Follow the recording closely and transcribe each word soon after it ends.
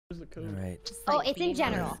code. All right. Just, Oh, like, it's in being on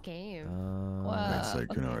general. this game.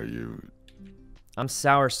 Sykkuno, are you? I'm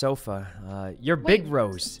Sour Sofa. You're Big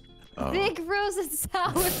Rose. Big Rose and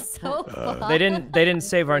Sour Sofa. They didn't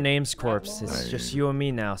save our names, Corpse. It's just you and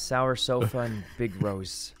me now, Sour Sofa and Big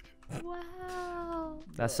Rose. Wow.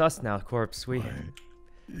 That's us now, Corpse. We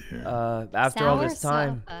Yeah. after all Sour this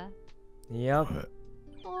time. Sofa. Yep.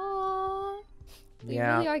 Aww. We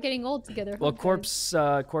Yeah. really are getting old together. Well, huh,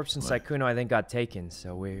 guys? Corpse and Sykkuno I think got taken,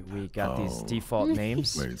 so we got these Oh. default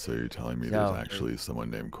names. Wait, so you're telling me So- there's actually someone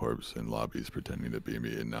named Corpse in lobbies pretending to be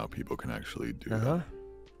me, and now people can actually do that?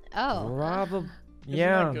 Oh. Probably. Isn't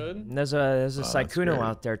Yeah. that good? And there's a that's Sykkuno great.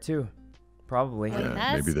 out there too. Probably. Oh, Yeah,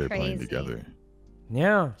 that's maybe they're playing crazy. together.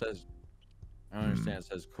 Yeah. It says, I don't understand. It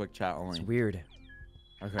says quick chat only. It's weird.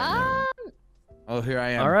 Okay. Um, Oh, here I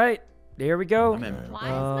am. All right. Here we go. I'm in. Why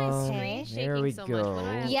is my screen Okay. shaking There we so go. much? When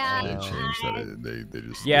I Yeah. They Wow. changed that. They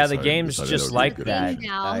just. Yeah, the decided- game's decided just that would be a like good that. option.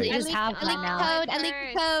 now. I- They just have I that leaked now. the I leaked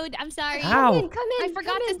the code. I'm sorry. How? Come in. I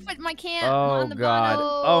forgot to put my can Oh on the God.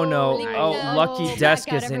 bottom. Oh no. Really Oh, good. Lucky Back Desk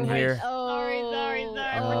out, is in everyone. here. Sorry.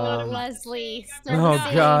 I forgot Um, Leslie. Still oh, the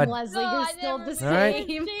same, God. Leslie, you're still the All right.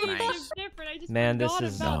 same. Nice. Man, this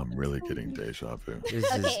is Now I'm really getting deja vu. this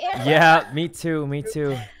is Okay. yeah. Me too. Me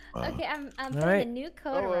too. Okay, I'm putting Alright. the new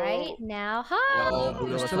code Oh. right now. Hi. Oh,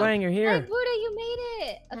 Buddha, what's Mr. up? Lang, you're Hi, here. Buddha, you made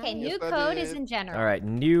it. Okay, new Yes, I code is did. in general. All right.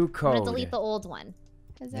 New I'm gonna code. delete the old one.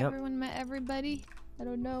 Has Yep. everyone met everybody? I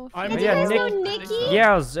don't know. If I'm Oh, Did yeah, you guys Nick- know Nikki?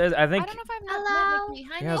 Yeah, I think. I don't know if I've Hello? met Nikki.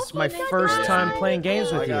 Hi, Yeah, it's Nikki. my my first God. time playing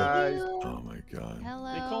games with Hi, you. guys. Oh my god.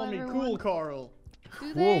 Hello, They call me everyone. Cool Carl. Do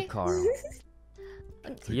Cool, they? Carl.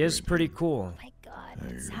 He is pretty cool. Oh my god.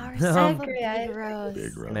 There you Sour go. Sofa, Big Big Rose.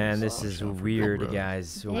 Big Rose. Man, this is Watch out for weird, Big Rose.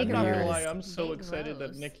 guys. Big I'm not gonna Rose. lie, I'm so Big excited that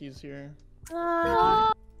Rose. Nikki's here.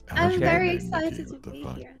 How did I'm you get very the name Nikki? excited What to the be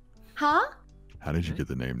fuck? here. Huh? How did you get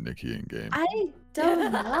the name Nikki in game? I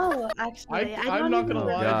don't know, actually. I I'm don't not even gonna Oh,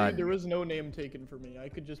 lie, God. dude. There was no name taken for me. I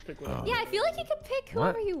could just pick whatever. Yeah, I feel like you can pick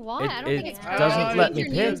whoever What? you want. I don't It think it's doesn't let me Your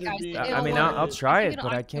pick. names, guys. I I mean, It'll I'll work. try think it, it'll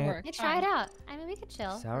but I actually can't. work. Hey, try it out. I mean, we could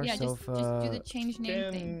chill. Sour Yeah, just do the Sofa. change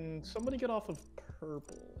name thing. Can somebody get off of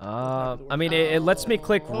purple? I mean, it lets me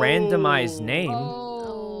click randomize name.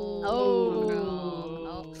 Oh.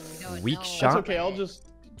 Oh. No, Weak no. shot. That's okay. I'll just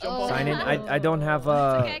jump Oh. off. Sign in. I don't have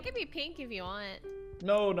Okay, it could be pink if you want.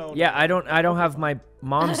 No. Yeah, I don't have my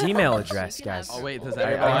mom's email address, guys. Oh wait, does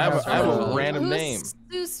I everybody have a random Who's- name?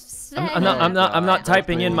 Who's Sven? I'm not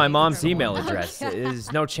typing in my Okay. mom's email address.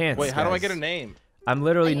 There's no chance. Wait, how do I guys. get a name? I'm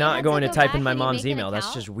literally You not have going to to go type back in my and you mom's make an email. That's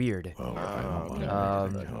account? just weird. Oh, I don't want to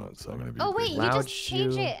Um, make an account, so I'm gonna be Oh wait, you Loud just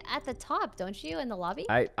change shoe. it at the top, don't you, in the lobby?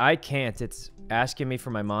 I can't. It's asking me for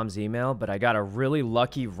my mom's email, but I got a really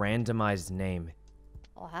lucky randomized name.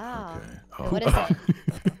 Wow. Okay. Wait, what is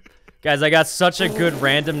it? Guys, I got such a good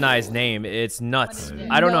randomized name. It's nuts.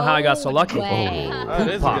 I don't know how I got so lucky. No way. That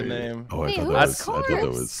is a Pop. good name. Oh, I Wait, thought who's that was. I thought that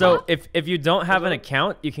Corpse? was. So if you don't have an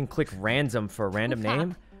account, you can click random for a random Poop Pop.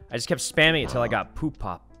 name. I just kept spamming it till I got Poop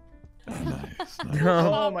Pop. Nice.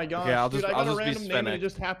 Oh my gosh. Okay, I'll dude, just- I got I'll a just be random name and it Fennec.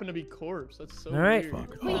 just happened to be Corpse. That's so All right. weird.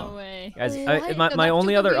 Fuck No off. way. Guys, What? my No, my that's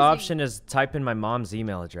only too other confusing. option is type in my mom's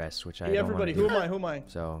email address, which I Hey don't everybody, want to who do. am I? Who am I?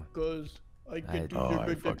 So Cause I could do Oh, I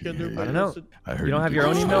good fucking together hate by I don't know. listen- I heard You don't have your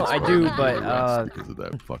own did email? this I for do, me but, because of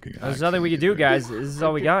that fucking there's nothing we could accent do, you did. guys. This is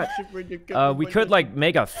all we got. We could like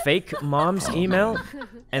make a fake mom's email,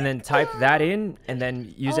 and then type that in, and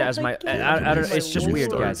then use it as my. I don't. It's just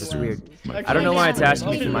weird, guys. It's weird. I don't know why it's asking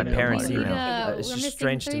me for my parents' email. It's We're just missing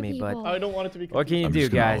strange to 3 me, but people. I don't want it to be. what can you I'm do,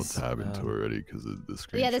 just gonna guys? tab into already because the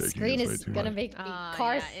screen. Yeah, the shaking screen way is too gonna much. make me Oh,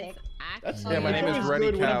 car yeah, sick. That's actually. Yeah, my name is always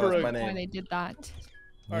Ready good Cow. whenever That's my I- Why name. they did that.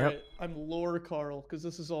 Yep. Alright, I'm Lore Carl, because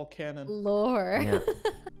this is all canon. Lore. Yeah.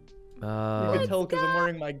 You can tell because I'm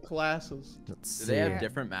wearing my glasses. Let's Do see. they have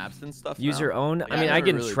different maps and stuff? Use now? your own. I mean, Yeah, I they're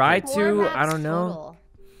can really try cool. 4 to. maps I don't know. total.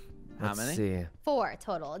 How Let's many? see. 4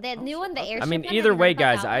 total. The new one, the airship. I mean, one, either never way, put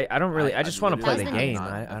out. guys. I don't really. I just want to play the That's game.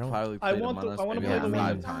 nice. I don't. Probably I played want Among Us to maybe play the like one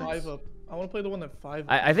 5 that's times. 5 up. I want to play the one that 5 up.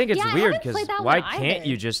 I think it's Yeah, I weird haven't because played that why one can't either.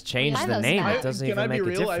 you just change Yeah, the those name? guys. It doesn't Can even I be make a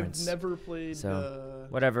real? difference. I've never played So,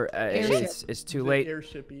 whatever. Airship. It's too the late.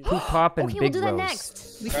 airship either. Poop Pop and Okay, we'll Big do that Rose.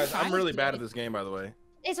 next. We can Guys, try I'm really to bad do at this game, by the way.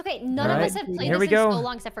 It's okay. None of Alright, us have played here this we in go. so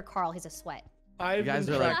long except for Carl. He's a sweat. I've You guys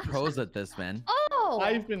been are like practicing. pros at this, man. Oh!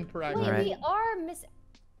 I've been Wait, practicing. Alright. we are miss.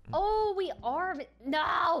 Oh, we are.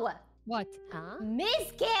 No! What? Huh?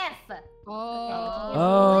 Miss Giff! Oh.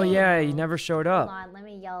 Oh yeah, he never showed Hold up. on, let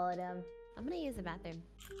me yell at him. I'm gonna use the bathroom.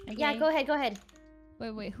 Yeah, go ahead, go ahead.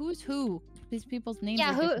 Wait, who's who? These people's names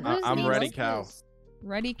Yeah, are who? different. Who's I'm name Ready is Cow. this?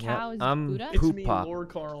 Ready Cow is I'm Buddha? It's Poop me, Pop. Lord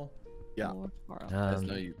Carl. Yeah. Or Carl. You guys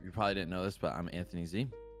know you probably didn't know this, but I'm Anthony Z.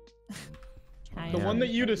 The one that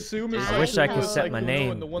you'd assume is I wish I could Sykkuno, set my Sykkuno,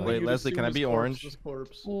 name. and the one Wait, that you'd Leslie, can assume I is be corpse orange? is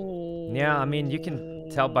corpse. Yeah, I mean, you can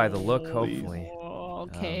tell by the look, hopefully.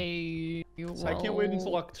 Okay. I can't wait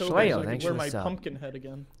until October Schleo, so I can thanks wear for my the sub. pumpkin head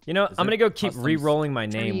again. You know, Is I'm there gonna go keep customs? re-rolling my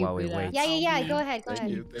name you while we do that? wait. Yeah. Go ahead. Go Thank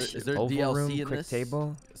ahead. you. Is there Oval DLC room, in quick this?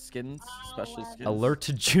 table, Skins, special skins. alert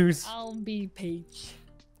to juice. I'll be Paige.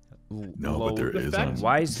 No, but there The is fact on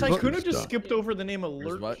Wise book. Sykkuno just Duck. skipped over the name There's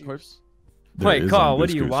Alert what, Juice. corpse? There Wait, is Carl, on what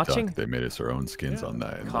are you Goose Goose watching? Duck. They made us our own skins on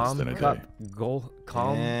that in less Calm than a cup, day. goal,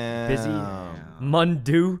 calm, busy, Damn.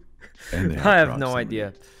 mundu. And they I have no proximity.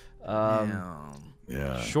 idea.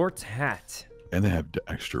 Yeah. Short hat. And they have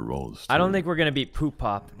extra rolls. I don't too, think we're gonna beat Poop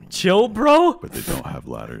Pop. Chill, bro. But they don't have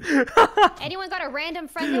ladders. Anyone got a random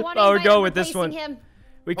friend they want to Oh, invite? go I'm with this replacing one. Him.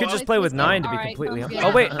 We could Oh, just it's play with this 9 to one. be Alright, completely comes honest.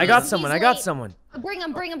 down. Oh wait, I got He's someone. I got late. someone. Bring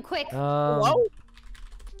him quick.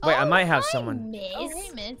 Wait, I might have hi, someone. Miss. Oh, hey,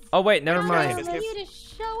 miss. Oh wait, never Nice mind. of you to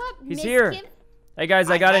show up, He's Miss here. Kim. Hey guys,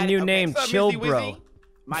 I got a new okay. name, What's up, Chill Mizzy Bro. Wizzy?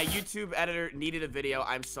 My YouTube editor needed a video.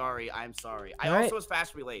 I'm sorry. I Alright. also was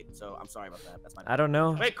fastly late, so I'm sorry about that. That's my bad. I don't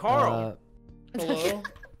know. Wait, Carl. Hello?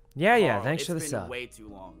 Yeah, Carl, thanks for the It's been sub. way too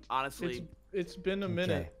long. Honestly, It's been a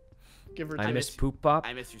minute. Give or I take. miss Poop Pop.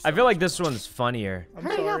 I miss you so I feel like much, this bro. one's funnier. I'm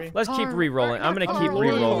Hurry up. sorry. Let's keep Carl, re-rolling. I'm gonna hurry keep up.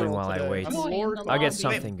 re-rolling while I Today. wait. I'm Join Lord the I'll get lobby.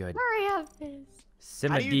 something good. Hurry up, Miss.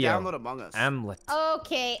 How do you download Simadio. Among Us? Amlet.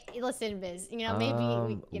 Okay, listen, Miss. You know,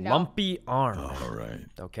 maybe you know. Lumpy arm. All right.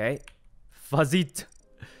 Okay. Fuzzy.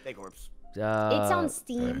 Hey, corpse. It's on Okay.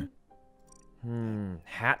 Steam.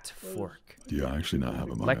 Hat fork. Do you actually not have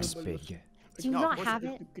a Lex Us? big. Do you No, of not course have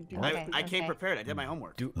I it? I came prepared. I did my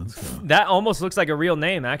homework. Let's go. That almost looks like a real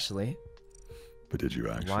name, actually. But did you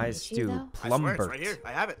actually? Wise She stew. though? I swear, it's right Plumbert. here.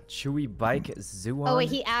 I have it. Chewy bike. Zuon. Oh wait,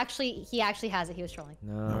 he actually has it. He was trolling.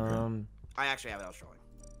 I actually have it. I was trolling.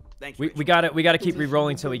 Thank you. We got it. We got to keep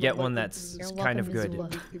re-rolling till we get one that's You're kind of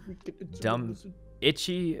welcome, good. Dumb,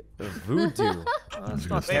 itchy voodoo. Oh, that's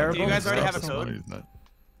not Wait, do terrible. you guys already have a That's code? funny, isn't it?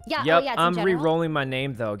 Yeah. Yep, Oh yeah. It's I'm in general. re-rolling my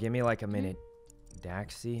name though. Give me like a minute.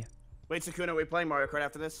 Daxi. Wait, Sykkuno, are we playing Mario Kart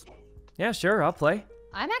after this? Yeah, sure, I'll play.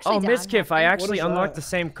 I'm actually. Oh, down. Miskiff, I actually is unlocked that? the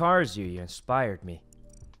same car as you. You inspired me.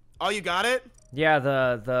 Oh, you got it? Yeah,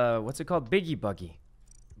 the what's it called? Biggie Buggy.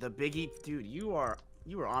 The biggie, dude. You are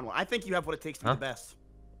on one. I think you have what it takes to be Huh? the best.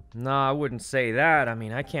 No, I wouldn't say that. I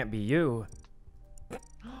mean, I can't be you.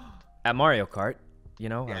 At Mario Kart, you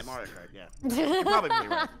know. Yeah, I was, Mario Kart. Yeah. You're probably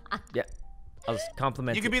right. yeah, I was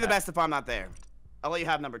complimenting. You could be the best if I'm not there. I'll let you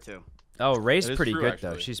have number 2. Oh, Ray's That is pretty true, good though.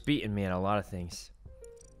 actually. She's beating me at a lot of things.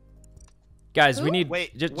 Guys, we need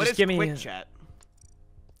Wait, just what is give me. quick chat?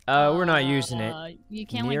 We're not using it. You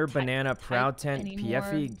can't Near like, banana, type proud tent, anymore,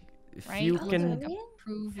 PFE, right? Fukin, Like,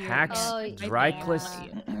 approve your- Hacks, Oh, Drycless.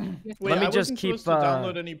 You have to- Wait, Let me I just wasn't keep, supposed to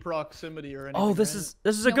download any proximity or anything. Oh, this right?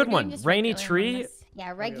 is a No, good we're doing one. just Rainy regular tree. ones.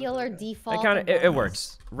 Yeah, regular okay. default. That kind of and it bonus.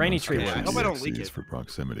 works. Rainy tree Okay, I works. hope I don't leak EXE it. is for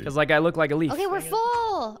proximity. Because like I look like a leaf. Okay, we're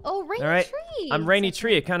full. Oh, rainy All right. tree. I'm rainy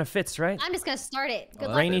tree. It kind of fits, right? I'm just gonna start it. Good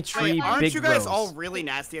luck. Rainy Wait, tree, aren't big you guys rose. all really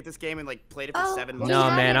nasty at this game and like played it for Oh, 7 we months? No,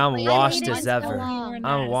 haven't man, I'm played washed it in as so ever. long.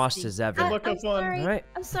 I'm washed as ever. Look I'm up on- sorry. Right.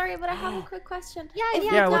 I'm sorry, but I have a quick question. Yeah, If yeah.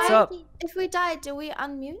 we Yeah, what's die- up? If we die, do we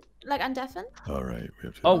unmute? Like undeafen? All right, we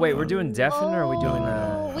have to. Oh wait, we're doing deafen or are we doing?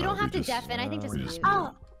 Oh, we don't we have to just- deafen. I think just we mute. just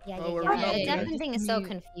Oh, Yeah, Oh, yeah, we're yeah. not The muted. deafen thing is so Mute.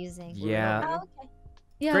 confusing. Yeah. oh okay.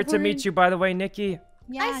 Yeah, Great to we're- meet you, by the way, Nikki.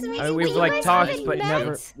 Yeah, Nice to meet I mean, you. we've You like guys talked, haven't but met?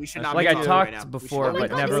 never. We should not Like be I doing it talked right now. We before, should not but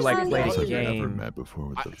be never doing like it. sorry. played It's a like we've never game. met before.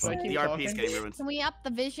 What the I fuck? keep The RP is talking. getting ruined. Can we up the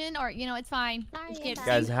vision or it's fine. Let's get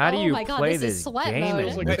Guys, how do Oh you my God, play this is this sweat game? mode.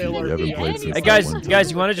 Feels like Nikki, Taylor you haven't Swift. played Hey, since Hey guys, like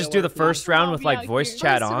guys, you want to just do the Taylor first round with like Swift. voice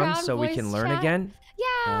chat First on round so we voice can learn chat? again?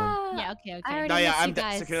 Yeah. Yeah, okay, okay. I already No, yeah, miss I'm you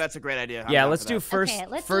guys. secure. That's a great idea. I'm Yeah, down let's for do that. first Okay,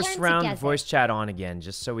 let's first learn round together. voice chat on again,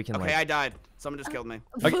 just so we can Okay, I like. died. Someone just killed me.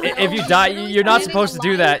 Okay, if you die, you're not supposed to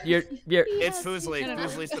do that. You're. It's Fuslie.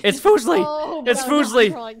 Fuslie's the It's Fuslie. Oh, It's no, Fuslie.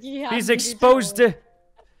 not wrong. Yeah, He's you exposed did.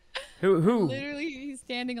 to. Who? Literally, he's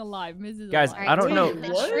standing alive. Mrs. Guys, alive. I don't know. The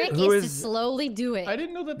What? trick Who is, is- to slowly do it. I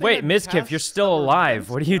didn't know that. they Wait, had Miskiff, past you're still summer alive. events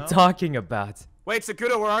What are you now. talking about? Wait,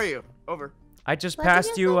 Sykkuno, where are you? Over. I just What did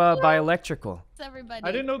passed you you say, by Leo? electrical. It's everybody.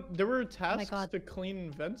 I didn't know there were tasks God. to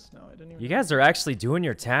clean vents now. I didn't even. You guys are actually doing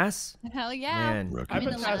your tasks? Hell yeah. Man, Rookie. I'm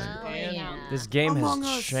a in the task lab. and Yeah. this game Among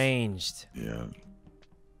has Us. changed. Yeah.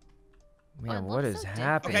 Man, what is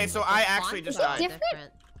happening? Okay, so I actually just died.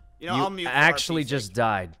 Different? You know, You I'll mute for actually RP's just sake.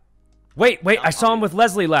 died. Wait, I saw him with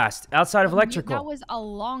Leslie last, outside of That electrical. was a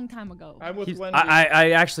long time ago. I'm with He's- Wendy.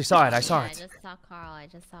 I actually saw it. I saw I it. just saw Carl. I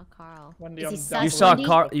just saw Carl. Wendy, Is he I'm sus? down You for saw Wendy.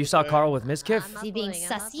 Carl. You saw Okay. Carl with Miskiff. I'm Is he being uploading,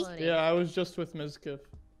 I'm sussy? uploading. Yeah, I was just with Mizkiff.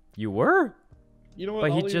 You were? You know what?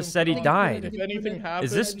 But he I'll just even said he put- died. If anything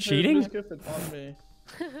happens, this to cheating? Mizkiff, it's on me.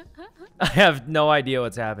 I have no idea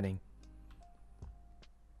what's happening.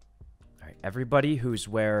 everybody who's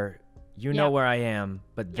where you know where I am,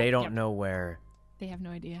 but they don't know where. They have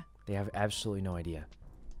no idea. They have absolutely no idea.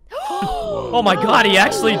 Oh my god, he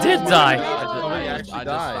actually did die. I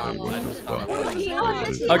died.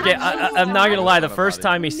 Okay, I'm not gonna lie. The first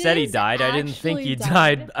time he said he died, I didn't think he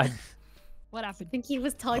died. What happened? I think he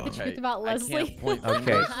was telling the truth about Leslie.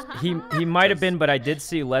 Okay, he might have been, but I did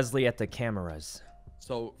see Leslie at the cameras.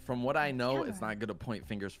 So from what I know, it's not good to point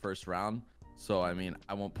fingers first round. So I mean,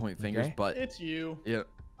 I won't point fingers, but it's you. Yeah.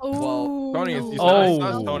 Oh. Well, Tony, is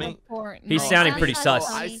Tony. He's sounding pretty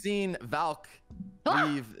sus. I seen Valk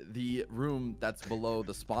leave the room that's below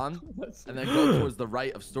the spawn, and then go towards the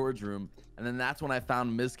right of storage room, and then that's when I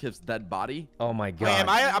found Mizkif's dead body. Oh my god. Wait,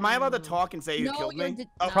 am I allowed to talk and say you killed me?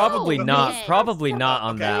 Probably not. Probably not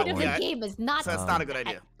on Okay, that The one. game is not. So that's not a good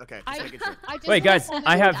idea. Okay. Just making sure. Wait, guys,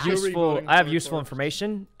 I have die. useful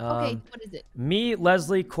information. Okay, what is it? Me,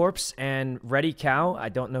 Leslie, Corpse, and Ready Cow. I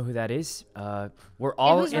don't know who that is. We're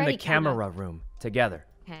all who's in the Ready Cow camera room together.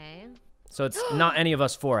 Okay. So it's not any of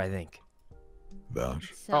us four, I think.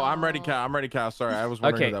 Vouch. So... Oh, I'm ready, Cal. I'm ready, Cal. Sorry, I was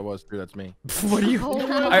wondering Okay. who that was too. That's me. What are you? Oh,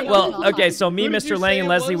 All right, well, okay. So me, Who did you Mr. say Lang, and it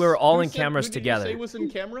Leslie, we were was? all Who in said- cameras who did together. You say was in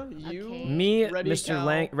camera? You. Okay. Me, Ready Mr. Cow.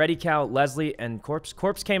 Lang, Ready Cow, Leslie, and Corpse.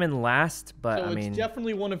 Corpse came in last, but So I mean, it's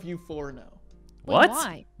definitely one of you four now. what?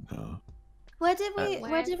 Why? No. Where did we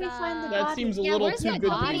Where's find the That body? seems a Yeah, little where's too that good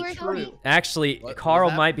body? to be Where's true. Actually, What was Carl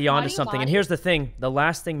that? might be onto Body, something. And body? here's the thing: the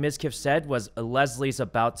last thing Mizkif said was Leslie's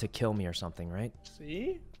about to kill me or something, right?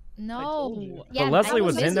 See? No. told you. Yeah, but Leslie I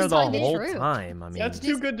was was in there the telling the whole truth. time. I mean, That's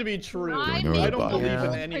too good to be true. I Don't know I the don't body. believe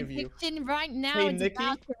in Yeah. any of you. Prediction right now. Hey, it's Nikki?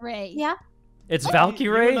 Valkyrae. Yeah. it's You and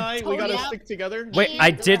Valkyrae. I, we gotta Yeah. stick together. Wait,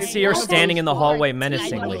 I did see her One of standing in the those hallway four.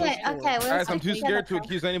 menacingly. Okay, we'll Guys, I'm too stick scared to together.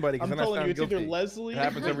 accuse anybody because I'm then I telling you, sound it's either guilty. Leslie. It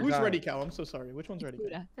happens every Who's time. Ready Cow? I'm so sorry. Which one's Ready Cow?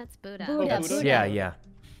 Buddha. That's Buddha. Buddha. Oh, Buddha? Yeah, yeah.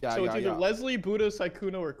 Yeah, So yeah, it's either yeah. Leslie, Buddha,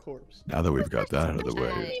 Sykkuno, or Corpse. Now that we've got that out of the way,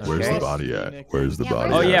 Okay. where's Okay. the body at? Where's the Yeah, body?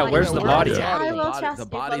 Oh where's at? yeah, where's the Where's body the at? I will The trust you for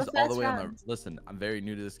body's the all the first way on round. the. Listen, I'm very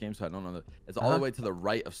new to this game, so I don't know. It's all the way to the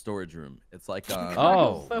right of storage room. It's like.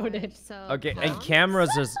 Oh. Voted. So, Okay, and Carl?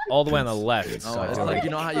 cameras is all the way on the left. No, So it's like you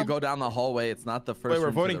know how you go down the hallway. It's not the first. Wait, we're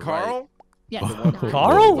room to voting the right. Carl? Yes.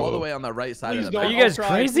 Carl? It's all the way on the right side Please of the. don't. Are you guys I'll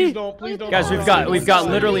try. crazy? Please don't. Please don't. Guys, I'll we've try. got- we've got Please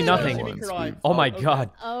literally don't. nothing. Make me cry. Oh my Okay. god.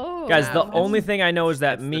 Oh. Guys, the Nav. only thing I know is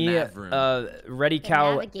that It's the me, nav room. Ready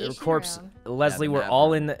Cow, navigation Corpse, room. Leslie the were nav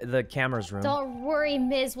all room. in the cameras room. Don't worry,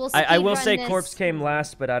 Miz. We'll I will speedrun say this. Corpse came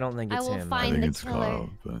last, but I don't think I it's will him. I find think the it's killer. Carl,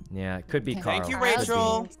 but Yeah, it could be Okay. Carl. Thank you, Could be.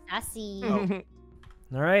 Rachel. Sassy.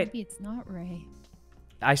 All right. Maybe it's not Ray.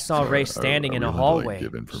 I saw Ray Are standing we in a allowed to, like, hallway.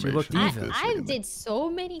 give She looked information? evil. I did so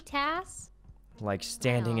many tasks. Like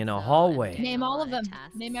standing in a Also, hallway. okay. Name all of them.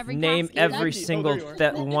 Tasks. Name every Name task. every Exactly. single Oh, there you are.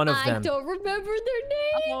 that one of I them. don't remember their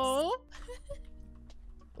names. Oh.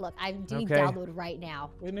 Look, I'm doing Okay. download right now.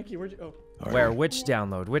 Wait, Nikki, where'd you? Oh, All Where? right. Which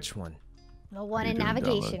download? Which one? The one You in didn't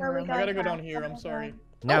navigation download. Where we room. go? I gotta go down here. I'm sorry.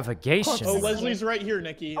 Navigation. Oh, Corpse. Leslie's right here,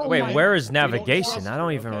 Nikki. Oh Wait, my- where is We don't navigation? trust I don't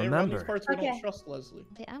her, even okay? Around remember. these parts, we Okay. don't trust Leslie.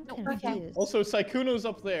 Wait, I'm Okay. confused. Also, Sykkuno's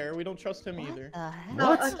up there. We don't trust him either. The hell?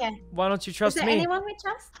 What? Oh, okay. Why don't you Is trust there me? anyone we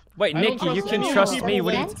trust? Wait, I don't Nikki, you trust can any trust people. me.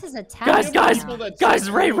 What do you? Vent is a task Guys, How many guys, people that guys,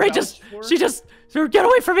 Sykkuno Ray just, vouched for? she just, get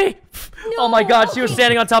away from me. Oh my god, she was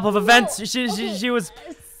standing on top of a vent. She was,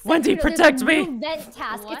 Wendy, There's a protect new me. Vent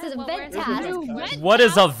task. What? It's a What vent were- task. New vent What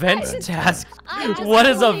is a vent task? I'm just What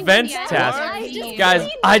is a going vent to- task? I just Guys,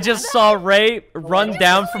 cleaned I it. just saw Ray run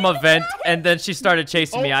down from a vent, and then she started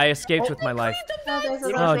chasing me. I escaped with my life. Oh, there's a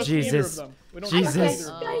We don't Oh, trust either of Jesus. them. We don't trust Jesus.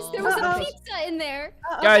 either of them. Guys, there was a Uh-oh. pizza in there.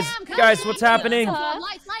 Guys, what's happening?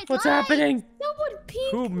 Lights, What's happening? Someone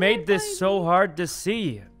peeked. Who made this so hard to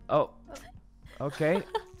see? Oh, okay.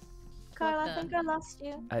 Carl, What I the- think I lost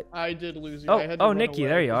you. I did lose you. Oh, I had to oh, run Nikki, away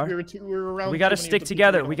there you because are. We were around We too gotta many of stick the people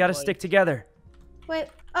together. we We don't gotta like. stick together. Wait.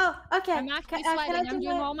 Oh, okay. I'm actually Can I sweating. I'm do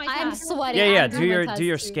doing my- all my I'm tasks. sweating. Yeah, yeah. I'm Do doing my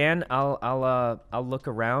your tasks too. scan. I'll look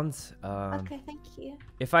around. Okay, thank you.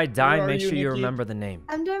 If I die, Where are make you, sure you Nikki? remember the name.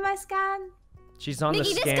 I'm doing my scan. She's on Nikki,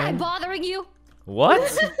 the this guy scan. bothering you? What?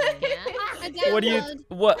 I What do you? download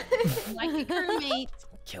What? Like a crewmate.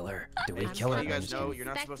 Kill her. Do we I'm kill her? sorry. You I'm guys just know kidding. you're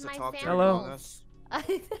not Respect supposed to my talk to Hello. everyone else.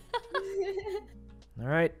 All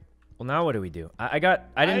right. Well, now what do we do? I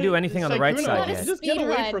didn't do anything on the right Sykkuno, side Let's yet. Just get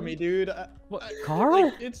away Speedrun. from me, dude. What? Carl?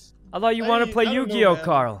 Like, it's I thought you wanted to play I don't know, Yu-Gi-Oh, man.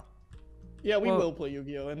 Carl. yeah, we Well- will play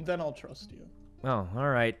Yu-Gi-Oh, and then I'll trust you. Oh, all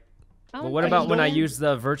right. Oh, Well, what I about when I don't- use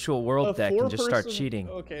the virtual world A deck and just start four-person- cheating?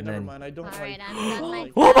 Okay, and never then... mind. I don't Alright, like. I'm done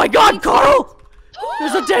my Oh my God, Carl!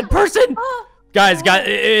 There's a dead person. Guys,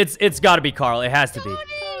 it's got to be Carl. It has to be.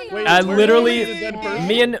 Wait, I where literally, is the dead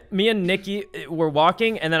person? me and Nikki were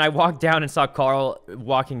walking, and then I walked down and saw Carl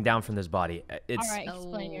walking down from this body. It's All right,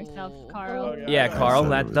 explain yourself, Carl. Okay, yeah, alright. Carl. said it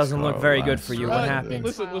That was doesn't look Carl very good last for you. time. What happened?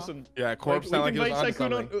 Listen. Yeah, corpse We sound like can he was fight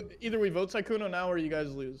on something. Sykkuno. Either we vote Sykkuno now or you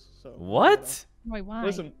guys lose. So. What? Wait, why?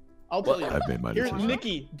 Listen, I'll tell you. I've made my Here, decision.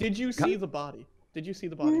 Nikki, did you see the body? Did you see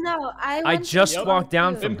the body? No, I I went just to walked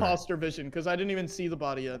down from her. Imposter vision, because I didn't even see the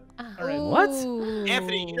body yet. All right. What?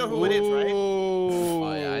 Anthony, you know who it is, right?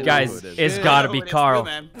 Oh, yeah, I know Guys, who it is. it's You gotta know be who it is, Carl.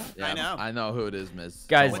 man. Yeah, I know. I know who it is, miss.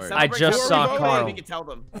 Guys, Don't worry. I just saw Celebrate Carl. We can tell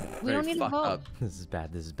them. We don't need to Fucked vote. up. This is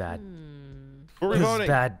bad. This is bad. Who are we This is voting?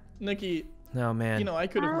 bad. Nikki, No, man. you know, I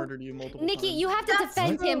could have murdered you multiple Nikki, times. you have to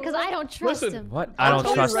defend him because I don't trust Listen. him. What? I I'll don't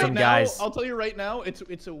tell you trust right them, now- guys. I'll tell you right now,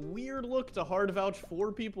 it's a weird look to hard vouch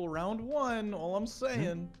 4 people round 1. All I'm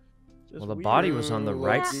saying. Just Well, the weird. body was on the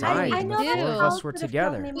right Yeah, side. I and the know four that of Carl us were could have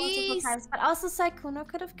killed together. me multiple Please. times, but also Sykkuno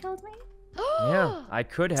could have killed me. Yeah, I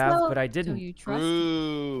could have, So- but I Do didn't. you trust?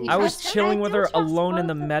 Ooh. I was trust him? chilling I with do her trust alone in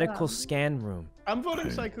the both of medical them. scan room. I'm voting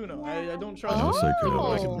Okay. Sykkuno. I don't trust I know him. Sykkuno I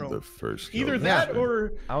wasn't can the throw. first kill Either of that this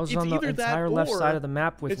or I was it's on the either that entire left or side of the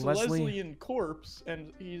map with it's Leslie. and Corpse,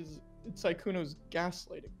 and Sykkuno's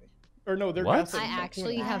gaslighting me. Or no, they're What? gaslighting I Sykkuno.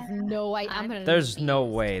 actually have no idea. I'm gonna. There's no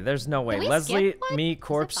way. There's no way. Can we Leslie, skip one? me, Is that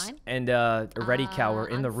Corpse, fine? and Ready Cow were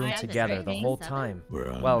in the on room 7, together right? the Main whole 7? time. We're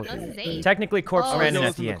on Well, This is eight. 8. technically, Corpse Oh, ran Go in at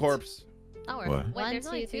listen the to end. corpse. Oh, What? wait, 1, there's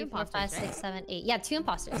only 2, 2 3, 4, 5, imposters, 6, right? 7, 8. Yeah, 2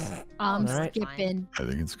 imposters. Alright. Skipping. I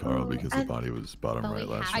think it's Carl because the I- body was bottom But right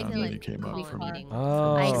we last have time to, and he like, came call up from a it. meeting.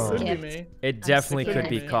 Oh, Could be skipped. me. it definitely Could could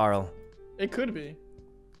be be me. Carl. It could be.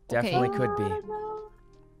 Definitely Okay. could be.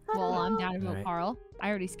 Well, I'm down to vote Alright. Carl. I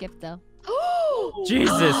already skipped though.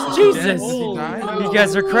 Jesus, Jesus! Oh, died? You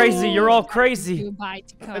guys are crazy. You're all crazy. Goodbye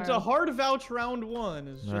to Carl. It's a hard vouch round 1.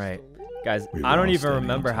 It's just Alright. a- Guys, We I were don't all even standing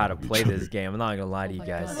remember on how to top of play each this other. game. I'm not gonna lie to you my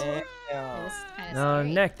guys. God. It was kinda No,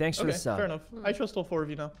 scary. Nick, thanks for Okay, the sub. fair enough. I trust all 4 of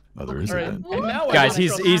you now. Oh, there is All a right. vent. And now I Guys, don't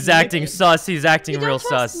he's trust acting Nikki. sus. He's acting You real don't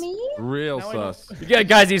trust sus. me? Real Now I know. sus. Yeah,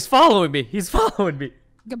 guys, he's following me. He's following me.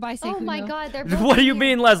 Goodbye, Sykkuno. Oh my God, they're both What do you here.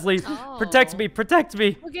 mean, Leslie? Oh. Protect me, protect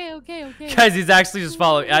me. Okay, okay, okay. Guys, he's actually just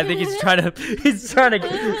following. I think he's trying to. He's trying to.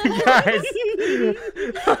 Guys.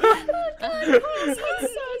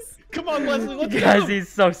 Come on, Leslie, let's Guys, go. he's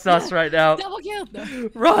so sus right now. Double kill. No.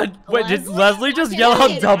 Run! Wait, did Leslie? Leslie just I'm yell out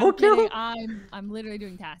kidding, double I'm kidding. kill? I'm literally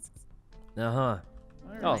doing tasks. Uh huh.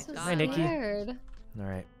 Oh, Alright. hi, Nikki. Scared. All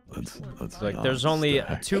right. Let's Like, not there's only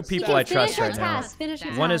stack. 2 people I Finish trust your right now. task, finish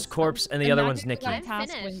your One is task. Corpse, and the other one's Nikki. I'm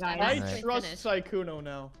task finished. wing, guys. I Alright. trust Finished. Sykkuno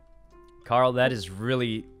now. Carl, that is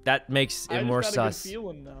really. That makes I it just more got a good sus.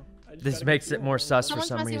 feeling now. I just This got a good makes it feeling more now. sus for Someone's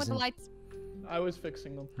some messing with the reason. lights. I was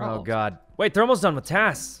fixing them. Oh, Uh-oh. God. Wait, they're almost done with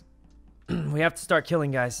tasks. We have to start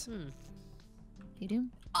killing guys. You do?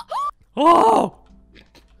 Oh!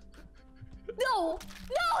 No!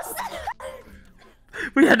 No!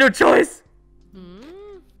 We had no choice.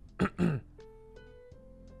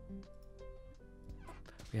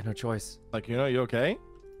 We had no choice. Like, you know, you okay?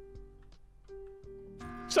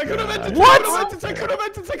 Sykkuno vented! What? Sykkuno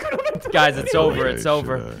vented! Guys, it's over. It's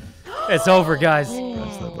over. It's over, guys.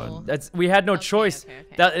 Press that button. That's. We had no Okay, choice. okay,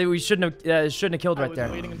 okay. That we shouldn't have killed I right was there.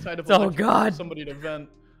 waiting inside of Oh, electrical God. for somebody to vent.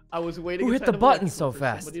 I was waiting Who hit inside the of button electrical so for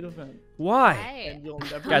fast? somebody to vent. Why? And you'll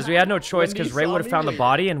never Guys, we had no choice Wendy because Ray saw would have me found the wait.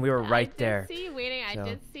 body and we were I right did there. See, waiting, I So-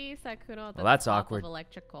 did see Sykkuno at the Well, that's top awkward. of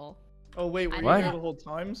electrical. Oh wait, were you What? there the whole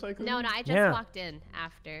time, Sykkuno? No, I just Yeah. walked in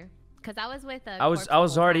after. Because I was with a I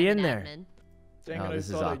was already in there. Dang Oh, it, this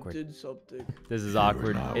is I thought awkward. I did something. This is You were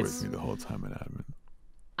awkward. not It's with me the whole time in admin.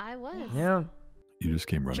 I was. yeah. You just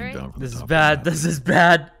came running Drink. down from This the is top of bad. the This is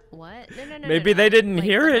bad. What? No. Maybe they didn't Like,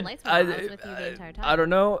 hear when the it. lights went on, I was with you the entire time. I don't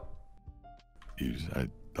know. I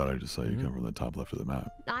thought I just saw you come from the top left of the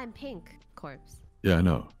map. I'm pink, corpse. Yeah, I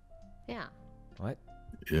know. Yeah. What?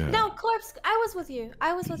 Yeah. No, Corpse, I was with you.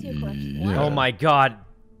 I was with you, Corpse. Yeah. Oh my God.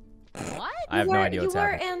 What? I have no idea what's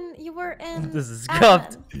happening. You were in. This is admin,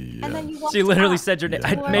 scuffed. Yeah. And then you walked She literally out. said your name.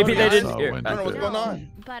 Yeah. Maybe they I didn't saw hear. Wendy I don't know what's there. going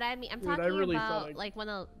on. But I mean, I'm Dude, I talking really about thought I- like when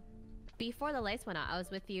the before the lights went out, I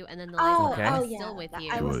was with you, and then the lights Oh, went Okay. out, I oh was yeah. still with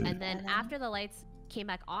you, I was Good. and then there. after the lights came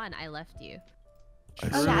back on, I left you. I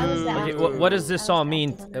Oh yeah, I was there. Okay, after what you. does this I was all after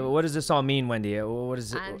mean? them. What does this all mean, Wendy? What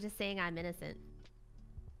is it? I'm just saying I'm innocent.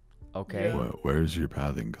 Okay. Yeah. Where's your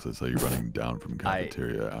pathing? Because I saw you running down from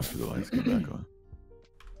cafeteria after the lights came back on.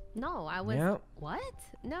 No, I was. Yeah. What?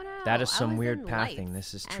 No. That is I some was weird in pathing.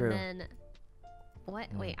 lights, This is true. And then,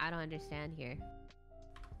 what? Wait, I don't understand here.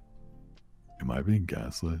 Am I being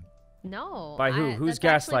gaslit? No. By who? Who's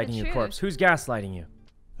that's actually gaslighting the you, truth. Corpse? Who's gaslighting you?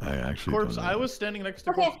 I actually Corpse, don't know. I was standing next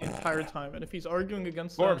to Okay. Corpse the entire time, and if he's arguing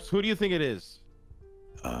against Corpse, who do you think it is?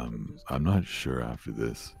 I'm not sure after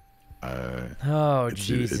this. Oh, It's-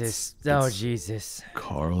 Jesus. it's- Oh, it's- Jesus.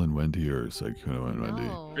 Carl and Wendy or Sykkuno and Wendy?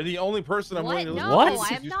 No. You're the only person I'm willing to listen What? to. No,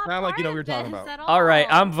 I'm You not sound like you know what you're part talking of about. this at All right,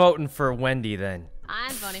 all. I'm voting for Wendy then.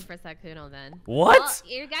 I'm voting for Sykkuno then. What? Well,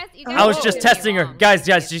 you guys I was just voted me testing her. wrong. Guys,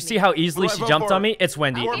 do you see how easily Who do I she vote jumped for? on me? It's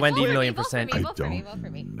Wendy. Okay, Wendy, vote for me, million vote for percent. me, I vote for me, don't vote for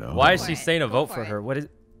me. know. Why is Go she for it, saying to go vote for for it. her? What is?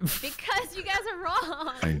 Because you guys are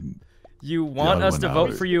wrong. You want Yeah, us to one vote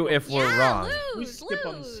hour. for you if we're Yeah, wrong? We lose, skip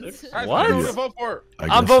on lose. 6. Guys, What? who do to vote for?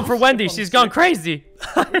 I'm voting for Wendy. She's gone crazy.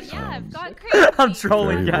 Yeah, I've gone crazy. I'm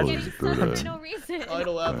trolling, Very guys. well, Getting Buddha. sucked for no reason. I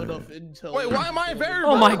don't have enough intel. Wait, why am I very?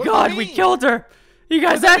 Oh my God, we killed her. You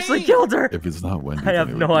guys actually killed her. If it's not Wendy, I then have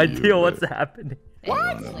it no would be idea you, what's but- happening.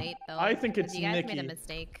 It's late though. I think it's You guys made a Nikki.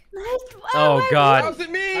 mistake. Oh God. How's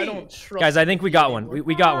it me? I don't trust. Guys, I think we got one. anymore.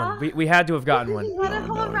 We got one. We had to have gotten one. We had a No,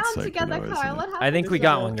 whole no, it's round Sykkuno, together, isn't Carl. it? What happened? I think we It's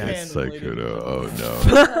got all one, guys. It's Lady. Sykkuno.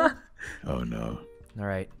 Oh no. Oh no. All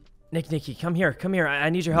right. Nikki, come here. Come here.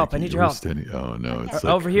 I need your help. I Nikki, need your we're help. standing- Oh no, it's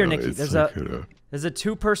Over here, Sykkuno, Nikki. it's There's Sykkuno. There's a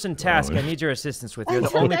 2-person task. I need your assistance with. You're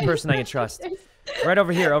the Oh, only no. person I can trust. Right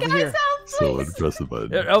over here. Over here. Someone press the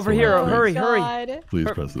button. Over here. Someone, Hurry. God.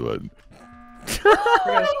 Please press the button.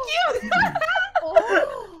 Thank you.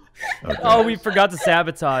 Okay. Oh, we forgot to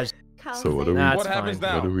sabotage. So what do we? Nah, it's What happens fine.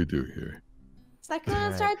 now? What do we do here?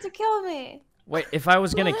 Sykkuno tried to kill me. Wait, if I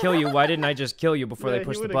was gonna kill you, why didn't I just kill you before Yeah, they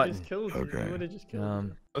pushed he the would've button? Just killed you. Okay. He would've just killed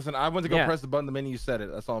you. Listen, I went to go Yeah. press the button the minute you said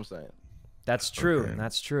it. That's all I'm saying. That's true. Okay.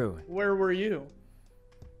 That's true. Where were you?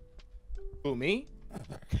 Who, me? I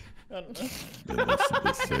don't know. Then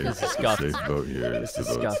the safe disgusting. vote here is to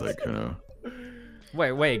vote Disgusting. Sykkuno.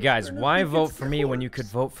 Wait, guys. Why vote for me when you could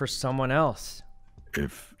vote for someone else?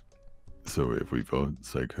 If we vote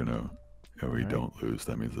Sykkuno and we don't lose,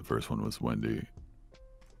 that means the first one was Wendy,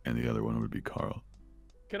 and the other one would be Carl.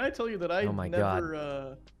 Can I tell you that I Oh my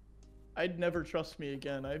God. I'd never trust me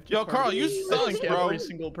again. I've just Yo, Carl, heard you I sus, think bro. every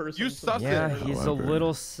single person. You since sus the it. Yeah, start. he's a However-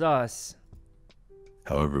 little sus.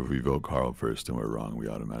 However, if we vote Carl first and we're wrong, we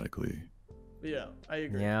automatically. Yeah, I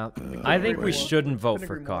agree. Yeah. I think we Right. shouldn't vote Couldn't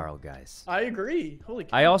for agree more. Carl, guys. I agree. Holy cow.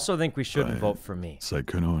 I also think we shouldn't Right. vote for me.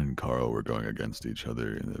 Sykkuno and Carl were going against each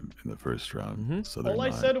other in the first round, Mhm. so they're All I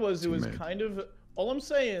not said was it was teammates. kind of. All I'm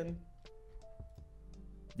saying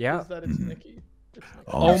Yeah. is that it's Nikki. It's Nikki.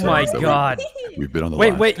 All I'm Oh saying my is that God. We've been on the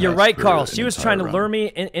Wait, last you're task right, for Carl. an She was entire trying to round. lure me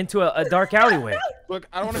into a dark alleyway. Look,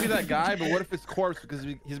 I don't want to be that guy, but what if it's Corpse because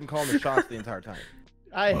he's been calling the shots the entire time?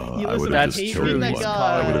 I Well, he I listen, would've I That's hate true. being that He's I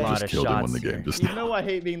calling would a have guy. lot just of killed him on shots the here. game just You now. know I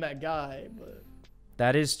hate being that guy, but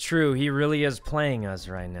That is true. He really is playing us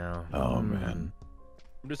right now. Oh Mm. man.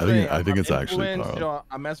 I'm just I think- saying, I think I'm it's actually influenced, Carl. You know,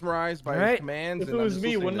 I'm mesmerized by Right. his commands. If and it I'm was just me,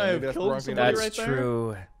 listening wouldn't to I him. have Maybe that's the killed wrong thing to somebody do. That's right there?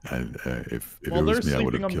 true. If it While was they're me, I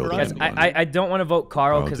would sleeping, have I'm killed driving. Guys, anyone. I don't want to vote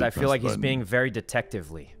Carl Carl because did I feel press like he's button. being very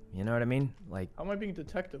detectively. You know what I mean? Like, how am I being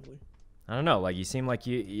detectively? I don't know. Like, you seem like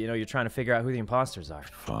you're trying to figure out who the imposters are.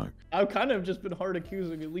 Fuck. I've kind of just been hard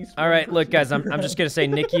accusing at least. All one right, look, person. guys. I'm just gonna say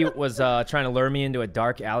Nikki was trying to lure me into a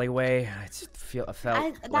dark alleyway. I felt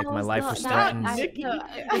that like my was life not- was that- threatened. I- Nikki, no,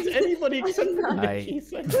 it's anybody except for I- Nikki.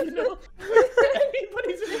 Said, you know,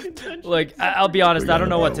 anybody's in contention. Look, I'll be honest. We I don't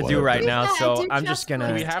know what gotta to vote do right one. now, Yeah, I so do I'm just trust gonna.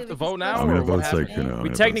 Do we Wendy. have to vote now? I'm or gonna vote what happens? Sykkuno. I'm We gonna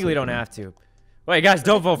vote technically don't Sykkuno. have to. Wait, guys,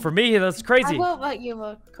 don't vote for me. That's I crazy. won't vote you,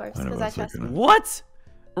 vote Corpse, I know because I what trust Sykkuno. you. What?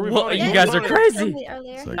 Are we What? voting? You Who guys are voted? crazy.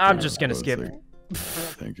 Earlier. Sykkuno, I'm just gonna vote skip. Sykkuno.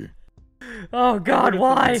 Thank you. Oh God,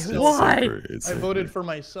 why? It's Why? safer, it's I safer. voted for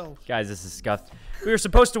myself. Guys, this is scuffed. We were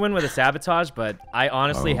supposed to win with a sabotage, but I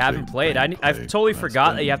honestly Oh, haven't they played. didn't I've play. totally That's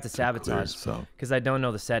forgot that been you have to clear, sabotage so. because I don't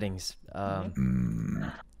know the settings.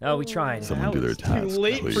 Mm, No, we tried. someone Now do their it's too task,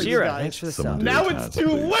 late for please. these Shira, guys. thanks for the Someone sub. do Now their it's task, too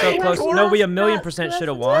please. late. So close. No, we a million percent should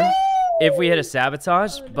have won if we had a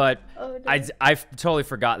sabotage, but Oh, no. I totally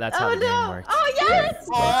forgot that's how Oh, the game no. worked. Oh, yes!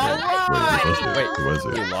 Wait, who was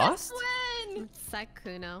it? You lost?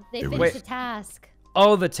 Sykkuno. They It was- finished the task.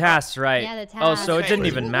 Oh, the task, right? Yeah, the Oh, so it task. didn't Wait,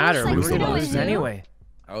 even matter. We who was were the gonna last lose one? anyway.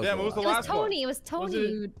 Yeah, what was the It was last one? Tony. It was Tony.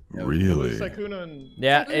 it- Really? Sykkuno and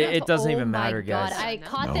Yeah, Sykkuno it doesn't oh even my matter, God, guys. I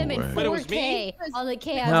caught No them in way. But it was 4K on the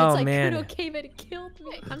chaos. Oh, It's like man. Kudo came in and killed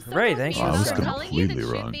me. I'm so Great, thanks for confused. the I sub. was telling you the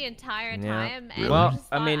Completely truth wrong. the entire Yeah. time, and Well, you just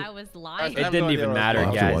I thought mean, I was lying. I It have didn't no even idea matter, I'll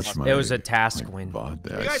have to guys. watch my, It was a task my win. VOD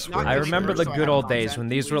there, You guys swear. not I Sure. remember the So I good have old content. days when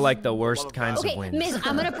these were like the worst kinds of Okay, wins. Miss,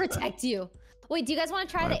 I'm gonna protect you. Wait, do you guys want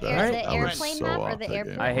to try My the, bad. the I was airplane so map or off the that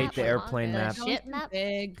airport game. I hate map? the airplane map. The ship map?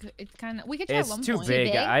 Big. It's kind of. We could try It's one too point.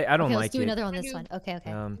 big. I don't okay, like let's do it. another on this one. Okay,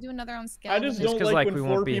 okay. Do another on scale. I just Just don't 'cause, like like, we when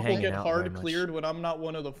won't 4 be people hanging get out very hard much. cleared when I'm not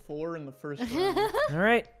one of the 4 in the first round. All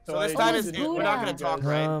right. So this I time just is didn't we're not gonna want talk, you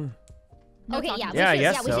guys- right? No Okay, talking. yeah, Yeah, I we should,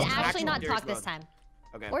 guess yeah, we so. should actually Actual not serious talk this mode. time.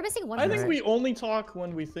 Okay. We're missing one I think person. we only talk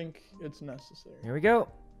when we think it's necessary. Here we go.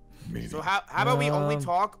 Meeting. So how about we only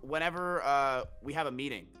talk whenever we have a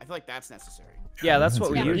meeting? I feel like that's necessary. Yeah, that's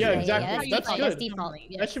what we Yeah, usually do. exactly. Yeah, That's that's good. default.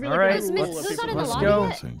 That should be All like right. a rule. Who's if not in people- the Let's lobby go.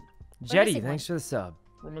 yet? Jetty, missing thanks for the sub.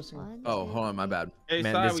 We're missing one. Oh, hold on, my bad. Hey,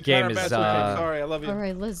 Man, Sai, this we tried game our is, best, okay? Sorry, I love you. All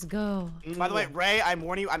right, let's go. By the way, Ray, I'm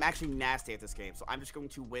warning you, I'm actually nasty at this game, so I'm just going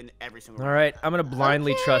to win every single All round. right, I'm gonna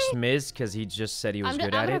blindly Okay. trust Miz because he just said he was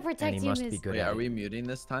good I'm at gonna it, protect and he you, must Miz. be good Wait, at are it. we muting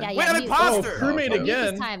this time? Yeah, Wait, I'm mute. imposter! Oh, crewmate Mute this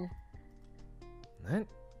again. time. Right.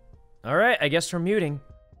 All right, I guess we're muting.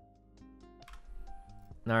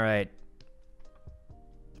 All right.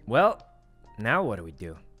 Well, now what do we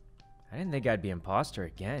do? I didn't think I'd be imposter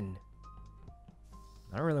again.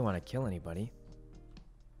 I don't really want to kill anybody.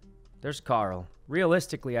 There's Carl.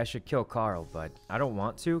 Realistically, I should kill Carl, but I don't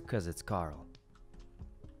want to because it's Carl.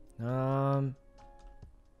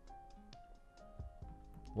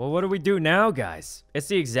 Well, what do we do now, guys? It's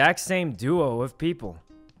the exact same duo of people.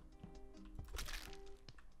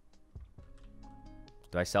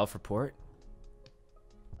 Do I self-report?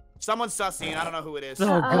 Someone's sussing, I don't know who it is. Oh,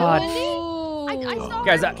 God. I saw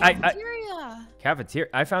Guys, her in I- cafeteria. Cafeteria.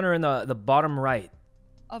 I found her in the bottom right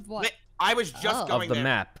Of what? Wait, I was just of going the there.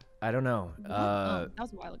 map. I don't know. Oh, that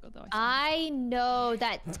was a while ago, though. I know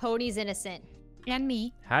that Tony's innocent And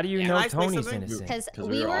me. How do you Can know I say Tony's something? innocent? because Because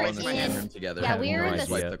we were all in the same in. room together. Yeah, have we no were in idea.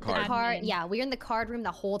 Swipe the the card. card. Yeah, we were in the card room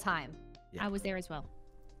the whole time. Yeah. I was there as well.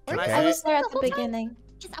 Can I Okay. I say was there at The the whole time? beginning.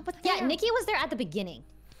 Yeah, Nikki was there at the beginning,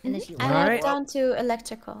 and then she I left. Alright. went down to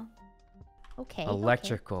electrical. Okay.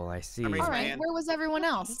 Electrical, I see. I'm All raising my right, hand. where was everyone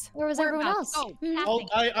else? Where was everyone else? Oh,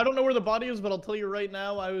 I don't know where the body is, but I'll tell you right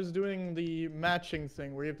now, I was doing the matching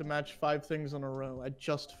thing where you have to match 5 things in a row. I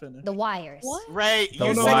just finished. The wires. What? Ray, The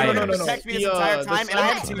you said you wire. were going No, to no, protect me this The, entire the time, and I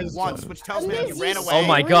haven't seen it silence once, is- which tells me that you Miz, ran you away. Oh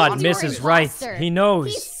my screamed God, you Miss were is right. imposter. He He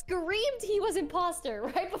knows. screamed he was imposter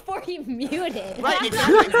right before he muted. Right,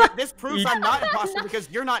 exactly. This proves I'm not imposter because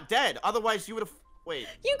you're not dead. Otherwise, you would have. Wait,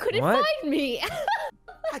 You couldn't What? find me.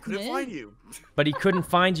 I couldn't Miz? find you. But he couldn't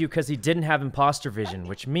find you because he didn't have imposter vision,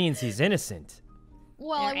 which means he's innocent.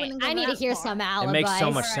 Well, I Alright, wouldn't go I need to that hear far. some alibis. It makes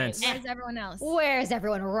so much All right, sense. where's everyone else? Where's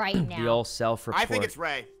everyone right The now? old self-report. I think it's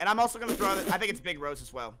Ray, and I'm also going to throw out. I think it's Big Rose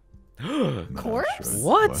as well. Corpse?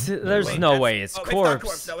 What? There's Wait, no that's- way it's oh, corpse. It's not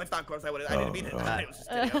corpse. No, it's not corpse. I didn't mean it. Oh, I was just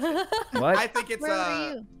kidding. What? I think it's Where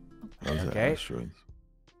were you? Okay. Asteroids.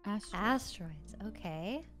 Asteroids.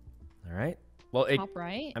 Okay. All right. Well, it. Top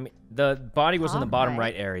right. I mean, the body was in the Top bottom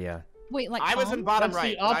right. right area. Wait, like I was in bottom That's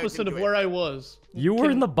right. the but I opposite didn't of do where it. I was. You were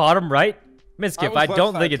in the bottom right? Miskif, was I left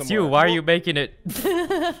don't side think it's you. somewhere. Why are you making it?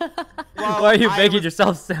 Well, Why are you I making was-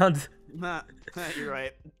 yourself sound? Nah, you're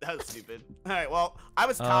right. That was stupid. All right. Well, I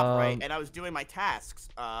was top right, Um, and I was doing my tasks.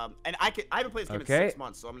 And I haven't played this game Okay. in 6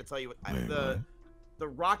 months, so I'm gonna tell you Wait, the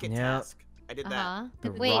rocket Yeah. task. I did that. Uh-huh.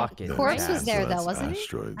 The Wait, rocket Corpse was task. there So though, that's wasn't he?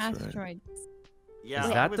 asteroids, right? Asteroid. Yeah,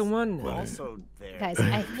 Is I that the was one? Also there. Guys,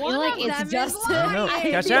 I feel One like of it's them just. is lying. No, I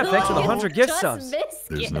Cash feel App, thanks for the like 100 it's gift just subs.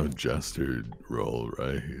 There's no Miskif. jester roll,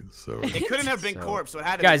 right? So It couldn't have been So- corpse, so it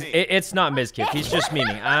had to Guys, be me. it's not Miskif. He's just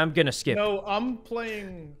memeing. I'm gonna skip. No, I'm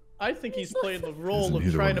playing. I think he's playing the role Isn't of he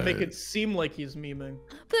the trying to one make that- it seem like he's memeing.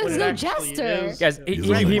 There's when it no actually jester. is. Guys, he, He's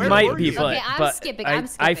he, like, he where might were be, you? but, Okay, I'm but skipping, I, I'm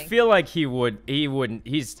I skipping. feel like he wouldn't.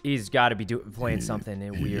 He's got to be playing something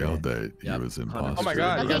he weird. yelled that he Yep. was Oh imposter. my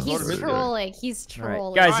God, you Okay, guys voted he's for it. trolling. He's Right.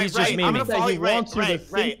 trolling. Guys, Alright, he's just Ray, I'm gonna memeing. follow He you, Ray, wants you to Ray,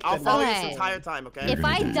 think I'll that follow you Okay. this entire time, okay? You're If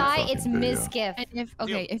gonna I do your die, fucking it's video. Miskif. And if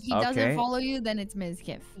Deal. if he Okay. doesn't follow you, then it's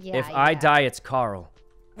Miskif. Yeah. If I yeah. die, it's Carl.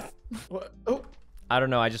 What? Oh, I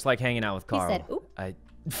don't know. I just like hanging out with He Carl. said, "Oop." I.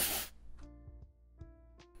 All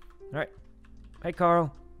right. Hey,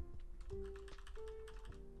 Carl.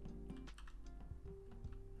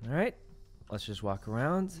 All right. Let's just walk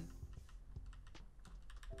around.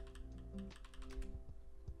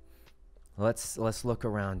 Let's look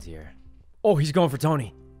around here. Oh, he's going for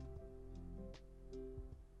Tony.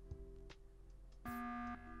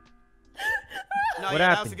 No, What yeah, that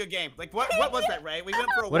was happened? a good game. Like, what was that, Ray? We went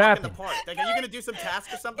for a What walk happened? in the park. Like, are you gonna do some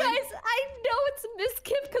task or something? Guys, I know it's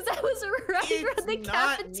Miskif because I was right It's around the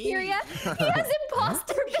not cafeteria. me. He has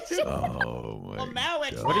imposter vision. Oh my Well, now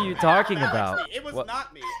it's God. What are you talking Now it's about? me. It was What-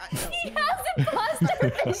 not me. He has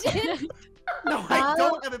imposter vision. No, I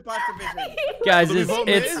don't have imposter vision. Guys, So we it's vote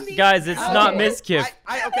it's Miz? guys, it's not Okay. Miskif.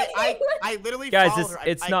 I literally Guys, followed it's- her.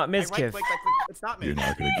 it's not Miss I Kiff. right-clicked, I clicked, it's not me. You're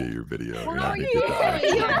not gonna get your video. You're Where not are gonna you? get the actual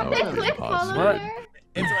You amount have to of click imposter. follow What? her.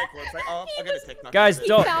 It's right, close. Right? Oh, I'm gonna tick. Not Guys, gonna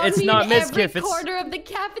don't- Found it's me not in Miskif, every it's- corner of the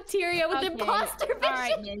cafeteria with imposter vision. All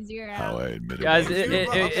right, Miz, you're How out. I admitted Guys, my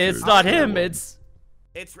it's imposter. not him. It's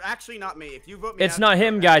It's actually not me. If you vote me it's out, not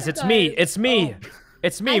him, guys. It's me. Guys, It's me.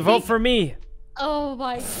 It's me. I Vote think- for me. Oh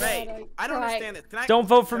my god. Ray, I don't cried. understand this. Can I, Don't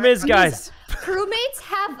vote for can I- Miz, guys. crewmates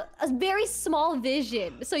have a very small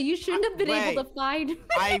vision, so you shouldn't have been able to find me.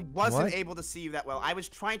 I wasn't What? able to see you that well. I was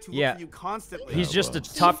trying to look Yeah. for you constantly. He's just a I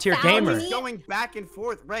top-tier gamer. was going back and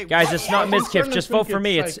forth. Ray, Guys, what? it's not Why? Mizkif. Just vote for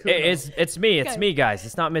me. It's It's me. It's me, guys.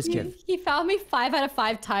 It's not Mizkif. He found me 5 out of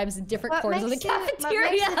 5 times in different What corners of the makes it- what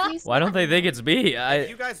cafeteria. makes it Why don't they think it's me? If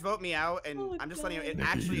you guys vote me out, and I'm just letting you, it Maybe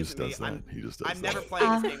actually he just isn't me. does that. He just does I'm never that.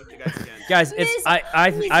 playing this game with you guys again. Guys, it's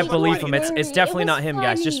I believe him. It's funny. definitely It not was him,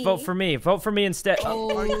 guys. Just vote funny. for me. Vote for me instead.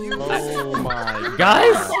 Are you? Oh my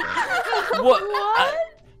Guys, God. what?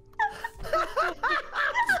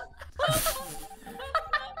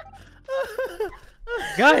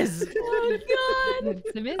 Guys, Oh god.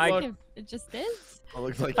 It's the Mizkif. It just is. It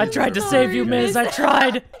looks like I he's tried to never- save you, Miz. I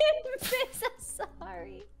tried. Miz, I'm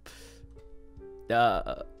sorry.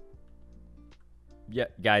 Yeah,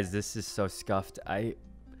 guys, this is so scuffed. I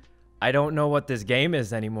don't know what this game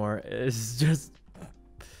is anymore. It's just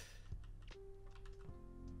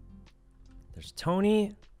there's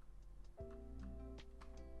Tony.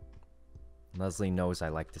 Leslie knows I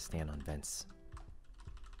like to stand on vents.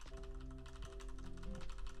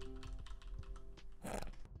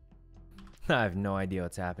 I have no idea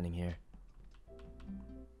what's happening here.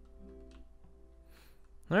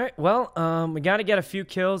 All right, well, we got to get a few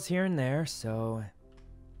kills here and there, so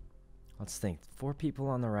let's think. 4 people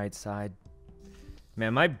on the right side.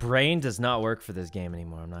 Man, my brain does not work for this game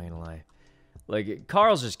anymore, I'm not gonna lie. Like,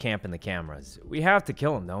 Carl's just camping the cameras. We have to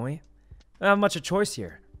kill him, don't we? We don't have much of a choice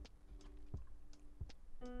here.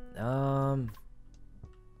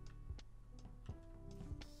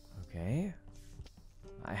 Okay.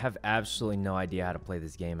 I have absolutely no idea how to play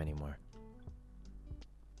this game anymore.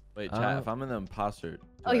 Wait, chat. If I'm in the imposter.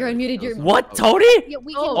 Oh, you're unmuted. You're What, Tony? Yeah,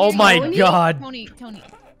 we Oh can my Tony? God. Tony.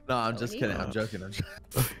 No, I'm just kidding. I'm joking. I'm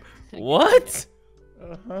joking. What?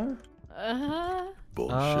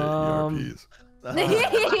 Bullshit ERPs.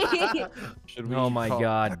 Should we Oh my call-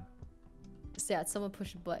 God. Sad. Someone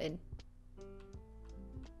push a button.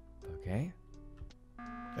 Okay.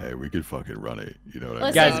 Hey, we could fucking run it. You know what I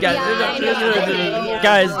mean? Listen, Guys, yeah,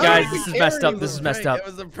 I know. guys, this is messed up. This is messed up. It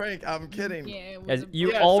was a prank. I'm kidding. Yeah, it was Guys, a-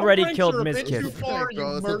 you Yeah, already some killed pranks are a bit too Mizkif. far, you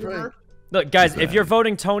Bro, it's a prank. murderer. Look, guys, if Exactly. you're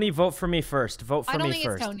voting Tony, vote for me first. Vote I for don't me think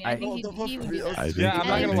first. it's Tony. I think Don't vote he for would me. do that. I think Yeah, I'm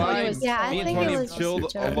not gonna lie. Yeah, I Me and think it Tony was chilled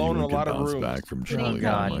just a Anyone alone in a can lot of bounce rooms. back from Thank chilling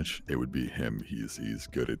God. that much. It would be him. He's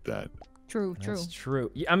good at that. True. That's true.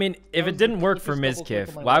 I mean, if was it the didn't work for quickest double click Mizkif,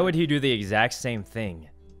 of my why life. would he do the exact same thing?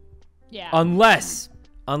 Yeah. Unless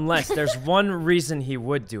there's one reason he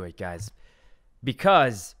would do it, guys.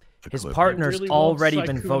 Because his clip. partner's Really want already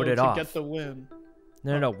been Sykkuno voted to off. Get the win.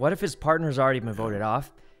 No. What if his partner's already been voted off?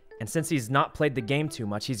 And since he's not played the game too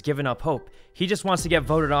much, he's given up hope. He just wants to get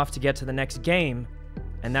voted off to get to the next game.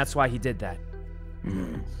 And that's why he did that.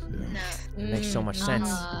 It makes so much sense.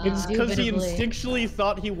 It's because he Indubitably. instinctually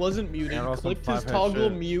thought he wasn't muted, And also clicked his 5 head toggle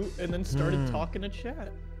shit. mute, and then started talking to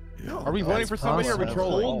chat. Are we voting for somebody or are we possible.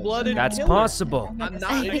 trolling? Cold-blooded That's killer. possible. I'm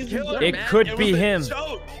not a killer, It man. could It be was a him.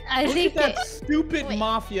 joke. I Look think at that it, stupid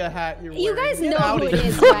mafia hat you're wearing. you guys Get know out who of it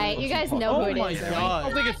here. is, right? You guys know Oh who it my is, right? I god.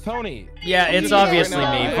 don't think it's Tony. Yeah, it's Yeah, obviously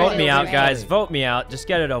right me. now. Vote me out, Yeah. guys. Vote me out. Just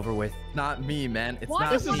get it over with. Not me, man. It's Why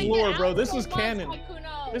not This is wanna me. lore, get bro. out This so is much, canon.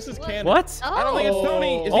 Sykkuno? This is Look. canon. What? I don't think it's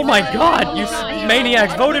Tony. Is Oh he my Tony? god, you No.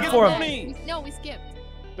 maniacs voted for him. Tony. No, we skipped.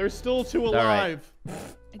 There's still 2 right. alive.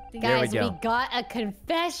 I think There we Guys, go. we got a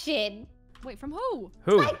confession. Wait, from who?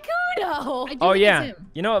 Who? Sykkuno. I do Oh think yeah. it's him.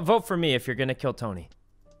 You know what? Vote for me if you're gonna kill Tony.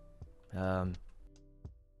 All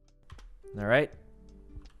right.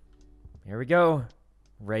 Here we go.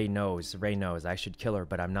 Ray knows. Ray knows. I should kill her,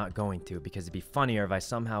 but I'm not going to because it'd be funnier if I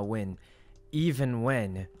somehow win, even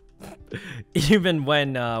when,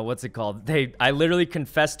 what's it called? I literally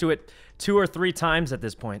confessed to it 2 or 3 times at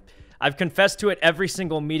this point. I've confessed to it every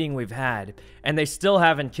single meeting we've had, and they still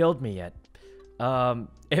haven't killed me yet.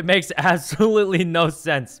 It makes absolutely no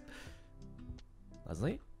sense.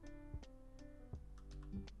 Leslie?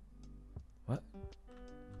 What?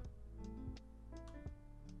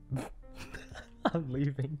 I'm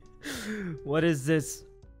leaving. What is this?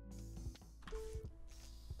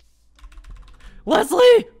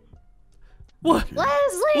 Leslie! What?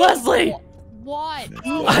 Leslie! What?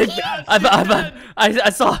 I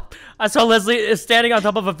saw Leslie standing on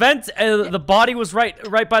top of a vent, and the body was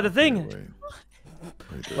right by the thing. Wait,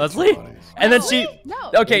 there's Leslie? bodies. And then she. No.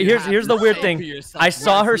 Okay, here's the weird thing. yourself, I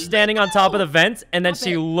saw her Leslie. standing on top of the vent, and then Stop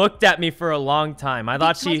she it. looked at me for a long time. I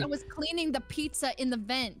thought Because she. I was cleaning the pizza in the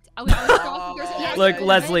vent. I was crossing there's an Look,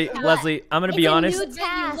 accident. Leslie. I'm gonna be It's a honest. new You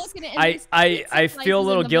task. look at it and I there's I pizza I slices feel a in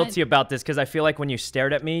little the guilty vent. about this because I feel like when you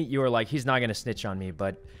stared at me, you were like, he's not gonna snitch on me,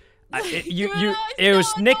 but Dude, I was it was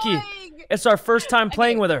so Nikki. annoying. It's our first time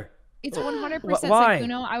playing Okay. with her. It's 100% Why?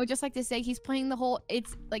 Sykkuno. I would just like to say he's playing the whole.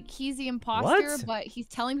 It's like he's the imposter, What? but he's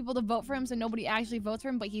telling people to vote for him, so nobody actually votes for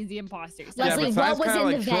him. But he's the imposter. So Leslie, but what was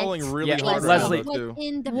in the vent? trolling really Yeah, hard Leslie- right now,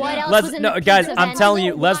 too. What else was in No, the guys, pizza I'm vent? telling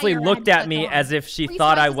you, Why Leslie you're looked mad at me at as if she Three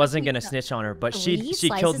thought I slices of wasn't gonna pizza. snitch on her, but Three she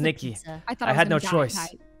slices killed of Nikki. pizza. I thought I had no was gonna choice.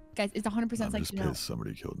 die. Guys, it's 100% I'm just Sykkuno. pissed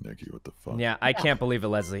somebody killed Nikki. What the fuck? Yeah, I can't believe it,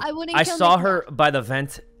 Leslie. I wouldn't I kill saw Nikki. her by the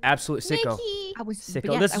vent. Absolute sicko. Nikki. I was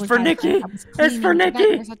Sicko. yes, This I is was for by the Nikki. vent. I was It's cleaning for the vent.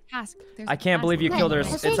 Nikki. There's a task. There's I a can't task. believe you Okay, killed her. the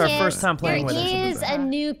It's thing our is, first time playing with There her. is a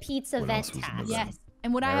new pizza What vent else was in task. the vent? Yes.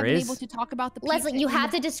 And would I There have been is? able to talk about the pizza? Leslie, you have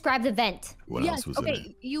to describe the vent. What Yes, else was in okay.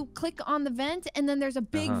 it? You click on the vent, and then there's a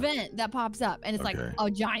big vent that pops up, and it's like Okay. a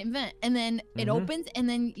giant vent, and then it Mhm. opens, and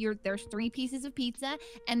then there's 3 pieces of pizza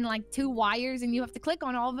and like 2 wires, and you have to click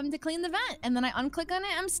on all of them to clean the vent. And then I unclick on it,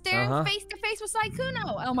 I'm staring face to face with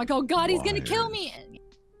Sykkuno. I'm like, oh god, he's gonna kill me.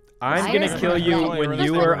 I'm Why gonna is kill it you like- when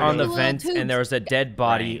you Listen, were on the little vent tubes. and there was a dead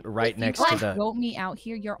body right If next you to guys the. vote me out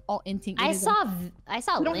here, you're all inting. I it is a- saw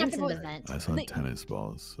You don't have Lint to in the vote- vent. I saw Like- tennis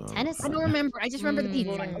balls. So Tennis? I don't remember. I just remember the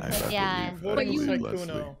pizza. Voting, Yeah. voting you-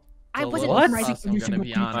 Sykkuno. I wasn't What? ready. I'm gonna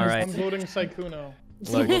be honest. All right. I'm voting Sykkuno.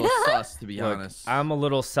 Look, a little sus, to be Look, honest. I'm a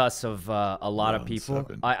little sus of a lot of Round people.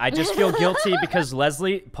 7. I just feel guilty because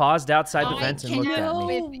Leslie paused outside the Oh, vent and can looked at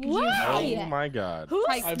you- me. Oh my god. Who's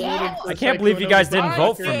I voted for I can't believe you guys Sykkuno. didn't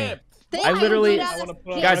vote for me. I literally, I wanna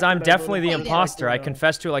put on guys, record I'm I definitely the voted for imposter. I Sykkuno.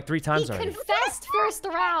 confessed to it like 3 He times already. confessed first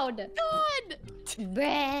round. God.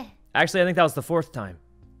 Bruh. Actually, I think that was the 4th time.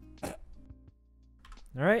 All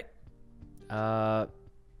right.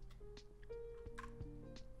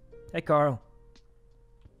 Hey, Carl.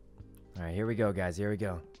 All right, here we go, guys. Here we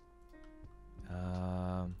go.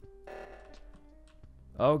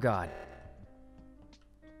 Oh God.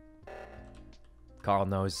 Carl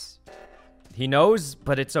knows. He knows,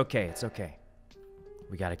 but it's okay. It's okay.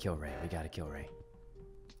 We gotta kill Ray. We gotta kill Ray.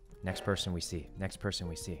 Next person we see. Next person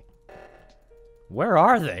we see. Where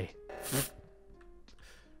are they?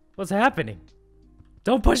 What's happening?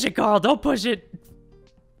 Don't push it, Carl. Don't push it.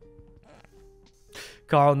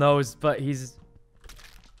 Carl knows, but he's...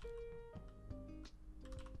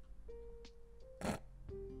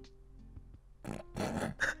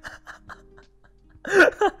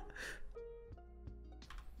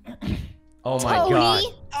 Oh my Tony? god.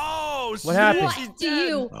 Oh, What happened? What do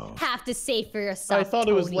you Oh. have to say for yourself? I thought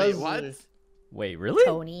it was Tony? Leslie. What? Wait, really?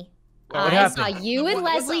 Tony. What I happened? saw you and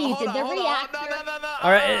Leslie. You did the reactor.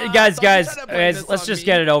 All right, guys, let's just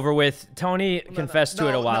get it over with. Tony confessed to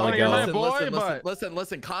it a while no, you're ago. not Listen, boy, listen, but-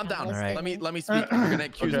 listen, calm down. All right. Let me speak. You're gonna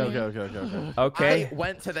accuse me. Okay. Okay. I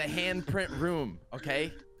went to the handprint room,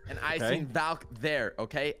 okay? And I Okay. seen Valk there,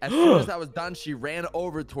 okay? As soon as I was done, she ran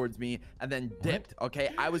over towards me and then dipped, okay?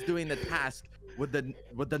 I was doing the task with the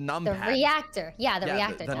num The pad. reactor. Yeah, the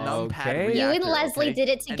reactor. The task. num pad Okay. You and reactor, Leslie okay? did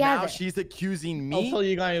it And now together. she's accusing I'll me. tell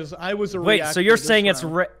you guys, I was a Wait, reactor so you're this saying it's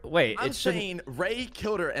round. wait, I'm it shouldn't. saying Ray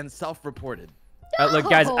killed her and self-reported. Look,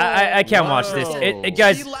 guys, I can't watch this.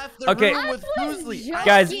 Guys, She left the okay. room with Fuslie.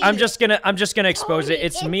 Guys, I'm just gonna expose it. Tony,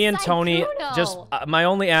 It's me and it's Tony. Sykkuno. Just my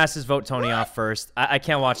only ass is vote Tony off first. I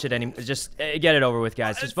can't watch it anymore. Just get it over with,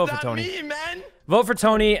 guys. Just It's vote for not Tony. me, man. Vote for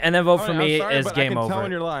Tony and then vote for I'm me. sorry, Is but game I can tell when over.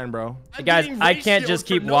 you're lying, bro. I'm Guys, getting I can't ratioed just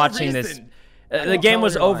for keep no watching this. reason. The game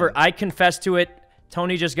was tell you're over. lying. I confessed to it.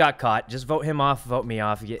 Tony just got caught. Just vote him off. Vote me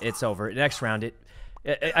off. It's over. Next round.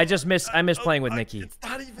 I miss playing with Nikki. It's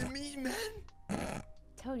not even me, man.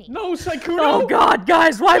 Tony. No, Sykkuno! Oh God,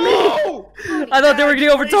 guys, why me? No! I thought they were getting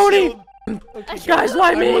over Tony. Okay, Guys,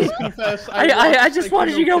 why I me? must confess, I watched just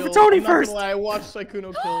wanted you to Sykkuno go for kill. Tony I'm not gonna first. lie, I watched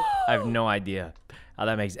Sykkuno kill. I have no idea how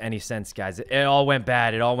that makes any sense, guys. It all went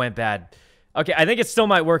bad. It all went bad. Okay, I think it still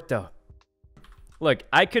might work, though. Look,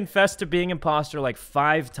 I confessed to being imposter like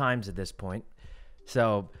 5 times at this point.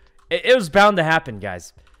 So, it was bound to happen,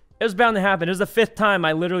 guys. It was bound to happen. It was the 5th time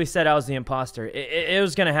I literally said I was the imposter. It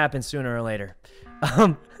was going to happen sooner or later.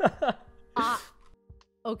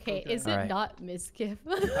 Okay, is it Alright. not Miskiff?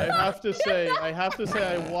 I have to say,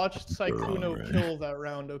 I watched Sykkuno Ray. kill that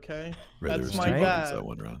round, okay? Ray, there That's was my 2 rounds bad. that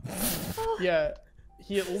one round. Yeah,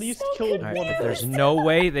 he at least killed All one right, of there's them. no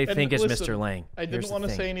way they And think it's listen, Mr. Lang. I Here's didn't the want to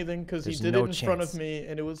thing. say anything because he There's did no it in front of chance. me,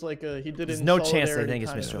 and it was like a he did it There's in no chance they solidarity think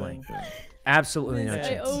it's kind Mr. of Lang. thing. Absolutely no Yeah.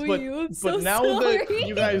 chance. But now that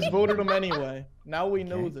you guys voted him anyway, now we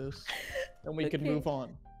know this, and we can Okay. move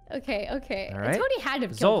on. Okay. All right. Tony had to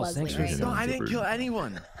kill Zols, Leslie, thanks for right? saying No, I that. didn't kill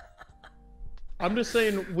anyone. I'm just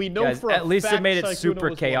saying we know Guys, for a at least it fact made it Sykkuno super was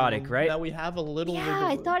one of chaotic, them. right? Now we have a little. Yeah, wiggle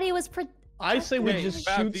I room. thought he was. I say we Wait, just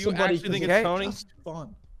Fab, shoot do you somebody actually think because it's Tony? just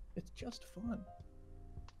fun. It's just fun.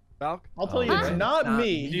 Valk? I'll tell you, it's not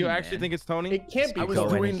me. Do you actually think it's Tony? It can't be. I was Go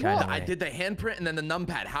doing. any kind of I way. did the handprint and then the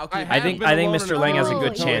numpad. How could I think Mr. Lang has a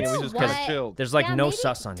good chance you know because what? there's like Yeah, no maybe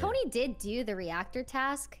sus on him. Tony did do the reactor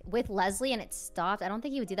task with Leslie and it stopped. I don't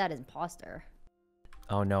think he would do that as imposter.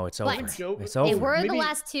 Oh no, it's But over. It's they over. were the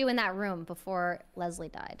last two in that room before Leslie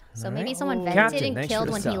died. So All maybe right. someone vented Captain, and thanks killed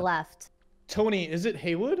for when the he sub. left. Tony, is it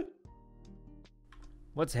Haywood?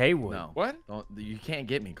 What's Haywood? No. What? You can't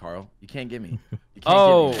get me, Carl. You can't get me. You can't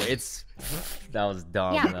Oh, get me. it's that was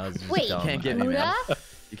dumb. Yeah, That was just wait, dumb. You can't get me, man.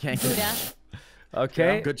 You can't get me.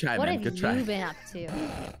 Okay. Good try, What man. have Good try. you been up to?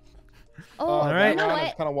 Oh, All right. you know I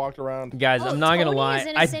what? kind of walked around. Guys, Oh, I'm not gonna Tony lie. is I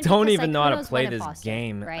innocent don't because even know how to Sykkuno's play one this imposter,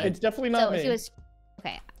 game. right? It's definitely not me. He was...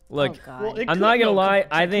 Okay. Look, Oh, God. Well, it I'm could- not gonna no, lie.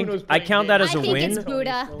 I Sykkuno's think I playing count that games. as a I think win it's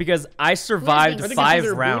Buddha. because I survived I think it's 5 either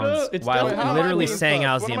Buddha, rounds it's while definitely- How am I literally doing saying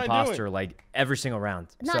I was stuff? the What am I doing? imposter like every single round.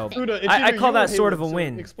 So Nothing. Buddha, it's I either call you that or sort of a Haywood, so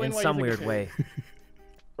win explain in why you some think weird it's way.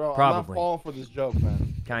 Bro, I'm Probably. not falling for this joke,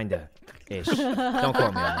 man. Kinda. Ish. Don't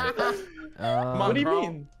quote me on that. Come What on, do you bro.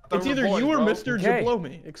 mean? They're It's either boys, you or bro. Mr. Okay.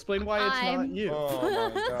 Jablomi. Explain why it's not you. Oh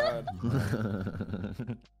my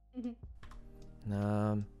god.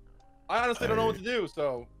 I honestly don't know what to do,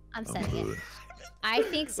 so. I'm sending it. I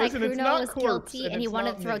think Listen, it's Sykkuno not was Corpse, guilty and and he it's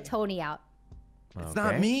wanted not to throw me. Tony out. It's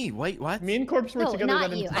not me. Wait, what? Me and Corpse were No, together not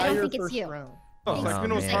that you. I don't entire think it's first you. round. No, Oh,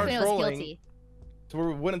 Sykkuno was man. hard Sykkuno was trolling. guilty. So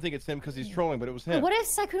we wouldn't think it's him because he's trolling, but it was But him. what if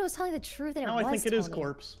Sykkuno was telling the truth and No, it I was think it is Tony?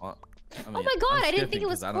 Corpse. Well, I Oh my God, I'm I didn't think skipping it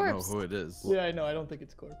was 'cause I don't know Corpse. who it is. Yeah, I know. I don't think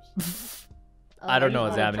it's Corpse. I don't know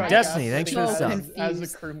what's happening. Destiny, thanks for the sub. As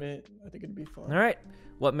a Kermit, I think it'd be fun. All right.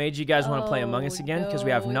 What made you guys want to play Among Us again? Because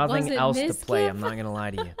we have no. nothing Was it else to Miss play. Kip? I'm not gonna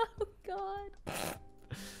lie to you. Oh God.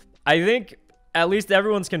 I think at least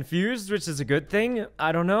everyone's confused, which is a good thing.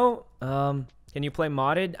 I don't know. Can you play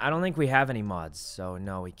modded? I don't think we have any mods, so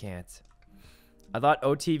no, we can't. I thought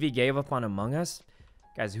OTV gave up on Among Us.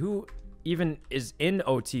 Guys, who even is in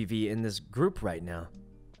OTV in this group right now?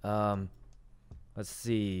 Let's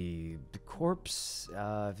see. The Corpse.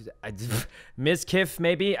 Ms. Kiff,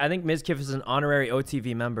 maybe? I think Ms. Kiff is an honorary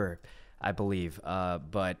OTV member, I believe.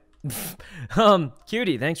 But,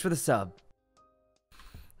 Cutie, thanks for the sub.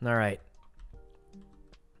 All right.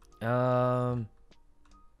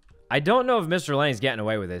 I don't know if Mr. Lane's getting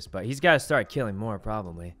away with this, but he's got to start killing more,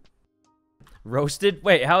 probably. Roasted?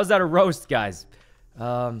 Wait, how is that a roast, guys?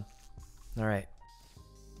 All right.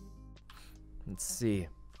 Let's see.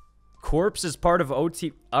 Corpse is part of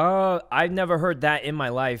OT. I've never heard that in my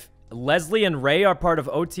life. Leslie and Ray are part of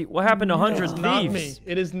OT. What happened to 100 Thieves? Not me.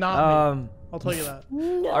 It is not me. I'll tell you that.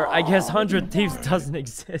 Or I guess 100 Thieves doesn't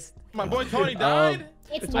exist. My boy Tony died?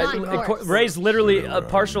 It's not Corpse. Ray's literally a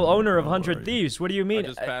partial owner of 100 Thieves. What do you mean? I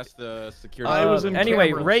just passed the security. I was in anyway,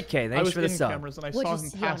 cameras. Ray K, thanks for the I was in sub. cameras and I What'd saw you him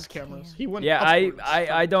see past on cameras. He went Yeah, upwards.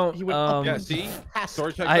 I don't. He went upwards. Yeah, see?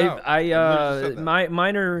 Story checks I out.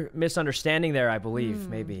 minor misunderstanding there, I believe,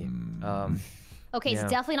 maybe. Okay, yeah. it's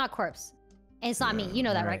definitely not Corpse. And it's not me. You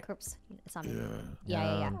know that, right, Right. Corpse? It's not me.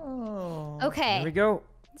 Yeah. Yeah. Oh. Okay. Here we go.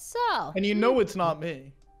 So. And you know it's not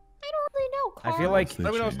me. I don't really know, Carl. I feel like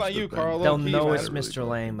Let me know it's not you, Carl. they'll Low-key, know man. it's Mr.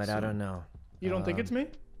 Lane, but I don't know. You don't think it's me?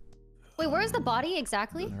 Wait, where's the body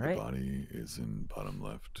exactly? All The right. body is in bottom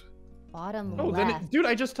left. Bottom Oh, left. then, dude,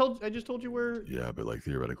 I just told you where. Yeah, but like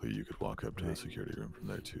theoretically, you could walk up to the security room from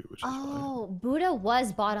there too, which is Oh, Buddha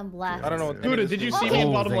was bottom left. I don't know what Buddha, did you see me in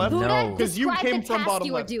Oh, bottom they left? know. Buddha, Because you describe came the from task bottom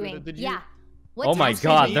you were left. doing. Buddha, did you? Yeah. What Oh my task did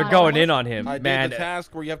God, you they're do? going in on him, I did man. the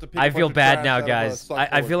task where you have to pick I a feel bunch of bad trash now, out of a guys. suck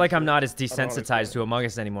I hole feel or like some I'm not as shit. I don't know what desensitized it's to Among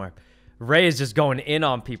Us anymore. Ray is just going in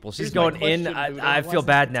on people. She's Here's my going in. question, Buddha. I feel Wasn't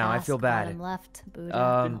bad the now. I task feel bad. Bottom left, Buddha.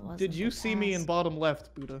 Um, That wasn't Did you the see me in task. bottom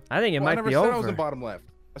left, Buddha? I think it Well, I might never be said I was in over. bottom left.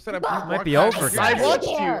 I said I Might be over, guys. I guys. watched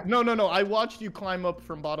you. There. No. I watched you climb up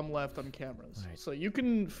from bottom left on cameras. Right. So you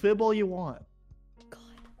can fib all you want.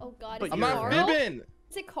 Oh God, But is it I'm you're- not Carl? fibbing.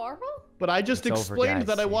 Is it Carl? But I just It's over, explained guys.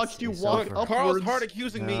 that I watched you It's walk over. upwards. Carl's hard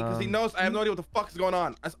accusing me because he knows I have no idea what the fuck is going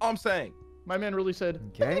on. That's all I'm saying. My man really said.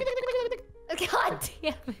 Okay. God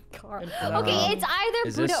damn it, Carl. And- Okay, it's either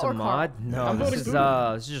Is Buddha this or a Carl. mod? No, I'm this voting is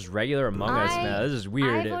Buddha. this is just regular Among Us now. This is I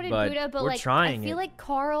weird, voted but Buddha, but we're like trying I feel it. like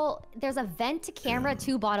Carl, there's a vent to camera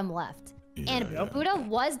to bottom left. And Yeah. Buddha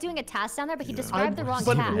was doing a task down there, but he Yeah. described the wrong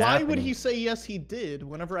But task. why would happening? he say yes he did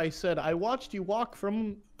whenever I said I watched you walk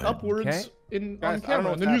from upwards Okay. on Guys, I don't know camera?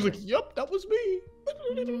 what's And then he was like, happening. "Yep, that was me."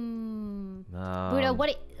 Buddha,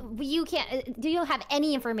 what? You can't. Do you have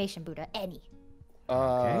any information, Buddha? Any?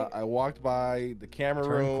 I walked by the camera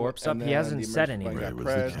Turn room. corpse and up. He then hasn't the said emergency button anything. got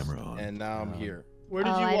Right, was the pressed, camera on? And now I'm here. Where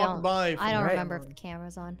did Oh, you I walk don't- by? I don't Right. remember if the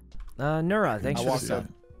camera's on. Nura, thanks I for the walked sub.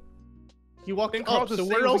 up. He walked Think up, Carl's so just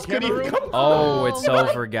where sitting else with the could he camera come room? Oh, it's my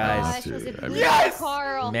over, guys. gosh, was it me or Yes!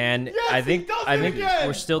 Carl? Man, Yes, I think he does it again!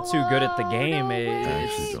 we're still too good at the game. no I way.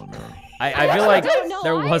 actually don't know. I feel like don't know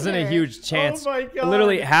there wasn't a either. huge chance. Oh my god.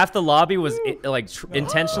 Literally half the lobby was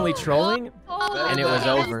intentionally trolling, Oh, and it was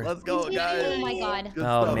over. Let's go, guys. Oh my god. Good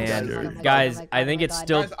Oh stuff, man, guys. guys, I think it's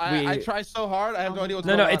still Guys, I try so hard. I have no idea what's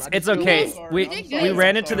no, going on. it's I just okay. feel- We sorry.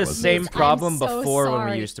 ran into the I'm same sorry. problem I'm so before when we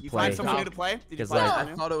sorry. used to You play. find someone new to play? Did you Because, play like-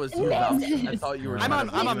 I thought it was you. I thought you were. I'm trying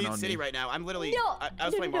to on blame it mute city me. right now. I'm literally. No, I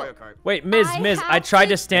was playing Mario Kart. Wait, Miz, I I have tried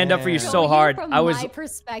to to stand up for you show so you hard. from I was my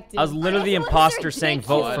perspective. literally the It was imposter saying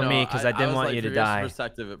vote ridiculous. for I me know, because I didn't was want like, you to from your die.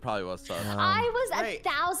 Perspective, it probably was sus. I was Great.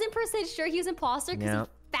 1000% sure he was imposter because Yeah.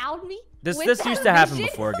 he found me. This with used that to happen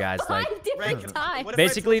vision before, guys. Like 5 different Right. times. What if I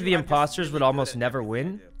basically, told the you I'm just imposters would really almost good at never everything I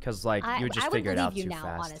win do? because like you would just figure it out too fast.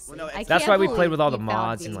 Honestly. Well, no, I That's can't why we played believe with all the you found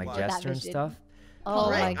mods me and like with that Jester and vision. stuff.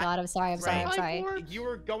 Oh Right. my god, I'm sorry, I'm sorry, I'm Right. sorry. You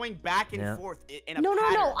were going back and Yeah. forth in a No, no,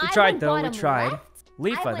 pattern. no. We I tried went though. We bottom tried. left. I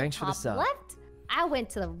Leafa, went thanks for the top sub. left. I went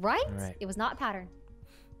to the right. Alright. It was not a pattern.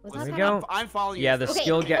 It was There not we a pattern. go. I'm following you. Yeah, the so- Okay,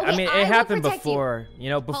 skill gap. I okay, mean, I it will happened protect you. before. You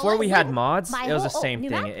know, before we listen, had mods, my it was the whole- same new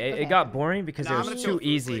thing. map? It Okay. got boring because No, it I'm was gonna too kill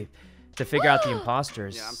easy to figure out the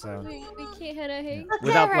imposters. Yeah, I'm So We can't hit a hate.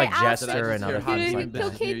 without right, like I'll- Jester and other How things did like you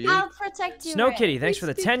that. hear you? I'll protect you. Snow Ray. Kitty, thanks for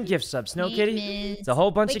the 10 gift subs. Snow Kitty, it's a whole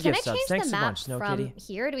bunch Wait, of can I gift subs. change Thanks the a map bunch, Snow from Kitty.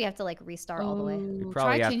 here? Or do we have to like restart all the way? We Ooh,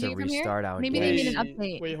 probably try have to changing it from here? restart our Maybe game. they need an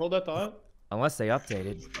update. Wait, hold that thought. Unless they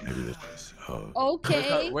updated. Maybe this.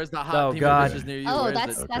 Okay. Where's the hot Oh, team God. of bitches near you? Oh, Where is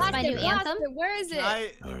that's it? that's my new anthem. Where is Can it?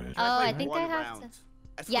 I, All right. can Oh, play I think one I have round? to-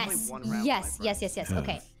 I still play Yes, one round yes, with my yes, friends. yes, yes.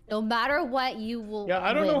 Okay. No matter what, you will. Yeah,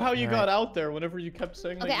 I don't know win. how you Alright. got out there whenever you kept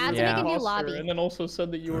saying that Okay, you I'm were gonna an give you imposter, lobby. and then also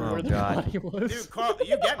said that you were Oh, where the God. body was. Dude, Carl, you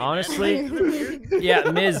get me, man. Honestly,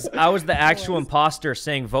 yeah, Miz, I was the actual imposter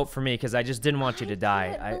saying vote for me because I just didn't want you to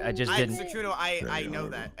die. I just didn't. Sykkuno, I know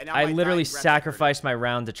that. And now I my literally dying breath sacrificed my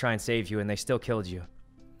round to try and save you, and they still killed you.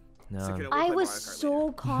 No. Sykkuno, we'll I play was Mario Kart so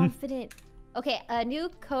later. confident. Okay, a new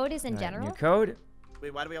code is in Alright, general. new code.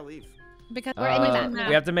 Wait, why do we all leave? Because We're in the Uh, map.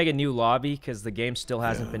 we have to make a new lobby because the game still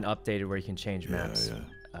hasn't Yeah. been updated where you can change Yeah, maps.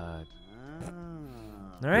 yeah. All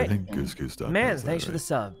I right. think Goose Goose Duck Man, has that, thanks for the right?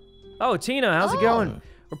 sub. Oh, Tina, how's it Oh. going?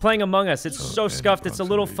 We're playing Among Us. It's Oh, so and scuffed. It's a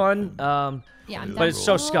little fun. proximity yeah, Yeah, but it's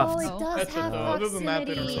so roll. scuffed. Oh, it does That's it, have though. Other than that,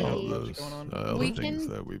 they don't That's really all have proximity. much those going on. other We things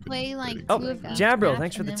can that we've been play, like, waiting Oh, two for. of them. Jabro, Maps,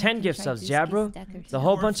 thanks for and the then 10 we can gift try subs. Goose Jabro, Goose Duck or the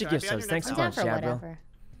whole Or bunch of should I gift be on subs. your Thanks a next I'm down bunch, for Jabro. whatever.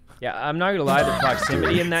 Yeah, I'm not gonna lie. The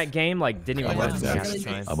proximity in that game like didn't even On work my for me half next, the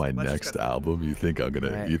time. on my Let's just next cut- album, you think I'm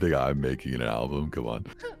gonna? Right. You think I'm making an album? Come on,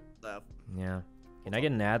 No. Yeah. Can I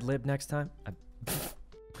get an ad lib next time?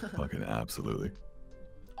 fucking absolutely.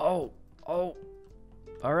 Oh. All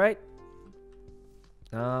right.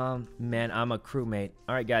 Man, I'm a crewmate.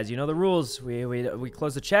 All right, guys, you know the rules. We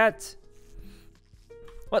close the chat.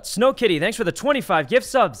 What? Snow Kitty, thanks for the 25 gift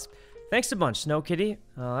subs. Thanks a bunch, Snow Kitty.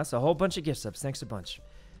 That's a whole bunch of gift subs. Thanks a bunch.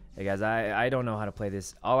 Hey guys, I don't know how to play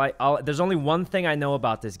this. There's only one thing I know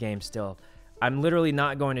about this game still. I'm literally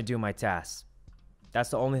not going to do my tasks. That's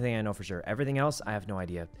the only thing I know for sure. Everything else, I have no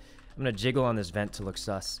idea. I'm gonna jiggle on this vent to look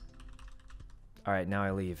sus. All right, now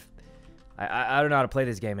I leave. I don't know how to play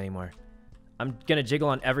this game anymore. I'm gonna jiggle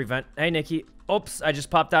on every vent. Hey, Nikki. Oops, I just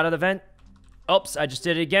popped out of the vent. Oops, I just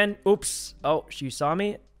did it again. Oops. Oh, she saw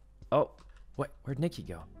me. Oh, what? Where'd Nikki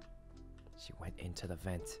go? She went into the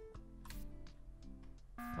vent.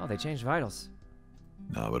 Oh, they changed vitals.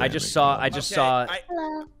 No, but I just saw.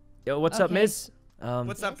 Hello. Yo, what's up, Okay. Miz?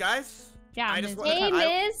 What's up, guys? Yeah, I just Miz. wanna- Hey,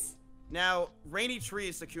 I- Miz. Now, Rainy Tree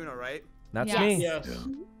is Sykkuno, right? That's Yes. me. Yes.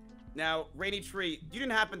 Yeah. Now, Rainy Tree, you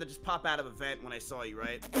didn't happen to just pop out of a vent when I saw you,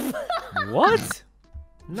 right? What?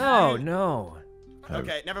 No, no.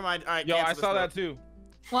 Okay, never mind. All right, Yo, I cancel saw this that too.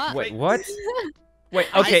 What? Wait, what? Wait,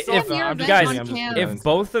 I okay, saw if your I'm just vent guys, on kidding, I'm just cam. kidding. if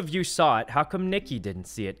both of you saw it, how come Nikki didn't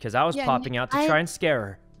see it? Because I was Yeah, popping out to I- try and scare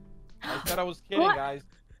her. I said I was kidding, What? guys.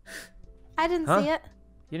 I didn't Huh? see it.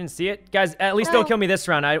 You didn't see it? Guys, at least don't No. kill me this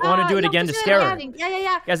round. I want to do it no, again to just scare do it her. again.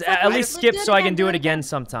 Yeah. Guys, So at let's least do skip it so I can again, do do it it again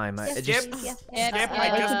sometime. Yes, Just, Skip. yes. Skip,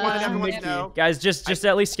 I just wanted everyone to know. guys, just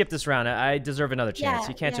at least skip this round. I deserve another chance. Yeah,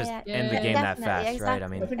 You can't yeah, just yeah. end the Yeah, game that definitely, fast, right? I I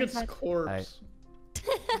mean, think it's corpse.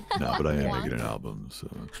 No, but I am Yeah. making an album, so.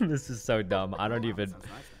 this is so dumb. I don't even.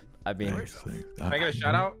 I mean, Thanks, thanks. Can I get a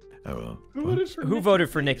shout out? I will. Who voted for who Nikki? voted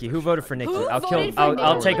for Nikki? Who voted for Nikki? Who I'll kill. voted for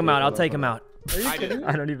I'll Nikki? take him out. I'll take him out. Are you I did. kidding?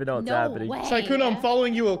 I don't even know what's No happening. way. Sykkuno, I'm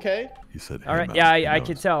following you, okay? He said. All right, him yeah, out. He I could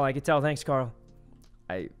knows. tell. I could tell. Thanks, Carl.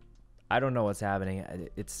 I don't know what's happening.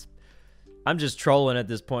 I'm just trolling at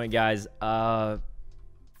this point, guys. All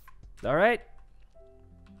right.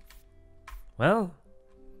 Well,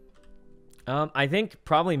 I think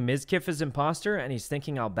probably Mizkif is imposter, and he's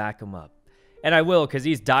thinking I'll back him up. And I will, because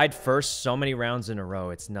he's died first so many rounds in a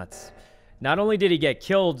row. It's nuts. Not only did he get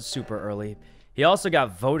killed super early, he also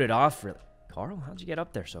got voted off. Really. Carl, how'd you get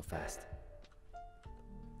up there so fast?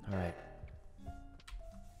 All right.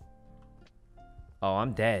 Oh,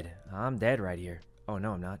 I'm dead. I'm dead right here. Oh,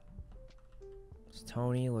 no, I'm not. It's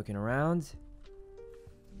Tony looking around.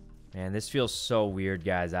 Man, this feels so weird,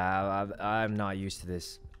 guys. I'm not used to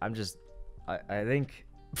this. I'm just... I think...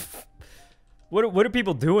 What do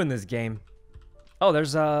people do in this game? Oh,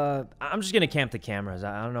 there's I'm just gonna camp the cameras.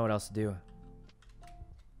 I don't know what else to do.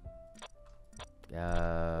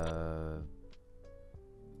 Okay.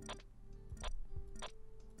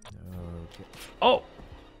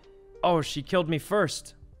 Oh, she killed me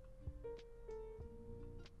first.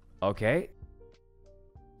 Okay.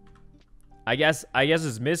 I guess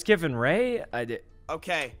it's Mizkif and Ray.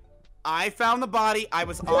 Okay, I found the body. I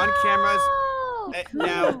was on cameras.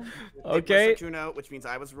 Now, okay. it was Sykkuno, which means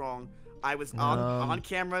I was wrong. I was on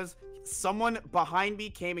cameras. Someone behind me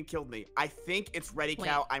came and killed me. I think it's Ready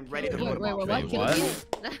Cow. I'm ready to vote him off.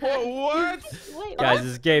 What? Guys,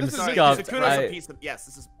 this game is scuffed. Sykkuno's a piece of... Yes,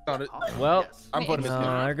 this is... Well, I'm voting Miz.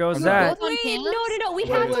 there goes that. Wait, no. We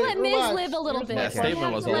have to let Miz live a little bit. That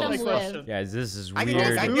statement was a Let little... him live. Guys, this is I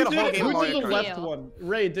weird. can get a whole game of Who did Mario the Kart. left one?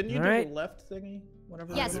 Ray, didn't you do Alright. the left thingy?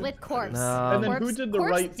 Whatever Yes, that is? with Corpse. And then who did the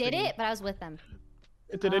Corpse right did thing? it, but I was with them.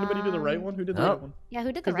 Did anybody do the right one? Who did the right one? Yeah, who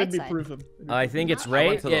did the Because right they'd be side? proven. I think it's I Ray.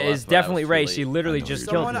 went to the Yeah, it's left, but I was definitely too Ray. late. She literally just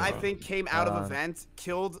killed Someone, me. I think, came out of a vent,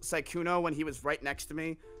 killed Sykkuno when he was right next to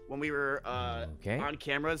me when we were on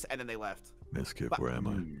cameras, and then they left. Mizkif, where am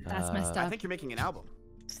I? That's messed I up. think you're making an album.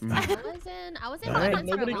 I was in Alright. London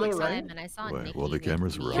for a Nobody long go right? time, and I saw Wait, Nikki. well, the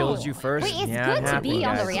cameras were Killed you first. Wait, it's Yeah, good it to be happened,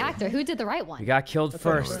 on the guys. reactor. Who did the right one? You got killed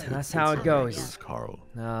first. That's how it goes. Carl.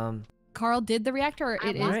 Carl did the reactor, or I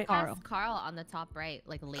it is walked Carl? past Carl on the top right,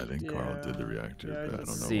 like late. I think Carl did the reactor, Yeah, but I don't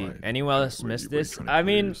know See, why. anyone else Were missed you- were you this? trying to I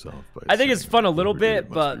clear mean, yourself by I think it's saying fun a that little over here bit,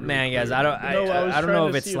 must but be really man, guys, clear? I don't know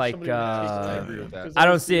if it's like I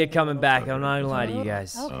don't see it coming back. I'm not gonna lie to you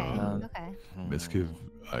guys. Okay. Mizkif,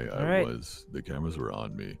 Alright. the cameras were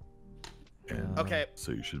on me. And Okay.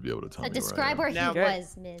 So you should be able to tell So me describe where where I he am.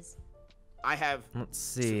 was, Miz. I have Let's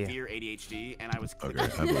see. severe ADHD, and I was Okay,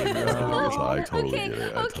 clicking. I believe you. I totally get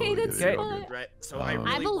it. I totally that's get it. fine. Right, so I I really...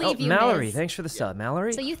 I Oh, believe you, Mallory, Miz. thanks for the sub,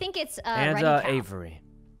 Mallory. So you think it's And Ready Cow. Avery.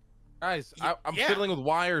 Guys, I'm Yeah. fiddling with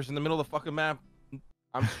wires in the middle of the fucking map.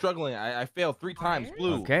 I'm struggling. I failed 3 times.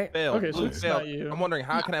 Blue. Okay. Failed. Okay, so Blue. it's Failed. not you. I'm wondering,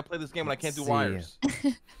 how can I play this game when I can't do See. wires?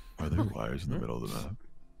 Are there wires in the middle of the map?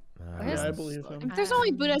 Yeah, I believe him. There's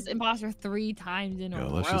only Buddha's imposter 3 times in a Yeah, row.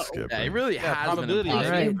 let's just skip Yeah, it. it really Yeah, has been probability is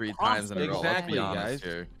impossible right. 3 times in a row. Exactly, Let's be honest guys.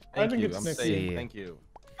 here. Thank think you. it's I'm Nick. safe. Thank you.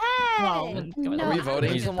 Hey! No. Are we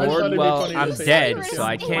voting? He's Someone bored. tried to Well, make I'm funny dead, faces. so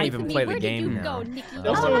I can't even play the Where did game you now. go, Nikki?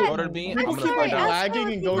 Also, You voted me. I'm Rick gonna started find out.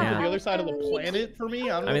 lagging and going Yeah. to the other side of the planet for me. I don't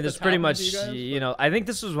know I mean, if there's that's pretty happened much, to you guys, you but- know, I think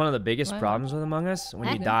this was one of the biggest What? problems with Among Us. When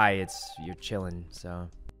you Okay. die, you're chilling. So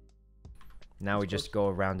now we just go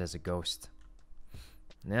around as a ghost.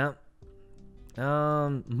 Yeah.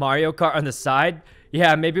 Mario Kart on the side.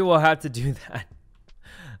 Yeah, maybe we'll have to do that.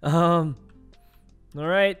 All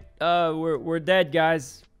right. We're dead,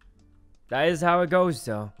 guys. That is how it goes,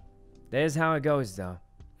 though. That is how it goes, though.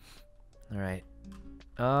 All right.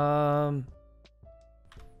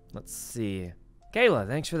 Let's see. Kayla,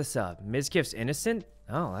 thanks for the sub. Mizkif's innocent?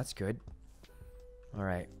 Oh, that's good. All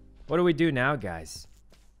right. What do we do now, guys?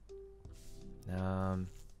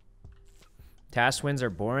 Task wins are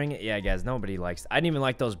boring. Yeah, guys, nobody likes. I didn't even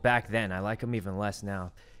like those back then. I like them even less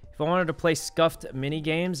now. If I wanted to play scuffed mini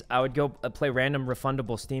games, I would go play random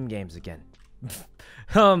refundable Steam games again.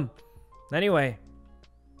 Anyway.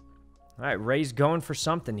 All right, Ray's going for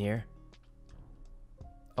something here.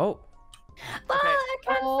 Oh. I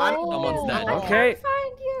can't find you. Someone's dead. I Okay. can't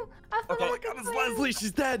find you. Okay. Oh my god, it's Leslie.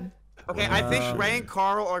 She's dead. Okay, I think Ray and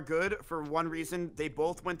Carl are good for one reason. They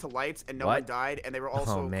both went to lights and no What? one died, and they were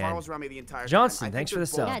also Oh, man. Carl was around me the entire Johnson, time. I thanks think for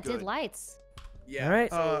the they're sub. Yeah, both it did good. lights. Yeah. All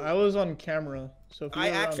right. I was on camera, so if you I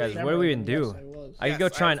were on actually- camera, What do we then even do? yes, I was. I could go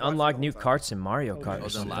Yes, try I and was watching unlock the new whole time. carts in Mario Oh, Kart. I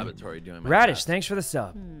was in laboratory doing my Radish, task. thanks for the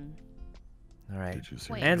sub. All right. Did you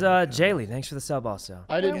see Wait. me? And Jaylee, thanks for the sub also.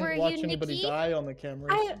 I didn't were watch you, anybody Nikki? die on the camera.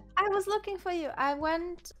 I was looking for you. I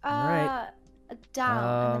went Alright.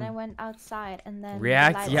 down and then I went outside and then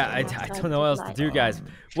React? lights Yeah, came I on, so don't know what else to light. do, guys.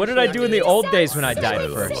 What did I do in the old days when I died I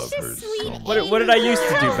love first? her so much. What did I used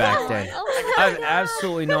to do back then? Oh, I have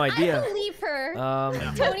absolutely no I idea. believe her.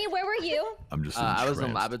 Um, Tony, where were you? I'm just I was in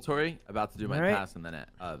entranced. laboratory about to do my Alright. task, and then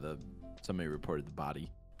somebody reported the body.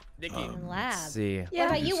 Nikki. Lab. Let's see. Yeah. What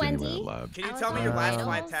about you, Wendy? Can you tell me your last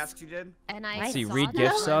 5 tasks you did? And Let's see. Read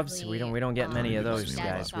gift subs. We don't get many of those,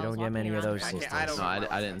 guys. We don't get many of those.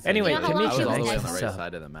 I didn't. Anyway, I was all the way on the Kamika, right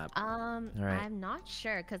side of the map. Alright. I'm not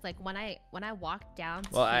sure because like when I walked down.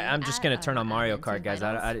 Well, I'm just gonna turn on Mario Kart, guys.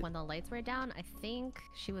 When the lights were down, I think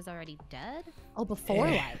she was already dead. Oh, before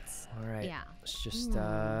lights. All right. Yeah. Let's just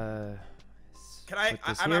Can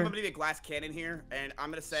I'm gonna be a glass cannon here, and I'm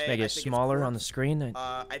gonna say. Just make it smaller on the screen.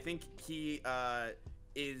 I think he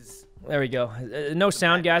is. There we go. No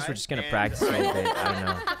sound, guys. We're just gonna practice a little bit. I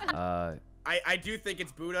don't know. I do think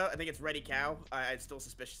it's Buddha. I think it's Ready Cow. I'm still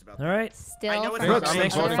suspicious about that. All right. Still. I know it's Brooks,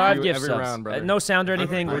 thanks for the 5 gift subs. No sound or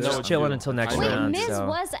anything. We're just chilling until next round. Miz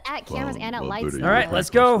was at cameras and at lights. All right, let's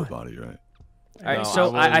go. Body, right? All right,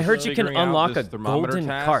 so I heard you can unlock a golden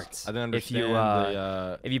cart if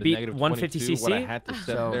you beat 150cc.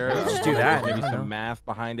 So let's just do that. Maybe some math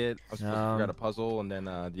behind it. I was supposed to figure out a puzzle and then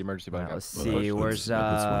the emergency button. Let's see. Where's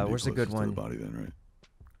the good one?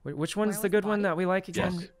 Which one's the good one that we like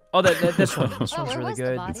again? Oh, this one. This one's really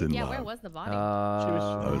good. Yeah, where was the body?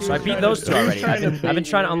 So I beat those 2 already. I've been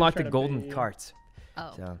trying to unlock the golden cart.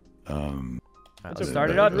 Oh. So. Alright, let's start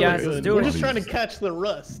it up, guys. Let's do it. We're just trying to catch the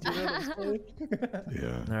rust. You know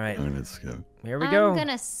Yeah. All right. I'm gonna skip. Here we go. I'm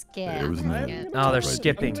gonna skip. Oh, they're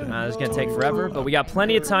skipping. This is gonna take forever, but we got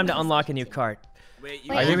plenty of time to unlock a new cart.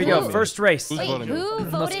 All right, here we go. First race. Wait, who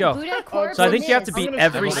voted Let's go. Buddha Corpse So I think you have to Miz? beat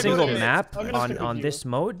every single map on this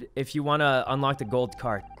mode if you want to unlock the gold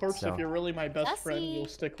cart. Corpse, if you're really my best friend, you'll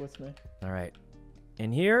stick with me. All right.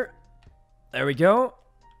 In here. There we go.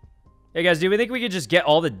 Hey, guys, do we think we could just get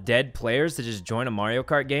all the dead players to just join a Mario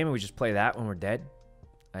Kart game and we just play that when we're dead?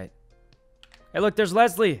 All right. Hey, look, there's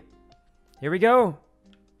Leslie. Here we go.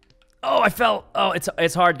 Oh, I fell. Oh,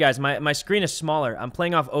 it's hard, guys. My screen is smaller. I'm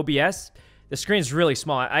playing off OBS. The screen's really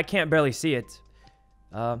small. I can't barely see it.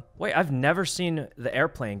 Wait, I've never seen the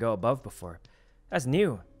airplane go above before. That's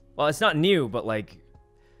new. Well, it's not new, but like,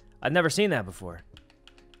 I've never seen that before.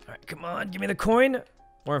 All right, come on, give me the coin.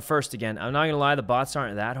 We're in first again. I'm not gonna lie, the bots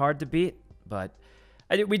aren't that hard to beat, but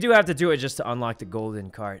we do have to do it just to unlock the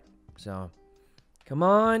golden cart. So, come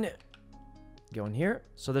on. Go in here.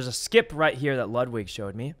 So there's a skip right here that Ludwig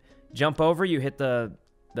showed me. Jump over, you hit the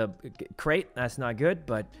crate. That's not good,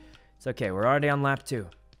 but it's okay. We're already on lap 2.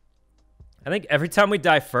 I think every time we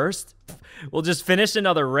die first, we'll just finish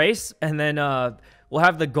another race, and then we'll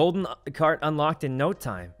have the golden cart unlocked in no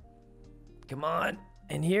time. Come on.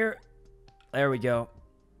 In here. There we go.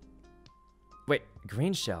 Wait,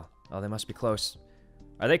 green shell. Oh, they must be close.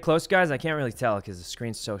 Are they close, guys? I can't really tell because the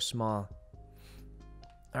screen's so small.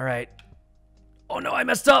 All right. Oh, no, I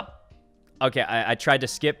messed up. Okay, I tried to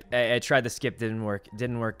skip. I tried to skip. Didn't work.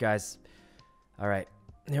 Didn't work, guys. All right.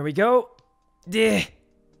 Here we go. Yeah.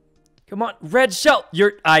 Come on. Red shell.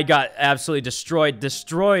 I got absolutely destroyed.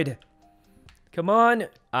 Destroyed. Come on.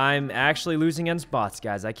 I'm actually losing against bots,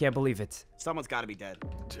 guys. I can't believe it. Someone's got to be dead.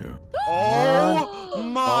 2. Oh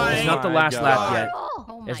my! It's not the last lap yet.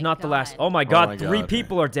 Oh It's not the last. Oh my God! 3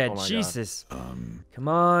 people are dead. Jesus. Come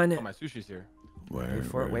on. Oh, my sushi's here. Wait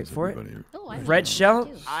for it. Wait for it. Oh, Red shell.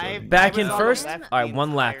 Back in first. left All right, 1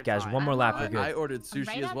 the lap, entire guys. time. 1 more lap. We're I good. ordered sushi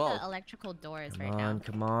right as at well. the electrical doors right Come now. on,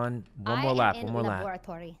 come on. 1 more lap. 1 more lap.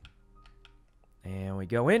 Laboratory. And we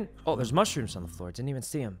go in. Oh, there's mushrooms on the floor. Didn't even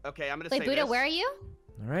see them. Okay, I'm gonna Wait, say Buddha, this. where are you?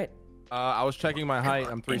 All right. I was checking my height.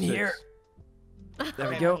 I'm 3'6". here. There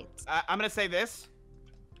we Okay, go. I'm gonna say this.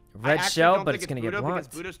 Red I actually shell, don't but think it's gonna Buddha get because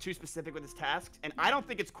blocked. Buddha's too specific with his tasks, and I don't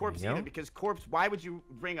think it's Corpse There you either go. because Corpse. Why would you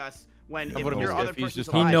bring us when I would've your known other if he's person's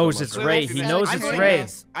just alive? He knows it's So Ray. that's- He knows I'm it's voting Ray.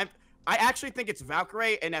 yes. I actually think it's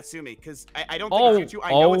Valkyrae and Natsumi because I don't think it's you two.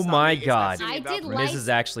 I know Oh it's not my me, it's God. Natsumi I and did Valkyrae. like Miz is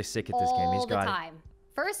actually sick at this game. He's all the got it. time.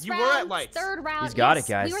 First You were round, at lights. third round. He's got yes,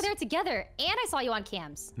 it, guys. We were there together, and I saw you on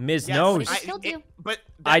cams. Miz Yes, knows. I killed you. But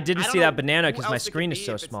I didn't don't see know that banana who 'cause my else it screen could is be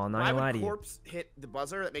so if it's- small, not why gonna would lie to you. Corpse hit the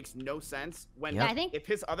buzzer? That makes no sense. When Yep. I think if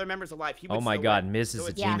his other member's alive, he would. Oh my still God, win. Miz So is a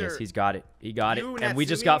it's genius. either He's got it. He got it. you, And we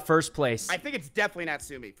just Natsumi. got first place. I think it's definitely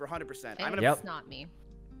Natsumi for 100%. I'm gonna. Yep. It's not me.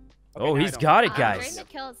 Oh, now I he's don't. got it, During guys.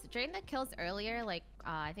 the kills earlier, like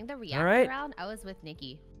I think the reaction right. round, I was with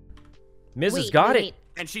Nikki. Miz has Wait, got wait, it.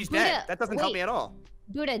 And she's Buddha, dead. That doesn't help wait. me at all.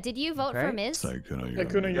 Buddha, did you vote for Okay. Miz? Sykkuno,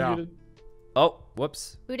 Sykkuno, you Yeah. muted. Oh,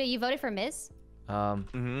 whoops. Buddha, you voted for Miz?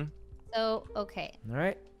 Mm-hmm. So, okay. All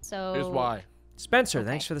right. So. Here's why. Spencer, Okay.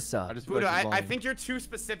 thanks for the I sub. just feel Buddha, like she's I lying. think you're too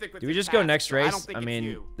specific with. Do we your just go tasks, next so I race? don't think I it's mean,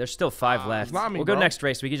 you. there's still 5 left. It's not me, We'll go bro. next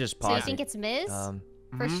race. We could just So you pause think it. it's Miz?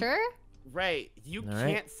 for Mhm. sure? Ray, you All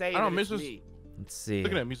right. can't say I don't that it's know, me. Let's see.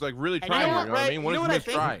 Look at him. He's like really And trying. you know You what, know what I Ray? mean? You What know is what I Miz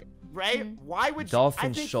think? try? Ray, why would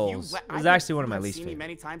Dolphin I think Shoals. You, This is actually one of my least seen me favorite.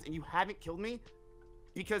 many times, and you haven't killed me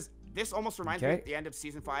because this almost reminds me of the end of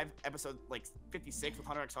season 5, episode like 56 with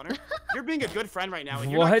Hunter x Hunter. You're being a good friend right now,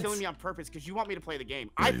 and you're not killing me on purpose because you want me to play the game.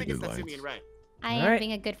 I think it's Natsumi and Ray. I am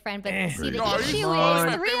being a good friend, but see, the issue is 3 of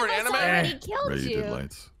us already killed you.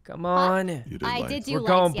 Come on. I did do We're lights,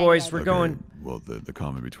 going, boys. yeah. We're going. Well, the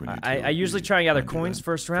comment between you two. I usually try and gather coins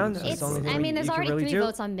first round. That's the only thing I mean, there's you can already really 3 do.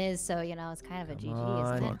 votes on Miz, so you know it's kind of a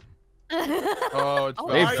GG, isn't it? Oh, it's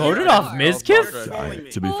They voted off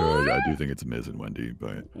Mizkif? To be fair, I do think it's Miz and Wendy,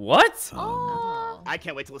 but What? I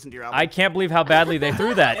can't wait to listen to your album. I can't believe how badly they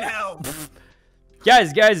threw that.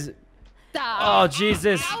 Guys. Oh,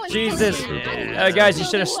 Jesus. Jesus. Guys, you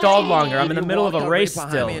should have stalled longer. I'm in the middle of a race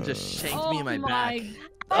still. Me and just shanked me in my back.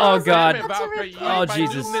 Oh, God. Oh,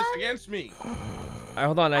 Jesus. Against me. All right,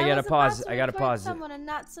 hold on. I gotta pause. I gotta pause it. Someone and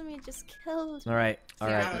Natsumi just killed me. All right.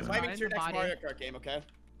 Invite me to your next Mario Kart game, okay?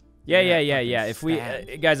 Yeah. If we,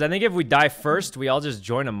 guys, I think if we die first, we all just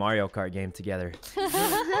join a Mario Kart game together.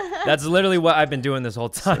 That's literally what I've been doing this whole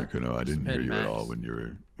time. Sykkuno, I didn't hear you at all when you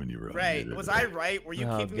were Ray, was I right? Were you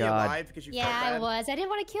keeping me alive because you felt bad? I was. I didn't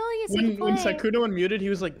want to kill you. So When Sykkuno unmuted, he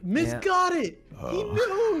was like, "Miz got it. He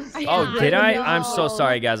knows." Oh, did I? I'm so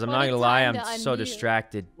sorry, guys. I'm not gonna lie. I'm so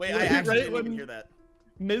distracted. Wait, I actually didn't even hear that.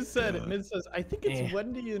 Miz says, I think it's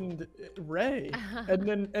Wendy and Ray. And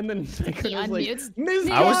then Sykkuno was like, Miz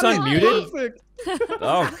I was unmuted?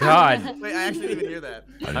 Oh, God. Wait, I actually didn't even hear that.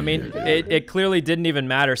 I mean, it clearly didn't even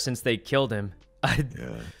matter since they killed him.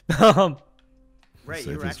 Ray,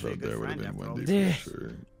 you were actually a good friend after all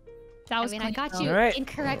I mean, I got you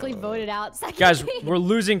incorrectly voted out. Guys, we're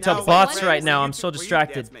losing to bots right now. I'm so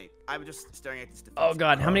distracted. I was just staring at this. Oh,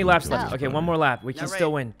 God. How many laps left? Okay, one more lap. We can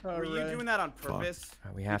still win. Were you doing that on purpose?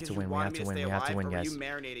 We have to win. We have to win. We have to win, guys.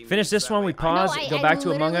 Marinating Finish this one. We pause. Go back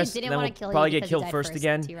to Among Us. Then we'll probably get killed first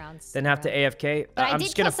again. Then have to AFK. I'm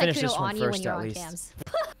just going to finish this one first, at least.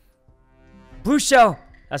 Blue shell.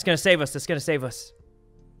 That's going to save us. That's going to save us.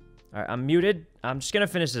 All right, I'm muted. I'm just going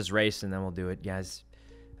to finish this race, and then we'll do it, guys.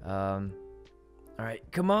 All right,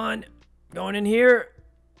 come on. Going in here.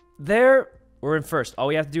 There. We're in first. All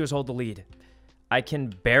we have to do is hold the lead. I can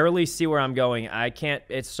barely see where I'm going. I can't.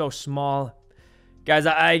 It's so small. Guys,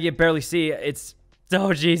 I can barely see. It's...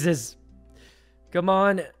 Oh, Jesus. Come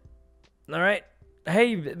on. All right.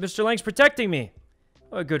 Hey, Mr. Lang's protecting me.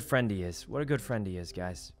 What a good friend he is. What a good friend he is,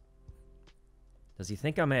 guys. Does he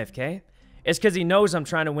think I'm AFK? It's because he knows I'm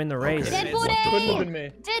trying to win the race. Couldn't have been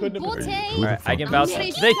me. All right, I can vouch.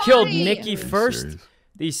 They killed Nikki first.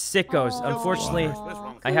 These sickos. Unfortunately,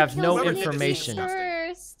 I have no information.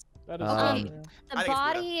 The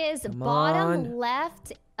body is bottom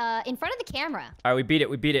left in front of the camera. All right, we beat it.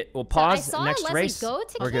 We beat it. We'll pause so next race.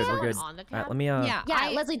 We're good. We're good. All right, let me Yeah,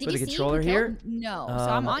 Leslie, did put you the see controller here. No, so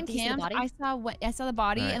I'm on cam. I saw the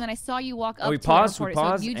body, and then I saw you walk up. We pause,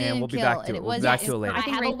 and we'll be back to it. We'll be back to it later. I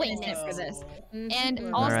think Ray witness for this.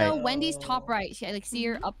 And also, Wendy's top right. She see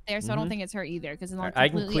her up there, so I don't think it's her either. Because I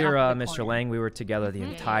can clear Mr. Lang. We were together the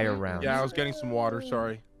entire round. Yeah, I was getting some water.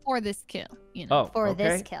 Sorry. For this kill, you know. Oh, for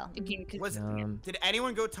this kill. Did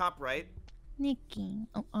anyone go top right? Nikki.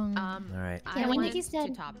 All right. Yeah, when Nikki's dead.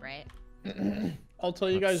 To top right. I'll tell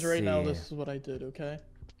you guys right now, this is what I did, okay?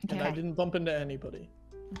 Okay. And I didn't bump into anybody.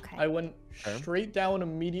 Okay. I went straight down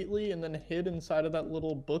immediately and then hid inside of that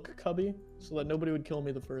little book cubby so that nobody would kill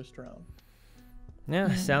me the first round.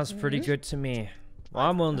 Yeah, sounds pretty good to me. Well,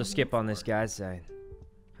 I'm willing to skip on this guy's side.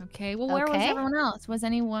 Okay, well, where was everyone else? Was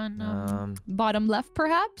anyone bottom left,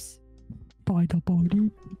 perhaps? By the body.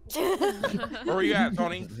 Where are you at,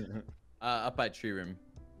 Tony? Up by tree room.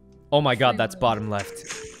 Oh my God, that's bottom left.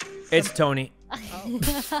 It's Tony.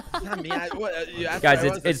 Not me.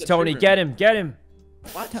 Guys, it's Tony. Get him. Get him.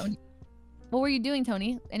 What? Tony. What were you doing,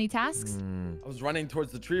 Tony? Any tasks? I was running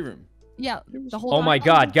towards the tree room. Yeah, the whole Oh time. my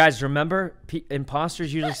God, guys, remember?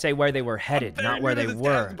 Imposters usually say where they were headed, not where they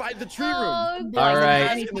were. By the tree room. All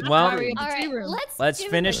right, well, let's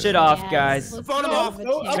finish it off, guys. Vote him off.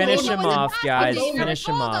 Finish him off, guys. Finish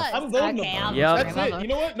him off. I'm voting him. Yep. That's it. You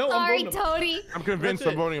know what? No, I'm voting him. Tony. I'm convinced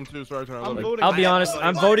I'm voting him too. Sorry, Tony. I'll be honest,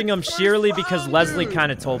 I'm voting him sheerly because Leslie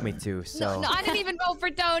kind of told me to, so. No, I didn't even vote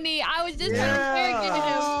for Tony. I was just trying to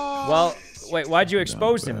him. Well, wait, why'd you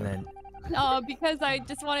expose him then? Because I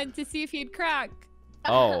just wanted to see if he'd crack.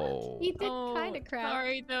 Oh. He did kind of crack.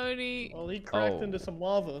 Sorry, Tony. Well, he cracked into some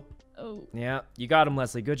lava. Oh. Yeah, you got him,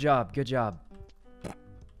 Leslie. Good job. Good job.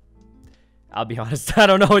 I'll be honest. I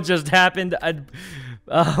don't know what just happened.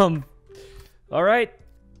 All right.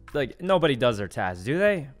 Like, nobody does their tasks, do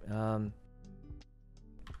they?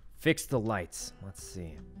 Fix the lights. Let's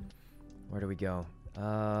see. Where do we go?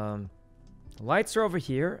 Lights are over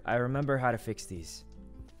here. I remember how to fix these.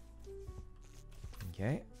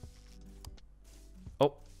 Okay.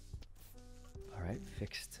 Oh. Alright,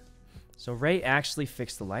 fixed. So Ray actually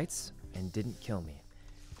fixed the lights and didn't kill me.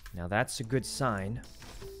 Now that's a good sign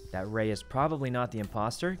that Ray is probably not the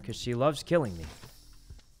imposter, because she loves killing me.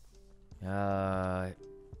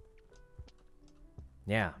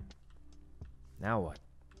 Yeah. Now what?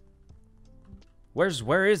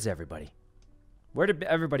 Where is everybody? Where did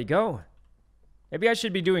everybody go? Maybe I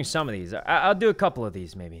should be doing some of these. I'll do a couple of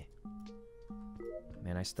these, maybe.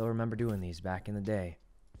 Man, I still remember doing these back in the day.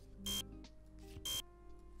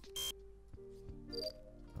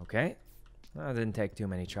 Okay. Well, it didn't take too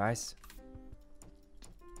many tries.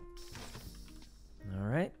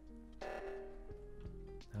 Alright.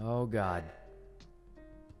 Oh, God.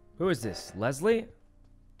 Who is this? Leslie?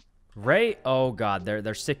 Ray? Oh, God. They're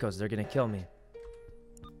sickos. They're gonna kill me.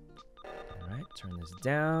 Alright, turn this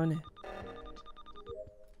down.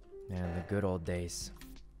 Man, the good old days.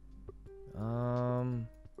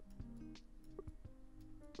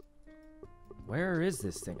 Where is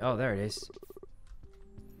this thing? Oh, there it is.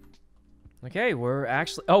 Okay, we're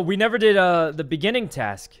actually... Oh, we never did the beginning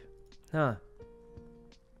task. Huh.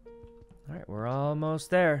 Alright, we're almost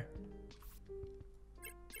there.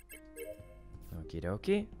 Okie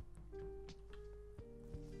dokie.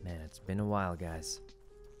 Man, it's been a while, guys.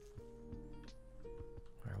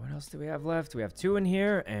 Alright, what else do we have left? We have 2 in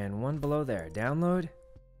here and 1 below there. Download.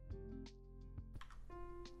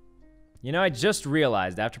 You know, I just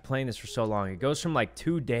realized after playing this for so long, it goes from like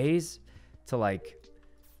 2 days to like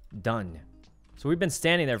done. So we've been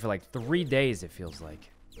standing there for like 3 days, it feels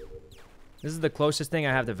like. This is the closest thing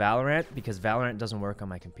I have to Valorant because Valorant doesn't work on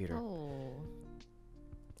my computer. Oh.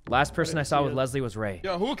 Last person I saw with Leslie was Ray.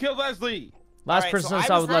 Yo, who killed Leslie? Last person I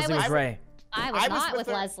saw with Leslie was Ray. I was not with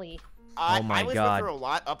Leslie. Oh my I was God. with her a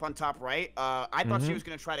lot up on top right. I thought she was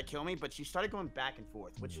going to try to kill me, but she started going back and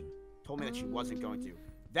forth, which told me that she wasn't going to.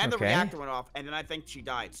 Then the reactor went off, and then I think she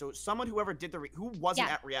died. So someone, whoever did who wasn't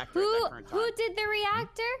at reactor at that current time. Who did the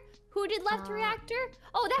reactor? Who did left reactor?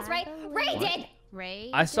 Oh, that's right. Ray did. Ray.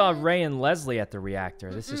 I saw Ray and Leslie at the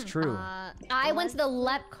reactor. This is true. I went to the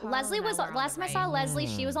left. Leslie was last time I saw Leslie.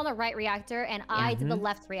 She was on the right reactor, and I did the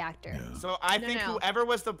left reactor. So I think whoever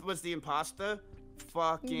was the imposter,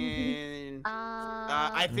 fucking.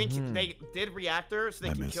 I think they did reactor so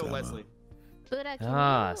they can kill Leslie.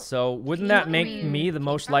 So wouldn't that make me the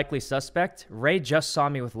most likely suspect? Ray just saw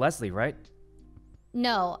me with Leslie, right?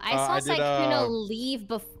 No, I saw Sykkuno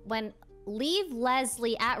leave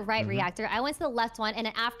Leslie at right reactor. I went to the left one, and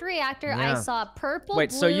then after reactor, I saw purple,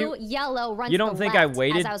 blue, yellow run to the left. You don't think I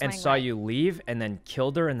waited and saw you leave and then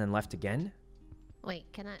killed her and then left again? Wait,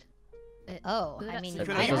 can I? I mean, that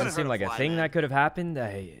doesn't seem like a thing that could have happened.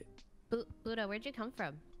 Buddha, where'd you come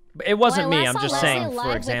from? It wasn't me. I'm just saying,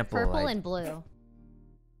 for example. Purple and blue.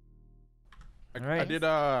 I did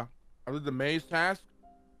the maze task.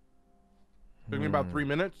 Took me about 3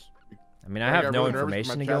 minutes. I mean, I have no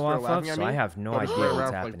information to go off of, so I have no idea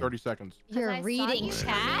what's happening. Like 30 seconds. You're reading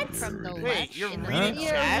chat? From the Wait, you're reading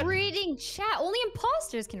chat? You're reading chat. Only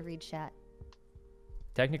imposters can read chat.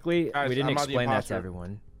 Technically, guys, we didn't explain that to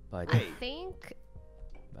everyone, but I think.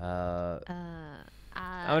 I'm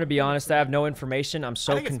gonna be honest. I have no information. I'm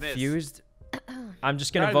so confused. I'm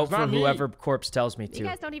just gonna vote for whoever Corpse tells me to. You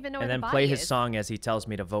guys don't even know and where then the play body his is. song as he tells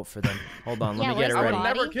me to vote for them. Hold on, let me get it ready. I would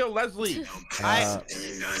never kill Leslie. I think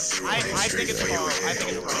it's Carl. I think it's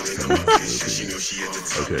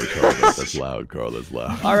Carl. Okay, Carl, that's loud. Carl, that's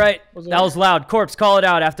loud. All right, that was loud. Corpse, call it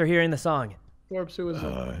out after hearing the song. Corpse, who was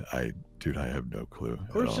it? Dude, I have no clue.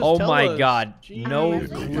 Oh my God, no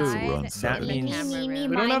Dude, clue. That means we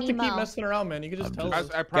don't have to keep messing around, man. You can just tell us.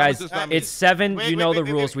 Guys, it's 7. You know the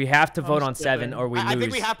rules. We have to vote on 7 or we lose. I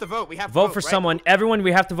think we have to vote. We have to vote for someone. Everyone,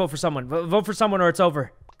 we have to vote for someone. Vote for someone or it's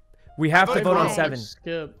over. We have to vote on 7.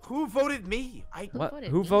 Who voted me? What?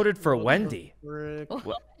 Who voted for Wendy?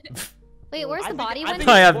 Wait, where's the body?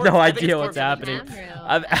 I have no idea what's happening.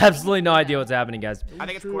 I have absolutely no idea what's happening, guys. I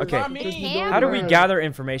think it's okay. How do we gather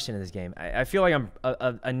information in this game? I feel like I'm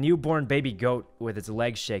a newborn baby goat with its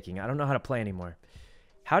legs shaking. I don't know how to play anymore.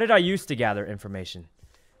 How did I used to gather information?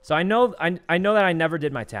 So I know that I never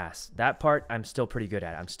did my tasks. That part I'm still pretty good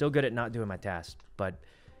at. I'm still good at not doing my tasks, but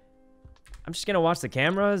I'm just gonna watch the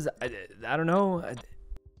cameras. I don't know.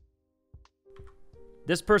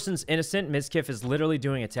 This person's innocent. Mizkif is literally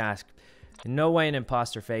doing a task. No way an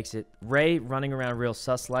imposter fakes it. Ray running around real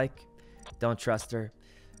sus-like. Don't trust her.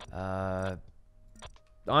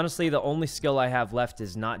 Honestly, the only skill I have left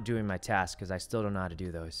is not doing my task because I still don't know how to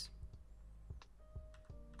do those.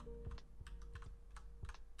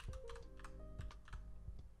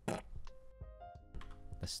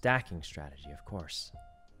 The stacking strategy, of course.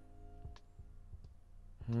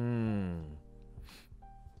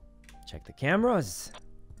 Check the cameras.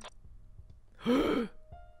 All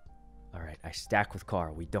right, I stack with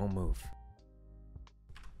Carl. We don't move.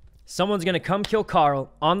 Someone's gonna come kill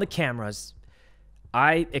Carl on the cameras.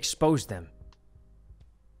 I expose them.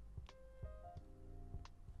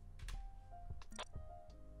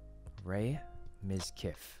 Ray, Ms.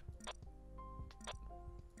 Kiff.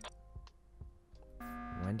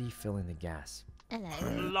 Wendy filling the gas. Hello.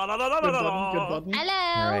 Good button, good button.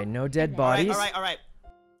 Hello. All right, no dead bodies. All right.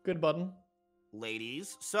 Good button.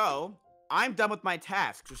 Ladies, so I'm done with my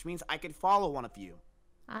tasks, which means I can follow one of you.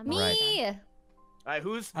 Me. All right,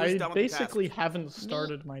 who's I done with basically the tasks? haven't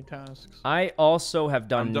started my tasks. I also have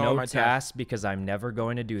done no my tasks because I'm never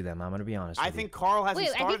going to do them. I'm going to be honest with you. I think Carl hasn't Wait,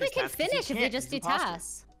 I started think we can his tasks 'cause he finish if we can't, just he's do imposter.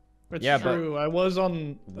 tasks. It's Yeah, but true. I was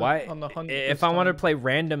on why? on the hunt. If I wanted to play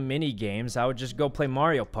random mini games, I would just go play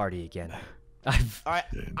Mario Party again. All right,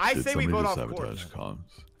 I say we vote off sabotage Corpse.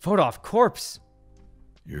 comms? Vote off Corpse.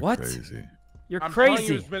 You're What? crazy. You're I'm telling you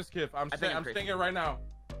crazy. it's Miskiff. I'm saying it right now.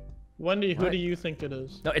 Wendy, who What? do you think it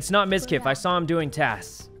is? No, it's not Miskiff. I saw him doing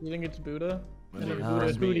tasks. You think it's Buddha? And if It's Buddha,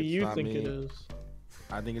 not who me, do it's you not think me. it is?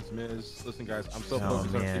 I think it's Miz. Listen, guys, I'm so Oh,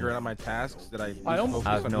 focused on man. figuring out my tasks that I almost-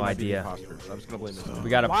 I have no idea. I'm just gonna blame Miz. We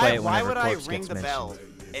gotta play Why it whenever would I Corpse ring gets the mentioned. bell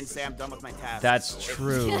and say I'm done with my tasks? That's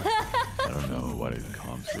true. I don't know why did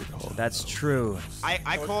comms get called. That's true. I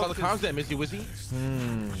Call called the comms that, Missy Wizzy.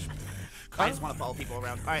 I just want to follow people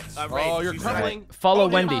around. All right, Oh, Ray, you're you crumbling. Follow Oh,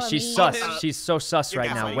 him. Wendy. Follow She's me. sus. Oh, She's so sus you're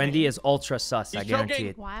right now. gaslighting Wendy me. is ultra sus. I He's guarantee choking.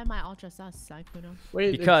 it. Why am I ultra sus, Sykkuno?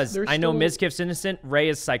 Wait, Because there's I know still- Mizkiff's innocent, Ray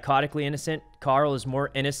is psychotically innocent, Carl is more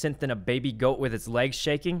innocent than a baby goat with its legs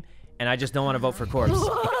shaking, and I just don't want to vote for Corpse.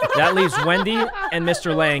 That leaves Wendy and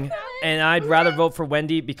Mr. Lang, and I'd rather vote for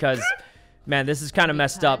Wendy because, man, this is kind of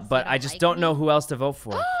messed up, but I just don't know who else to vote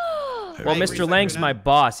for. Well, Mr. Lang's my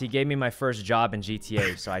boss. He gave me my first job in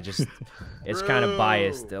GTA, so I just, it's kind of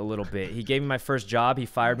biased a little bit. He gave me my first job. He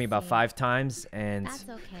fired me about 5 times, and That's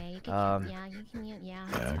okay. You can, yeah, you can, yeah.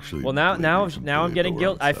 I actually well, now I'm completely getting but we're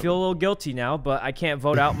guilt. on I feel a 7. little guilty now, but I can't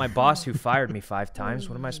vote out my boss who fired me 5 times.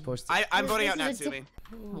 What am I supposed to? I'm voting out Natsumi.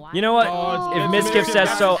 You know what? Oh, If it's Miskiff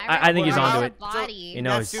says so, Miskiff. I think he's onto it. Body. You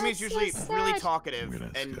know, it's- Natsumi's usually so really sad. talkative, I'm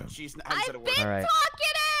gonna and skip. she's hasn't said a word. All right.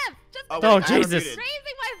 Talkative! Just Oh, Oh, wait, I'm Jesus. muted. raising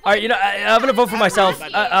my voice. All right, you know, I'm gonna vote for myself.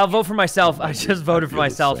 I'll vote for myself. I just voted for feel the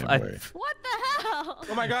myself. same I way. What the hell?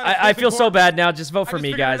 Oh my God. I feel so bad now. Just vote I for just me,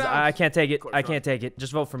 figured guys. it out. I can't take it. Of course I not. can't take it.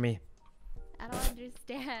 Just vote for me. I don't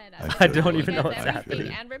understand. I don't feel even like know what's I happening.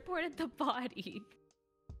 feel- And reported the body.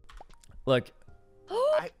 Look.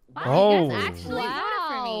 Wow, Oh. you guys actually voted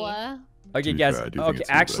for me. Wow. Okay, To be guys. fair, I do think Okay, it's you,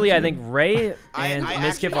 but actually, I that's think you. Ray I and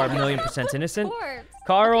Miskiff actually- are 1,000,000% innocent. Corpse.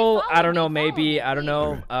 Carl, Okay, I don't know, follow me, maybe, follow I don't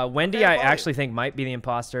me. know. Wendy, Okay, I follow actually think might be the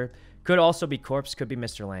imposter. Could also be Corpse, could be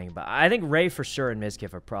Mr. Lang, but I think Ray for sure and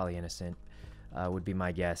Miskiff are probably innocent. Would be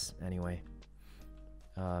my guess, anyway.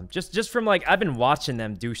 Just from like I've been watching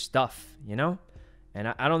them do stuff, you know, and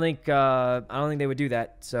I don't think they would do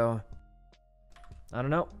that. So I don't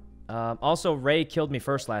know. Also, Ray killed me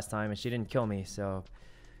first last time, and she didn't kill me, so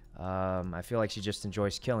I feel like she just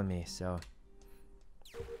enjoys killing me. So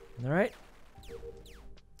all right.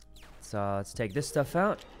 So let's take this stuff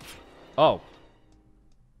out. Oh.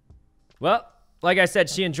 Well, like I said,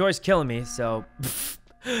 she enjoys killing me, so...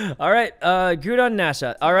 All right, good on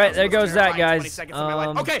Nasha. All right, there goes that, guys.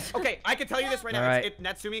 Okay, I can tell you this right now. all right. It's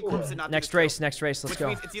Natsumi, Corpse did not do Next this race, kill, next race, let's which go.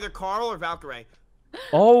 means it's either Carl or Valkyrae.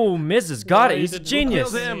 Oh, Mrs. got it. Why He's a did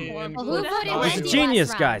genius. Buddha him. say and Well, who Corpse voted not He's a Wendy do it? genius,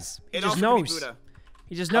 last guys. He It just also could be knows. Buddha.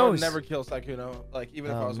 He just I would knows. never kill Sykkuno, like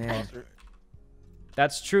even if I Oh, was a man. monster.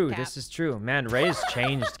 That's true. Cap. This is true. Man, Ray's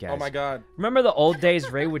changed, guys. Oh my God. Remember the old days?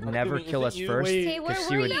 Ray would never Is kill it us you? first Wait, Hey, where because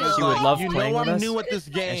she were would you? she would love You playing know with I'm us. new at this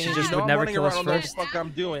game. she You just know would I'm never running kill us around, I know what the first. fuck I'm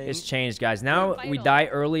doing. It's changed, guys. Now we Vital. die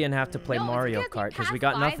early and have to play No, it's Mario because you Kart because we passed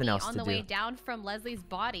got by nothing me else on to the do. way down from Leslie's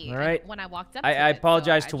body. All and right. when I walked up I to it, so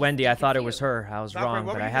apologize I to just Wendy. I think thought it it's was you. her. I was Valkyrae, wrong,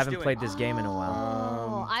 what but were I you just haven't doing? played this game in a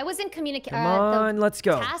while. Oh, I was in Come on, let's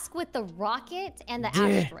go. task with the rocket and the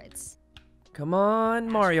Yeah. asteroids. Come on,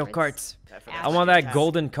 Mario Asteroids. Kart. I want that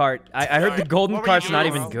golden cart. I heard the golden What were you cart's not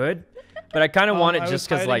doing, even bro? good, but I kind of want it I just was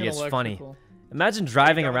because like hiding in it's funny. electrical. Imagine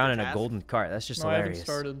driving done with around the in a task? golden cart. That's just No, I haven't hilarious.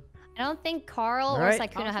 started. I don't think Carl All or right.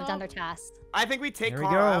 Sykkuno have done their tasks. I think we take Here we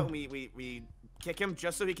Carl go. out and we kick him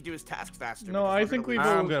just so he could do his task faster. No, I think we vote.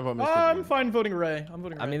 I'm gonna vote Mr. I'm fine voting Ray. I'm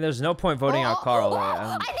voting Ray. I mean, there's no point voting out Carl.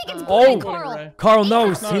 I think it's Buddha and Carl. Carl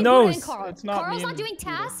knows. He knows. It's not Carl's me not and doing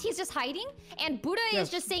tasks. He's just hiding, and Buddha is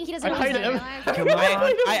just saying he doesn't I know hide what he's doing. Come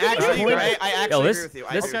on. I actually Yo, agree with you.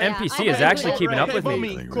 this Okay. NPC is actually keeping up with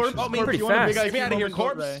me. Corpse, pretty you want a big fast. IQ Get me out of here, moment,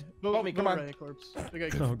 Corpse. vote Ray. Vote me, come on. Ray, Corpse. Big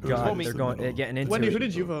IQ. Oh god, they're getting into Wendy, it. who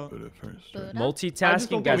did you vote?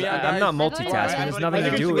 Multitasking, guys. I'm not multitasking. There's nothing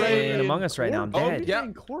to do in Among Us right now. I'm dead. Yeah.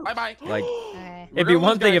 Bye-bye. Like, it'd be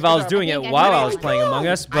one thing if I was doing it while I was playing Among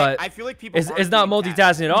Us, but I feel like people it's not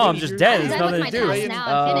multitasking at all. I'm just dead. There's nothing to do.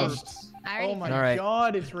 I'm finished. Oh my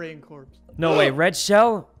god, it's Ray and Corpse. No way, red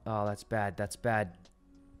shell? Oh, that's bad. That's bad.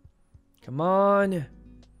 Come on.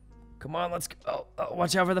 Come on, let's go. Oh,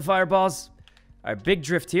 watch out for the fireballs. All right, big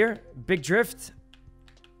drift here. Big drift.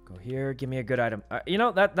 Go here. Give me a good item. You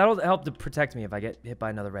know, that'll help to protect me if I get hit by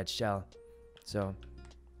another red shell. So, all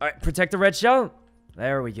right, protect the red shell.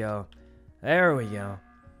 There we go. There we go.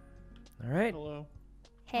 All right. Hello.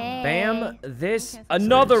 Hey. Bam. This.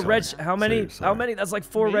 Another red. How many? How many? That's like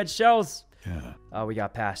 4 red shells. Yeah. Oh, we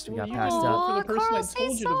got passed. We got you passed voted up. for the person Carl, I say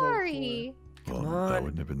told you to vote sorry. Well, that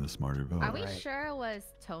wouldn't have been the smarter vote. Are we sure it was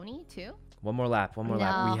Tony too? One more lap. One more No,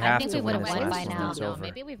 lap. We I have think to we win would've this won last by one. now. It's No, over.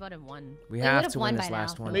 maybe we voted one. We We have would've to won win by this now.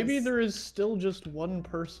 last one. Maybe there is still just one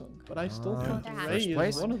person, but I still think There has Ray to be. is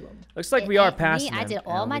Place? one of them. Looks like we are ain't me. passing I them, did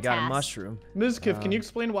all and my we got a tasks. mushroom. Mizkif, can you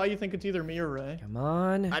explain why you think it's either me or Ray? Come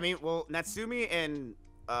on. I mean, well, Natsumi and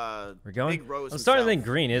We're going. Big Rose I'm starting to think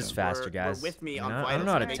himself green is were- faster, were guys. with me You on know, I don't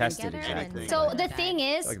know how to Vitals test it together exactly. and- So but- the thing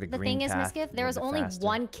is, Like the the green thing is, path, Miskiff, a there was little only bit faster.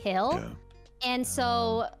 one kill, Yeah. and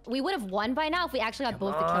so we would have won by now if we actually got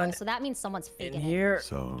both the on. kills. So that means someone's In faking it. here.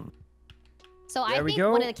 So So I There we think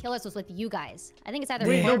go. one of the killers was with you guys. I think it's either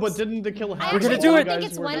Wait, no, Corpse- but didn't the kill I happen? We're gonna actually do don't it.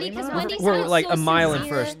 think it's Wendy because Wendy We're sounds like so a mile in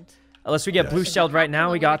sincere. first. Unless we get Yes. blue shelled right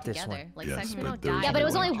now, we got this Together. one. Like Yes, Sykkuno but there died was Yeah, but it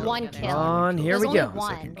was when we only were one together. kill. Come on, here There's we only go. The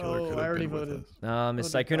one. second killer Oh, could I have already been with voted. us.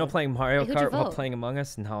 Is Sykkuno playing Mario Wait, who'd you Kart while vote? playing Among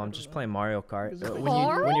Us? No, I'm just playing Mario Kart. Is it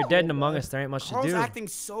When you're dead in Among Us, there ain't much to Carl's do. acting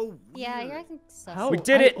so weird. Yeah, you're acting so. How? We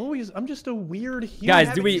did it. I'm just a weird human.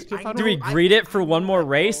 Guys, do we I do we know, greet it for one more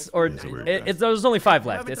race, or It's a weird guy. there's only 5 You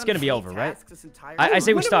left? haven't It's done gonna be any over, right? tasks this entire I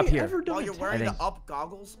say time. we stop here. While you're wearing think. the up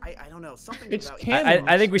goggles, I don't know something It's about canon.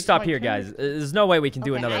 I think we It's stop my here, canon. guys. There's no way we can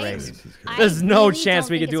do Okay, another I- race. I There's no really chance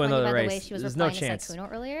don't we think could do it's Wendy, another by the way. race. She was There's no replying to chance. Sykkuno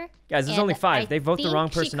earlier, Guys, there's and only 5. I They vote the think wrong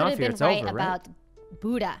she person could off have here. been It's right over, right? about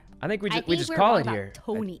Buddha. I think we I just think we're call wrong it about here.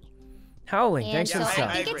 Tony. Howling, And thanks so for the I sub.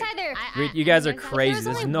 I think it's agree. either. You guys are There's crazy.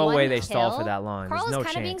 There's only no way one they stall for kill. that long. Carl's There's no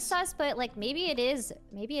kind of being chance. sus, but like maybe it is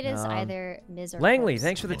either Miz or Langley, Corpse.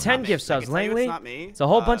 thanks for the It's 10 not gift me. I subs. can tell you Langley, it's not me. it's a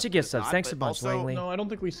whole bunch of gift It's subs. not, Thanks a but bunch, also- Langley. No, I don't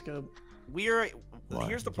think we skip.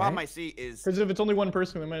 Here's the Okay. problem I see is Because if it's only one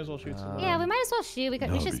person, we might as well shoot someone. Yeah, we might as well shoot. We No,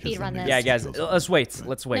 should because speed run then this. Yeah, guys, let's wait.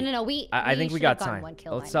 Let's wait. No. I think we should got have gotten time. one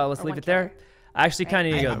kill Let's by now, or leave one it there. killer. I actually kind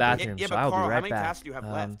of need to go to the Yeah, bathroom, yeah, so but I'll Carl, be how right many back. tasks do you have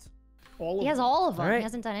left? All He of has them. all of them. Alright. He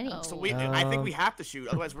hasn't done any. Oh. So I think we have to shoot.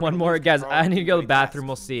 Otherwise, we're One gonna more, lose guys. control I need to go to the of bathroom.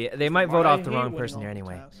 We'll tasks. see. They might vote I off the hate wrong winning person all here the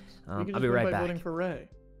anyway. tasks. We can I'll just be win right by back. voting for Ray.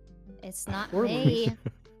 It's not Or me.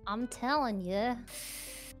 I'm telling you,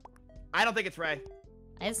 I don't think it's Ray.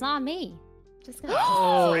 it's not me. Just gonna.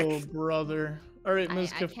 Oh, brother. All right, I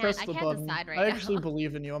Miz, can't- press I the can't button. decide right I actually now.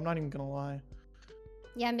 believe in you. I'm not even gonna lie.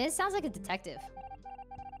 Yeah, Miz sounds like a detective.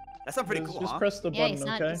 That sounds pretty Miz, cool, just huh? press the Yeah, button,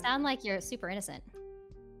 you okay? sound like you're super innocent.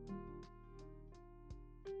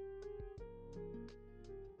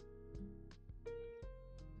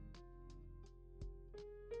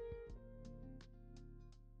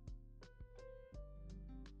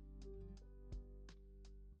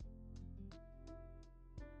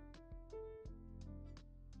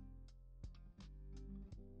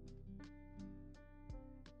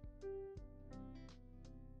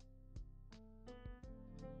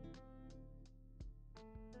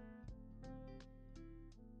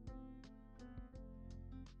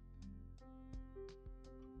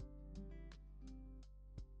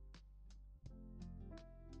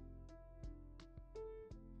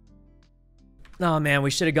 Oh man, we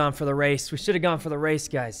should have gone for the race. We should have gone for the race,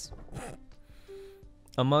 guys.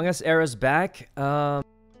 Among Us era's back. Now,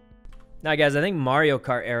 guys, I think Mario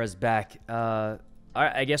Kart era's back. All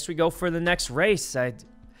right, I guess we go for the next race.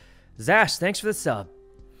 Zash, thanks for the sub.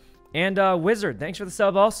 And Wizard, thanks for the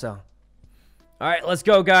sub also. All right, let's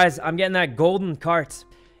go, guys. I'm getting that golden cart.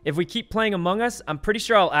 If we keep playing Among Us, I'm pretty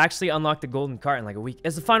sure I'll actually unlock the golden cart in like a week.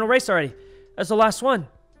 It's the final race already. That's the last one.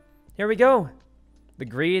 Here we go. The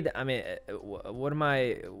greed. I mean, what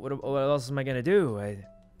else am I gonna do?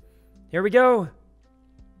 Here we go. All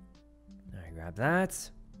right, grab that.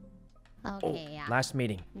 Okay, yeah. Last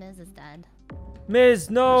meeting. Miz is dead. Miz,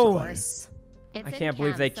 no. Of course. I can't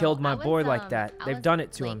believe they killed my boy like that. They've done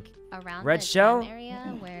it to him. Red shell?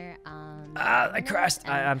 Where, I crashed.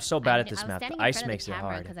 I'm so bad at this map. The ice makes it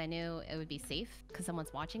hard. Because I knew it would be safe because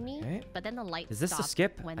someone's watching me. Okay. But then the light Is this the stopped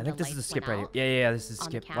skip? when I think the this is the lights skip went right here. out Yeah, this is the on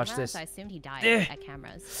skip. camera, Watch this. So I assumed he died at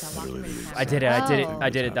cameras. So I walked through the camera. I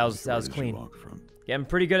did it. That was clean. Yeah, I'm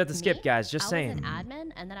pretty good at the skip, guys. Just saying. I was an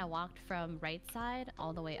admin, and then I walked from right side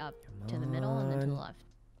all the way up to the middle and then to the left.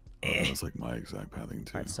 That's like my exact pathing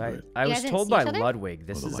too. Right. I was told by Ludwig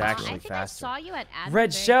this is actually faster. I saw you at admin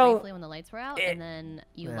Red very shell. briefly when the lights were out, and then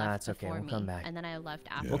you left before We'll come back. and then I left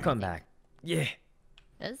after. We'll come back. Yeah.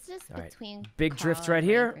 It's just between big drift right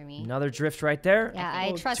here. Another drift right there. Yeah,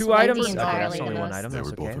 I trust 2 items. Wendy Okay, entirely that's only to 1 those. item. They That's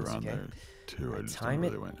were both okay. around there too. I just Time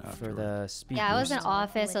it went for the speed Yeah, I was in boost.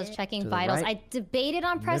 office. I was checking To the vitals. right. I debated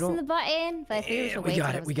on pressing Middle. the button, but I figured we should wait. We got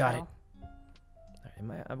till it. was We got it. kill.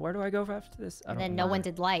 Where do I go after this? And then no one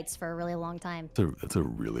did lights for a really long time. That's a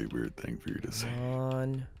really weird thing for you to say.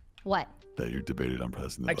 What? That you debated on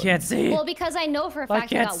pressing the I button. can't see. Well, because I know for a fact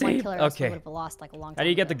we got one killer else we would have lost like a long time. How do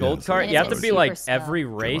you get the gold Yeah, card? so You have to it's be super like slow. every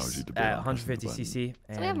Then why race would you debate at on pressing the 150 cc.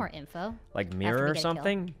 So we have more info. Like after mirror we or get a kill.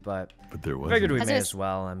 something, but there was. figured we Because may there's- as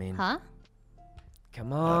well. I mean, Huh?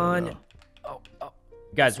 come on. Oh,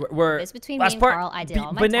 guys, we're It's between last me and part. Carl. I did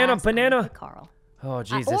all my banana, tasks. I'm banana. with Carl. Oh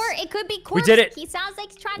Jesus. Or it could be Corpse. We did it. He sounds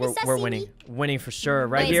like he's trying to We're sussy winning. me. Winning for sure.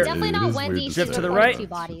 Right Wait, here. it's definitely not Wendy. Drift She's to the reported right. 2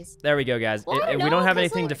 bodies. There we go, guys. Well, We no, don't have because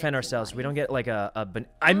anything to look- defend ourselves. We don't get like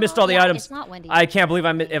I missed all the yeah, items. it's not Wendy. I can't believe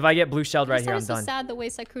if I get blue shelled right here, I'm so done. sad the way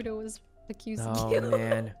Sykkuno was accusing Oh you.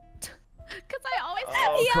 man. Because I always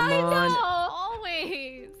Oh, yeah, come I on. know.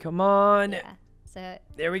 Always. Come on. Yeah. So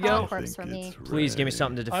There we Carl go. Corpse for me. Please give me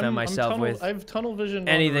something to defend myself with. I have tunnel vision. on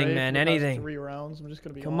Anything, Ray man, for the past anything. 3 rounds. I'm just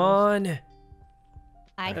gonna be Come honest. on.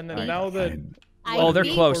 And then now that Oh, they're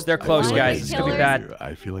close. They're close, guys. It's gonna be bad.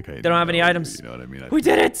 I feel like They don't have any items. You know what I mean? We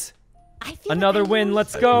did it. Another win.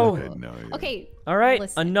 Let's go. Okay. All right.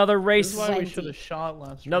 listen. Another This race. is why we should have shot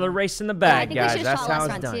last Another round. race in the Yeah, I bag, think we guys. should've That's shot how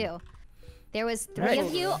last it's round, done. too. There was 3 Right.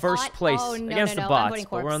 of you First on... place oh, no, against no, the no, I'm bots, voting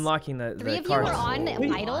but we're Corpse. unlocking the 3 of you cards. were on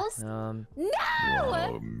vitals? Um, No!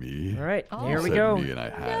 Oh, me. all right, Oh. here we Said go. me and I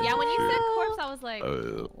had Yeah, when you to. said corpse, I was like,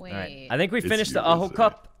 wait. All right. I think we It's finished the yours, Aho isn't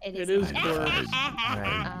Cup. It is I- Corpse. All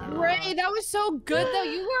right. Ray, that was so good though.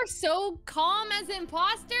 You were so calm as an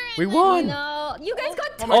imposter. We won. No, you guys got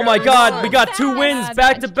Oh my God, we got 2 sad. wins Yeah,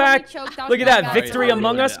 back that to totally back. choked out Look at my that, guy. victory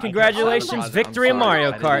among us. Congratulations, victory in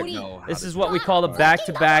Mario Kart. This is what we call a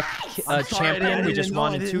back-to-back champion. We just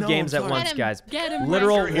won in 2 games at once, guys. Get him,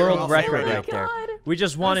 Literal Ray. world record right there. We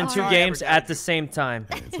just won in 2 games at the same time.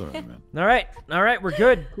 It's all right, man. All right, we're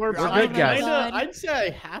good. We're good, guys. I'd say I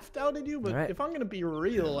half doubted you, but All right. if I'm gonna be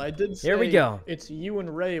real, I did say Here we go. it's you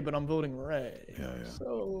and Ray, but I'm voting Ray. Yeah.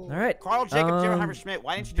 So All right. Carl, Jacob, Jim, Hammer, Schmidt.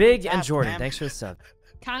 Why didn't you do Big the and task, Jordan, man? thanks for the sub.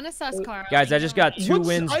 Kind of sus, Carl. Guys, I just got 2 What's-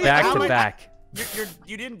 wins I- back I'm to like- back.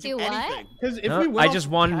 You didn't Do do what? anything. because if Huh? we went I off just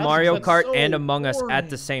the won tasks, Mario that's Kart so and Among Us at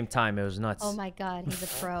the boring. same time. It was nuts. Oh my God, he's a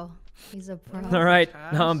pro. He's a pro. All right,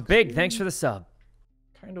 Tasks, Big, thanks for the sub.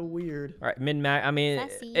 Kind of weird. All right, min-max. I mean,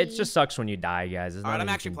 Sassy. it just sucks when you die, guys. There's All right, nothing I'm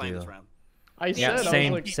you actually can playing do. this round. I Yeah, said, I was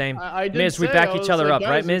same, like, same. I did Miz, we say, back I each was other like, up, guys,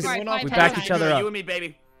 right, we Miz? went off We the back tasks. each other You up. and me,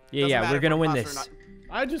 baby. Yeah, Doesn't we're matter gonna if I'm win imposter this.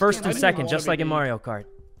 or I just First I and didn't second, wanna just be like in mean. Mario Kart.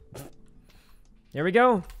 Here we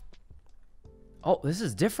go. Oh, this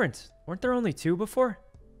is different. Weren't there only 2 before?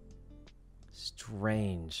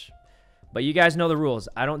 Strange. But you guys know the rules.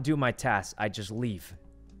 I don't do my tasks. I just leave.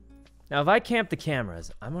 Now, if I camp the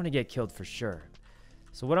cameras, I'm going to get killed for sure.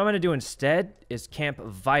 So what I'm going to do instead is camp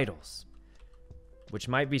vitals, which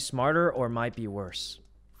might be smarter or might be worse.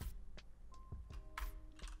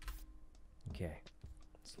 Okay.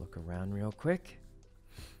 Let's look around real quick.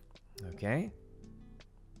 Okay.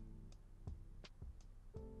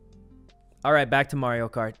 All right, back to Mario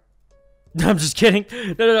Kart. I'm just kidding.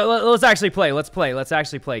 No, let's actually play. Let's play. Let's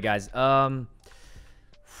actually play, guys. What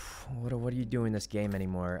are you doing this game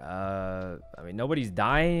anymore? I mean, nobody's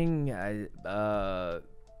dying.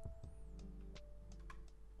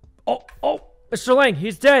 Oh, Mr. Lang,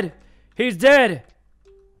 he's dead. He's dead.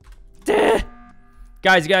 Dead.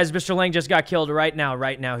 Guys, Mr. Lang just got killed right now.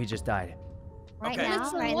 Right now, he just died. Right Okay.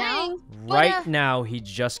 now, right now. Right now, he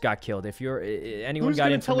just got killed. If you're anyone Who's got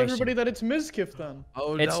gonna information, tell everybody that it's Mizkif then?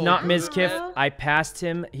 Oh, it's no. not Mizkif. I passed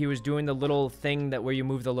him. He was doing the little thing where you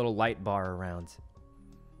move the little light bar around.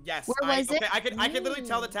 Yes. Where was it? I could literally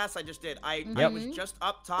tell the tasks I just did. I was just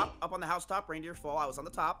up top, up on the housetop, reindeer fall. I was on the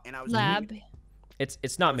top, and I was Lab.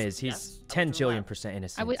 It's not Miz. He's yes, 10 doing lab. jillion%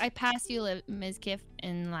 innocent. I passed you, Mizkif,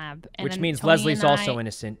 in lab. And Which then means Tony Leslie's and also I-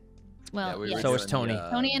 innocent. Well, we yes. were So is doing the,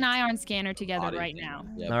 Tony. Tony and I are on scanner together body right thing. now.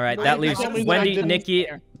 Yep. All right, I that think leaves that means I Wendy, didn't Nikki,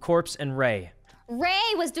 care. Corpse, and Ray.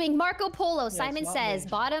 Ray was doing Marco Polo. Simon says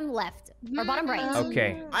bottom left or bottom right.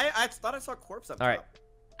 Okay. I thought I saw Corpse up top. All right.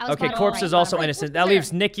 Okay, Corpse is also innocent. That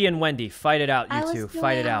leaves Nikki and Wendy. Fight it out, you two.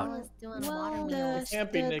 Fight it out.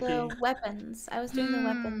 The weapons. I was doing the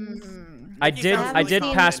weapons. I did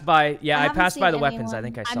pass by. Yeah, I passed by the weapons. I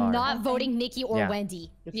think I saw her. I'm not voting Nikki or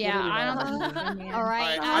Wendy. Yeah, I don't. All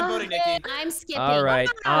right. I'm voting Nikki. I'm skipping. All right,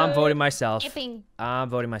 I'm voting myself. Skipping. I'm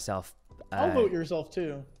voting myself. I'll vote yourself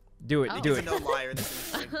too. Do it. Do it. No liar.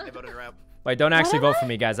 I voted her out. Wait, don't actually vote for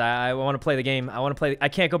me, guys. I want to play the game. I want to play. I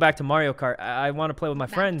can't go back to Mario Kart. I want to play with my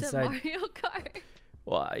friends. Mario Kart.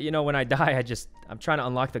 Well, you know, when I die, I'm trying to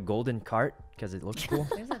unlock the golden cart because it looks cool.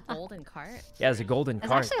 There's a golden cart. Yeah, there's a golden cart.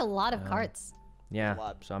 There's actually a lot of carts.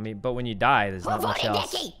 Yeah. So I mean, but when you die, there's not much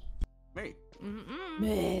else. Me.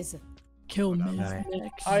 Miz. Kill Miz.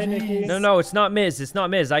 Hi, Nikki. No, it's not Miz. It's not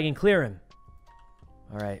Miz. I can clear him.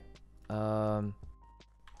 All right.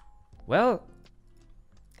 Well,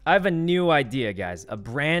 I have a new idea, guys. A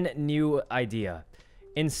brand new idea.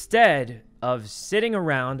 Instead of sitting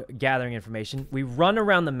around gathering information, we run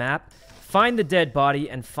around the map, find the dead body,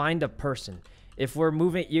 and find a person. If we're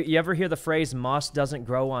moving... You ever hear the phrase, moss doesn't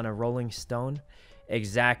grow on a rolling stone?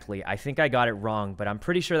 Exactly. I think I got it wrong, but I'm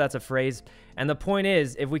pretty sure that's a phrase. And the point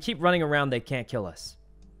is, if we keep running around, they can't kill us.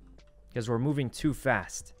 Because we're moving too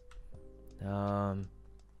fast. Okay,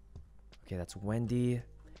 that's Wendy.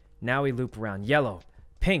 Now we loop around. Yellow.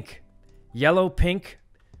 Pink. Yellow, pink.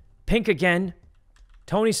 Pink again.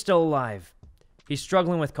 Tony's still alive. He's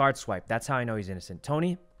struggling with card swipe. That's how I know he's innocent.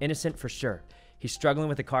 Tony, innocent for sure. He's struggling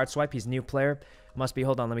with the card swipe. He's a new player. Must be.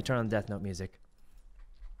 Hold on. Let me turn on the Death Note music.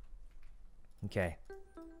 Okay.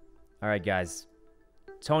 All right, guys.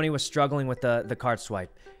 Tony was struggling with the card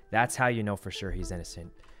swipe. That's how you know for sure he's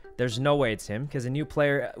innocent. There's no way it's him because a new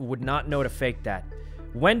player would not know to fake that.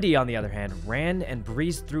 Wendy, on the other hand, ran and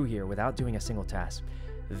breezed through here without doing a single task.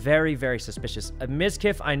 Very, very suspicious.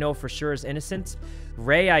 Mizkif, I know for sure is innocent.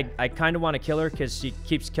 Ray, I kind of want to kill her because she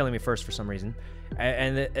keeps killing me first for some reason.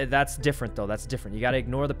 And that's different, though. That's different. You got to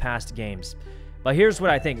ignore the past games. But here's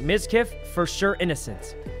what I think. Mizkif, for sure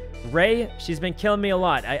innocent. Ray, she's been killing me a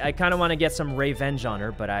lot. I kind of want to get some revenge on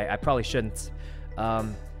her, but I probably shouldn't.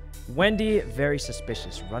 Wendy, very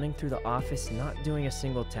suspicious. Running through the office, not doing a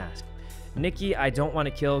single task. Nikki, I don't want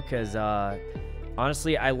to kill because...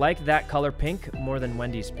 honestly, I like that color pink more than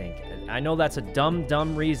Wendy's pink. I know that's a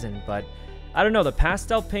dumb reason, but I don't know. The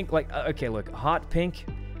pastel pink, like, okay, look, hot pink,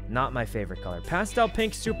 not my favorite color. Pastel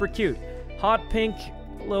pink, super cute. Hot pink,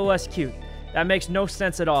 a little less cute. That makes no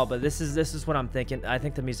sense at all, but this is what I'm thinking. I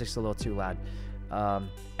think the music's a little too loud.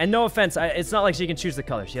 And no offense, it's not like she can choose the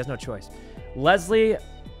color. She has no choice. Leslie,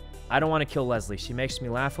 I don't want to kill Leslie. She makes me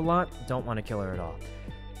laugh a lot. Don't want to kill her at all.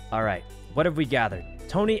 All right, what have we gathered?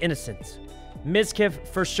 Tony, innocent. Mizkif,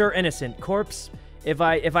 for sure innocent. Corpse, if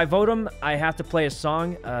I vote him, I have to play a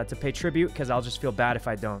song to pay tribute because I'll just feel bad if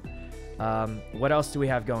I don't. What else do we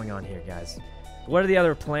have going on here, guys? What are the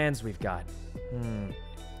other plans we've got?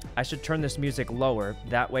 I should turn this music lower.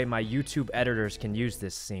 That way my YouTube editors can use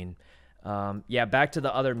this scene. Yeah, back to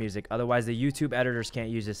the other music. Otherwise, the YouTube editors can't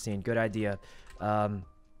use this scene. Good idea. All right,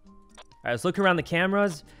 let's look around the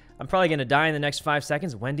cameras. I'm probably going to die in the next 5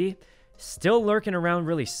 seconds. Wendy, still lurking around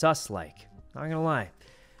really sus-like. Not gonna lie.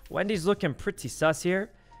 Wendy's looking pretty sus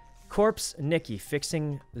here. Corpse, Nikki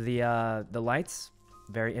fixing the lights.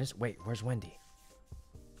 Very innocent. Wait, where's Wendy?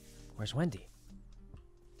 Where's Wendy?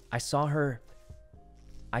 I saw her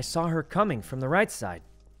coming from the right side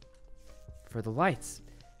for the lights,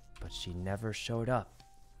 but she never showed up.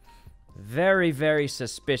 Very, very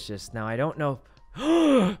suspicious. Now I don't know.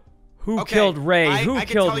 Who killed Ray? Who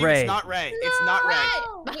killed Ray? It's not Ray. It's not Ray.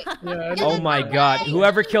 Oh my god.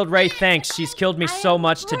 Whoever killed Ray, thanks. She's killed me so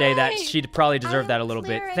much today that she'd probably deserve that a little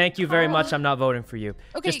bit. Thank you very much. I'm not voting for you.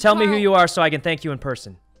 Just tell me who you are so I can thank you in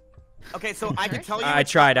person. Okay, so I can tell you. I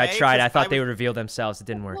tried. I thought they would reveal themselves. It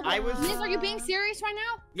didn't work. Miz, are you being serious right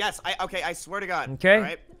now? Yes. Okay, I swear to God. Okay. All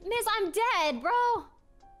right? Miz, I'm dead, bro.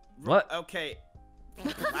 What? Okay.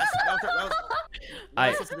 What's supposed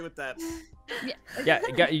to do with that? Yeah,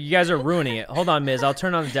 you guys are ruining it. Hold on, Miz. I'll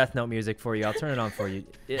turn on the Death Note music for you. I'll turn it on for you.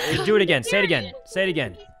 Do it again. Say it again. Say it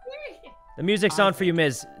again. The music's on for you,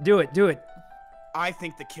 Miz. Do it. Do it. I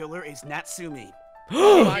think the killer is Natsumi.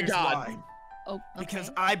 Oh my god. Why. Oh, okay.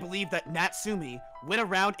 Because I believe that Natsumi went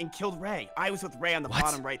around and killed Ray. I was with Ray on the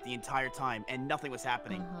bottom right the entire time, and nothing was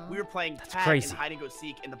happening. We were playing tag and hide and go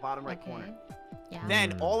seek in the bottom right corner. Yeah.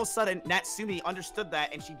 Then all of a sudden, Natsumi understood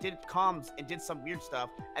that, and she did comms and did some weird stuff,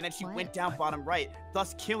 and then she went down bottom right,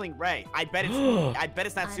 thus killing Ray. I bet it's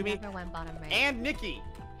Natsumi. I never went bottom right. And Nikki.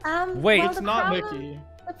 Wait, it's not Nikki.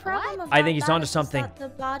 The problem I think he's onto something. That the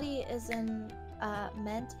body is in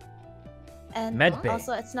Med. And Medbay.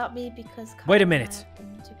 also, it's not me because. Wait a minute.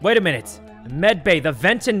 Wait a minute. Medbay. The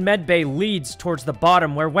vent in Medbay leads towards the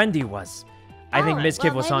bottom where Wendy was. I think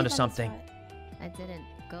Mizkiff was onto something. I didn't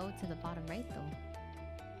go to the bottom right though.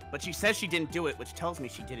 But she says she didn't do it, which tells me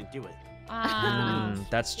she didn't do it.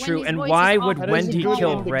 That's true. And why would Wendy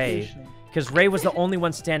kill Ray? Because Ray was the only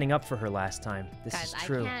one standing up for her last time. This is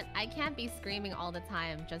true. I can't be screaming all the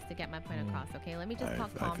time just to get my point across. Okay, let me just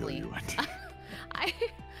talk calmly.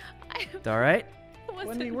 All right.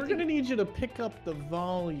 Wendy, we're gonna need you to pick up the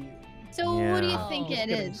volume. So what do you think it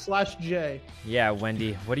is? /J. Yeah,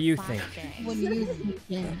 Wendy. What do you think? What do you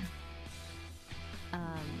think? I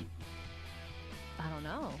don't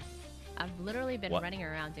know. I've literally been running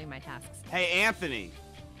around doing my tasks. Hey, Anthony.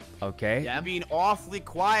 Okay. Yeah, being awfully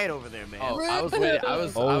quiet over there, man. Oh, I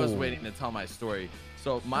was waiting to tell my story.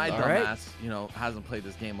 So my dumbass, you know, hasn't played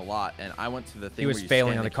this game a lot, and I went to the thing he was where you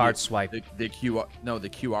failing on the card swipe. The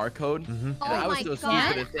QR code. And I was so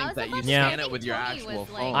stupid to think that you scan it with your actual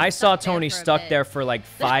phone. I saw Tony stuck there for like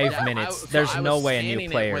 5 minutes. There's no way a new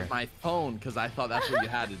player. With my phone because I thought that's what you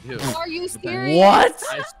had to do. Are you serious? What?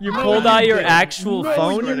 You pulled out your actual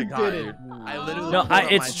phone? I literally. No,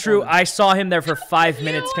 it's true. I saw him there for 5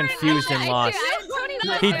 minutes, confused and lost.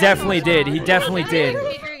 He definitely did. He definitely did.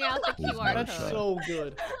 That's so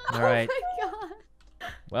good. All right. Oh my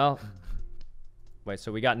god. Well, wait.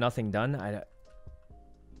 So we got nothing done.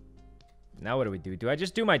 Now what do we do? Do I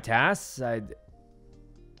just do my tasks? I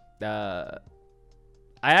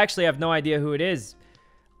actually have no idea who it is.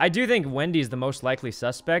 I do think Wendy's the most likely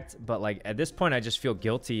suspect, but like at this point, I just feel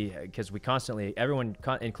guilty because we constantly, everyone,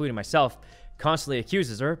 including myself, constantly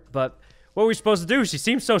accuses her. But what are we supposed to do? She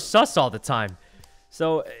seems so sus all the time.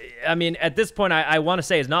 So, I mean, at this point, I want to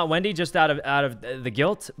say it's not Wendy, just out of the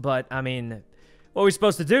guilt. But I mean, what are we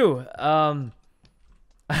supposed to do?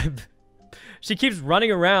 She keeps running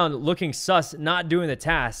around looking sus, not doing the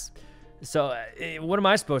tasks. So, what am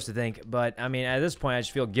I supposed to think? But I mean, at this point, I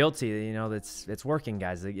just feel guilty. You know, it's working,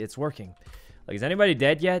 guys. It's working. Like, is anybody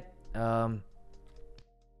dead yet?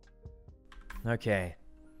 Okay.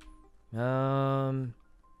 Let's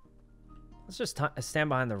just stand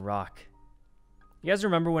behind the rock. You guys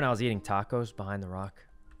remember when I was eating tacos behind the rock?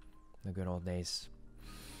 The good old days.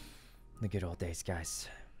 The good old days, guys.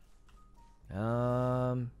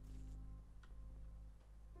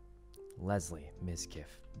 Leslie, Mizkiff.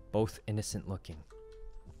 Both innocent looking.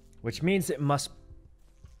 Which means it must...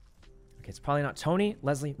 Okay, it's probably not Tony,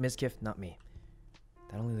 Leslie, Mizkiff, not me.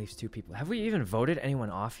 That only leaves 2 people. Have we even voted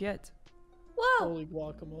anyone off yet? Whoa! Holy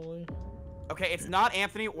guacamole. Okay, it's not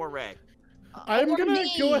Anthony or Ray. I'm gonna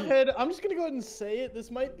go ahead. I'm just gonna go ahead and say it.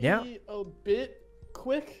 This might be a bit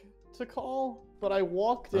quick to call, but I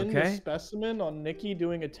walked into Specimen on Nikki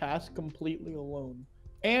doing a task completely alone.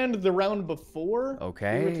 And the round before, we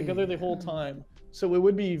were together the whole time. So it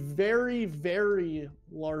would be very, very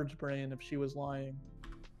large brain if she was lying.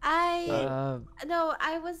 No,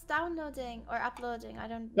 I was downloading or uploading. I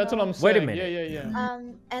don't know. That's what I'm saying. Wait a minute. Yeah.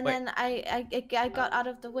 And then I got out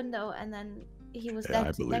of the window and then he was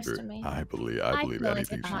next to me. I believe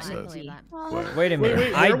anything she says. Wait a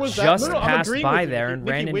minute. I just passed by there and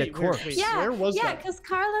ran into corpse. Yeah, because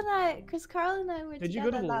Carl and I were Did you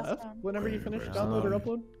go to the left whenever you finished download or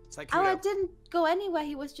upload? Oh, I didn't go anywhere.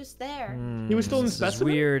 He was just there. He was still in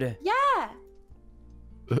Specimen? Weird. Yeah.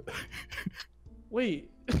 Wait.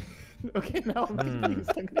 Okay, now I'm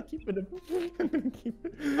confused. I'm gonna keep it.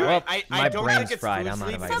 Well, I my don't brain's think it's fried. I'm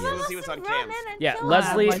out of ideas. Fuslie was on cams. Yeah,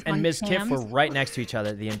 Leslie and Ms. Kiff were right next to each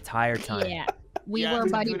other the entire time. Yeah, we were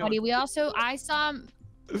buddy. We also, I saw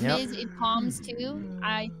Ms. in comms too.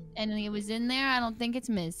 And it was in there. I don't think it's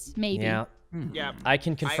Ms. Maybe. Yeah. Yeah. I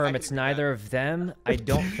can confirm it's neither of them. I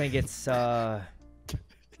don't think it's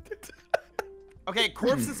Okay,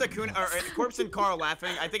 Corpse and Sykkuno, or Corpse and Carl laughing.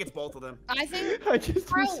 I think it's both of them. I think. I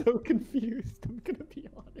just am so confused. I'm gonna be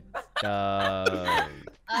honest.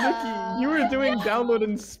 Nikki, you were doing download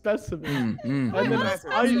and Specimen, and then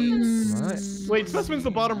wait, Specimen's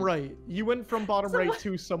the bottom right. You went from bottom right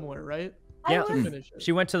to somewhere, right? Yeah. To finish it.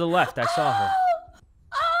 She went to the left. I saw her.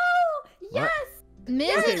 Oh, yes.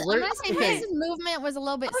 Ms. Okay, I'm gonna say Mrs. movement was a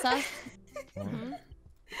little bit sus.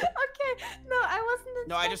 Okay, no, I wasn't.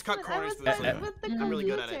 No, I just cut corners with the I'm really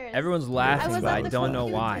good at it. Everyone's laughing, but I don't know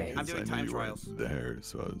why. I'm doing time trials. There,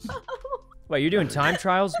 so I was... Wait, you're doing time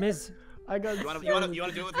trials, Ms.? I got. You wanna do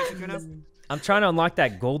it with me, Sykkuno? I'm trying to unlock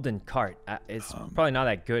that golden cart. It's probably not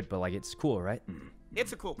that good, but like it's cool, right?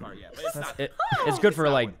 It's a cool card, yeah, but it's not. It's good for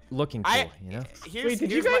like looking cool, you know? Wait, did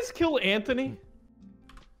you guys kill Anthony?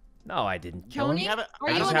 No, I didn't kill him. Tony,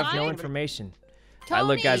 I just have no information.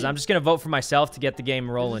 Look, guys, I'm just gonna vote for myself to get the game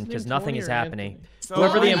rolling because nothing is happening.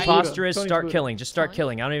 Whoever the imposter is, start killing. Just start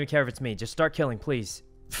killing. I don't even care if it's me. Just start killing, please.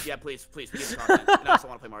 Yeah, please. We need the content. And I also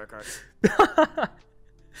want to play Mario Kart.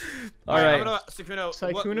 All right.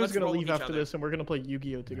 Sykkuno's gonna leave after this, and we're gonna play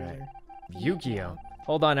Yu-Gi-Oh together. Yu-Gi-Oh.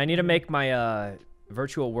 Hold on, I need to make my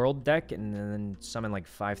virtual world deck and then summon like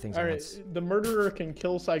 5 things at once. Alright, the murderer can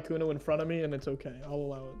kill Sykkuno in front of me, and it's okay. I'll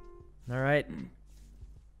allow it. All right.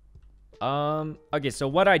 Okay, so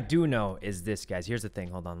what I do know is this, guys. Here's the thing.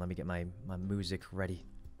 Hold on, let me get my music ready.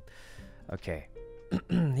 Okay.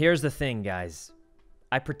 Here's the thing, guys.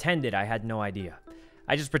 I pretended I had no idea.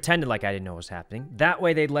 I just pretended like I didn't know what was happening. That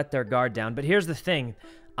way they'd let their guard down. But here's the thing.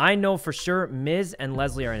 I know for sure Miz and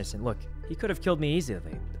Leslie are innocent. Look, he could have killed me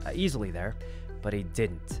easily there, but he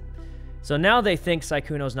didn't. So now they think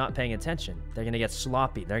Sykkuno's not paying attention. They're going to get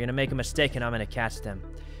sloppy. They're going to make a mistake, and I'm going to catch them.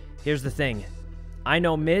 Here's the thing. I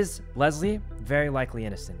know Miz, Leslie, very likely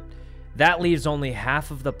innocent. That leaves only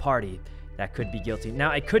half of the party that could be guilty.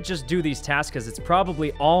 Now, I could just do these tasks because it's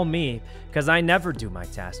probably all me because I never do my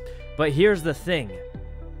tasks. But here's the thing.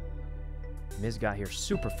 Miz got here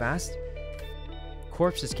super fast.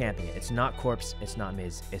 Corpse is camping it. It's not Corpse. It's not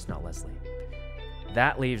Miz. It's not Leslie.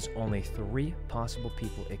 That leaves only 3 possible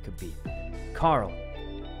people it could be. Carl,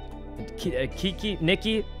 Kiki,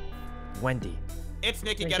 Nikki, Wendy. It's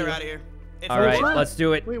Nikki. Get her out of here. All right, let's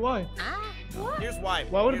do it. Wait, why? Here's why.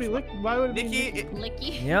 Why would it be Why would it be Nikki?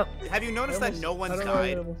 Licky. Yep. Have you noticed that no one's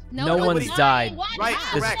died? No one's died. Right,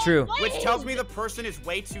 this correct. is true. Which tells me the person is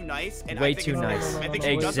way too nice. And way I think too nice. I think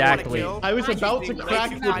Exactly. I was about to crack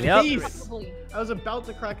the case. I was about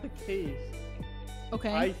to crack the case.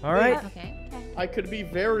 Okay. All right. Okay. I could be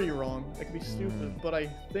very wrong. I could be stupid, but I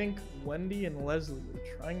think Wendy and Leslie were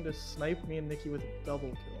trying to snipe me and Nikki with a double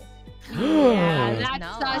kill. Yeah,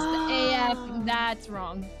 that's sus AF. That's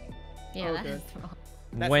wrong. Yeah, that's wrong.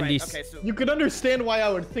 Wendy, right. Okay, so you could understand why I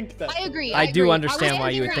would think that. I agree. I do understand why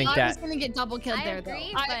you would think that. I was gonna get double killed there,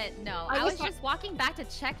 agree, though. but no. I was just walking back to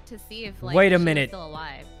check to see if like Wait a she minute. was still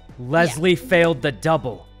alive. Leslie failed the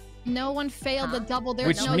double. No one failed the double. There's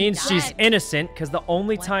Which no means she's dead. innocent, because the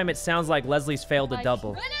only time it sounds like Leslie's failed a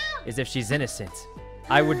double is if she's innocent.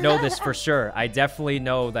 I would know this for sure. I definitely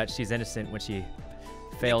know that she's innocent when she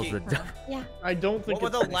fails the double. Yeah. I don't think.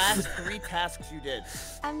 What were the last 3 tasks you did?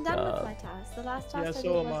 I'm done with my task. The last task I did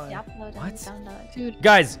so was the upload and download. Dude,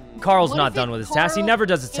 Guys, Carl's What not if done it's with his task. He Carl never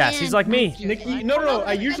does his tasks. He's like me. Nikki, no.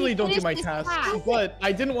 I usually don't do my finished his tasks, task. but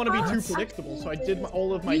I didn't want to be too predictable, so I did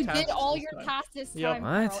all of my you tasks. did all this your time. tasks this Yep. time,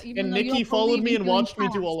 What? Carl, even And though you Nikki don't followed believe me in and doing watched me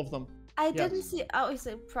do tasks. all of them. I didn't see.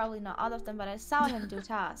 Obviously, probably not all of them, but I saw him do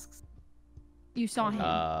tasks. You saw him.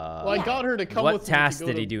 Well, I got her to come What with me to tasks go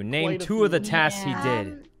did to he do? Name quite a 2 of the few- tasks he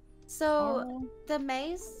did. So the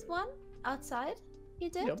maze one outside, he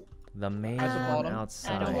did. Yep. The main At the one bottom.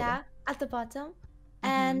 outside. Yeah, at the bottom.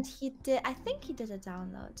 And he did. I think he did a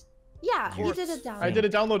download. Yeah, he did a download. I did a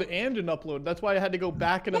download and an upload. That's why I had to go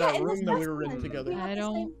back into that room that we were in together. I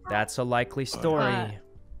don't. That's a likely story.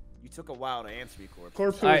 You took a while to answer me, Corpse.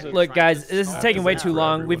 Corpse All right, was look, guys, this is After taking way that, too for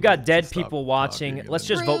long. everyone We've got to dead stop people talking watching. and Let's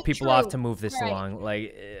then- just vote people off to True. move this Right. along.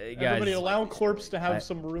 Like, Everybody guys. allow Corpse to have Alright.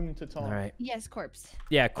 some room to talk. All right. Yes, corpse.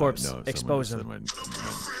 Yeah, corpse. No, someone expose said him.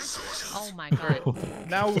 Oh my god.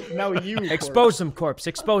 Now you. Expose him, corpse.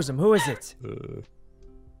 Expose him. Who is it?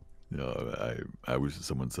 No, I was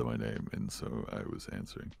someone said my name, and so I was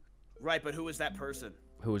answering. Right, but who is that person?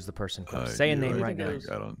 Who is the person? Corpse? Say a name right now.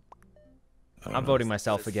 I don't I'm voting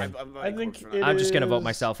myself again. I think I'm just gonna vote is-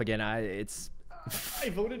 myself again. I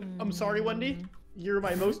voted. I'm sorry, Wendy. You're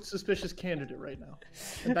my most suspicious candidate right now,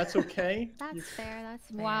 and that's okay. That's fair. That's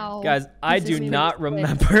fair. Wow. Guys, I do not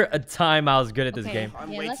remember a time I was good at this Okay. game.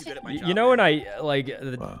 I'm way too good at my job. You know when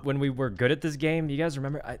when we were good at this game? You guys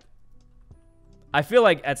remember? I feel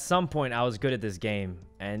like at some point I was good at this game,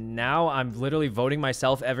 and now I'm literally voting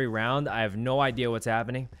myself every round. I have no idea what's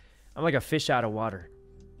happening. I'm like a fish out of water.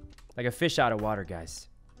 Like a fish out of water, guys.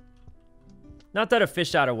 Not that a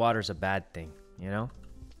fish out of water is a bad thing, you know?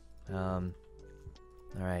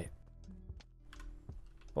 All right.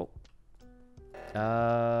 Oh.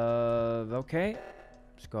 Okay.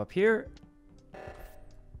 Let's go up here.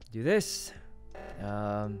 Do this.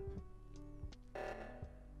 I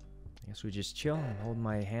guess we just chill and hold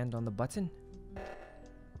my hand on the button.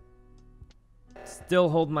 Still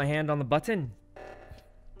hold my hand on the button.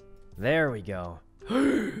 There we go.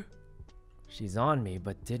 She's on me,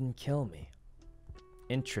 but didn't kill me.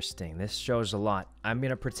 Interesting. This shows a lot. I'm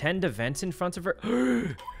gonna pretend to vent in front of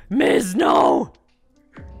her. Miz, no!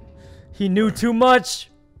 He knew too much.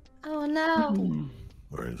 Oh no.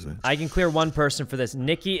 Where is it? I can clear one person for this.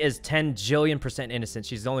 Nikki is 10 jillion% innocent.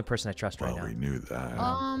 She's the only person I trust right now. We knew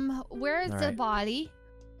that. Where is the body?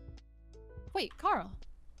 Wait, Carl.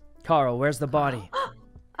 Carl, where's the body?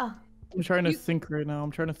 I'm trying to think right now.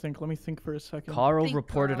 I'm trying to think. Let me think for a second. Carl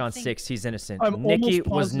reported on 6. He's innocent. Nikki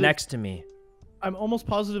was next to me. I'm almost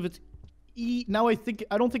positive it's E. Now I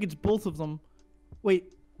don't think it's both of them.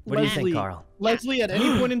 Wait. What do you think, Carl? Leslie, at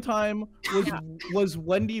any point in time, was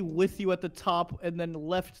Wendy with you at the top and then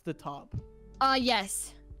left the top?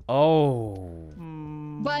 Yes. Oh.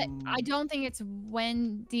 But I don't think it's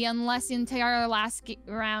Wendy, unless the entire last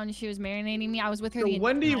round she was marinating me. I was with her the entire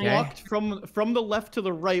Wendy walked from the left to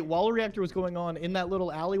the right while the reactor was going on in that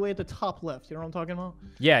little alleyway at the top left. You know what I'm talking about?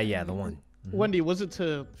 Yeah, the one. Wendy, was it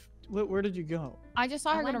to... Where did you go? I just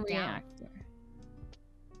saw her go to reactor.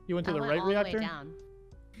 You went to the right reactor? Down.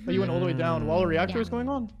 Oh, you went all the way down while the reactor was going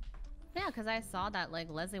on? Yeah, because I saw that like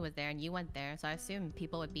Leslie was there and you went there, so I assumed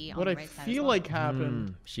people would be on the right side. What I feel like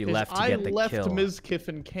happened she left to get the kill. I left Mizkif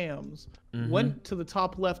and Cams, went to the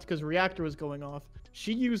top left because reactor was going off.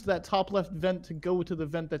 She used that top left vent to go to the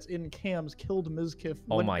vent that's in Cams, killed Mizkif.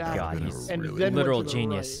 Oh my god, he's and literal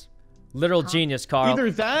genius. Literal genius, Carl. Either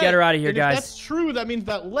that, get her out of here, guys. If that's true, that means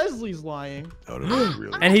that Leslie's lying.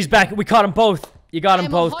 And he's back. We caught them both. You got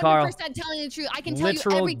them both, Carl. I'm 100% telling the truth. I can tell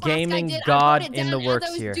Literal you every gaming task I did. god I wrote it in down the works as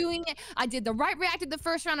I was here. Doing it. I did the right reactor the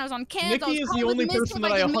first round. I was on Cams. Nikki is the only person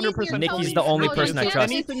that I 100% Nikki's the only person I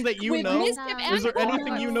trust. Anything that you know? Is there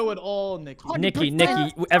anything you know at all, Nikki?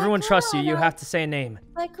 Nikki, everyone trusts you. You have to say a name.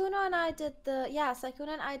 Sykkuno and I did the Sykkuno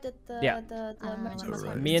and I did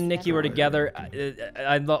the Me and Nikki were together.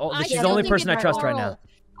 She's the only person I trust right now.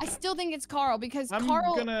 I still think it's Carl because I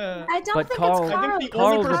don't but think Carl, it's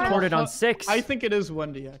Carl. Carl reported on 6. I think it is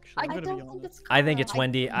Wendy, actually. I don't think it's Carl. I think it's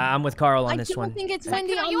Wendy. I'm with Carl on this one. I think it's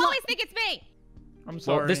Wendy. You always think it's me. I'm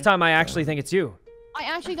sorry. Well, this time I actually think it's you. I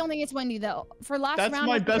actually don't think it's Wendy though. For last That's round,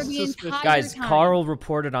 my best suspicion. Guys, Carl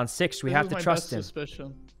reported on 6. We have to trust him.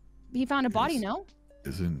 Suspicion. He found a body, no?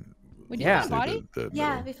 Isn't... Would you find a body?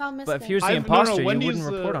 Yeah, we found Mr. But if he was the imposter, you wouldn't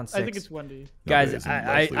report on 6. I think it's Wendy. Guys,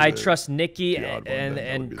 I trust Nikki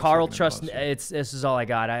and Carl trusts. This is all I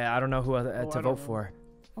got. I don't know who to vote for.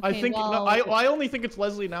 I think I only think it's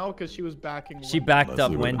Leslie now because she was backing. She backed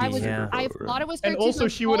up Wendy. I thought it was. And also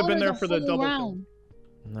she would have been there for the double kill.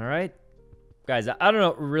 All right, guys. I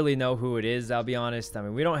don't really know who it is. I'll be honest. I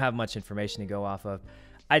mean, we don't have much information to go off of.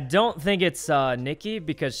 I don't think it's Nikki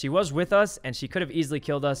because she was with us and she could have easily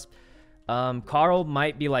killed us. Carl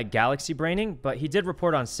might be like galaxy braining, but he did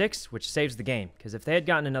report on 6, which saves the game. Because if they had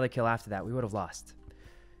gotten another kill after that, we would have lost.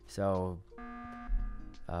 So,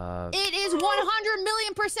 it is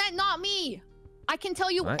 100,000,000% not me. I can tell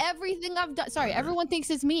you everything I've done. Sorry, everyone thinks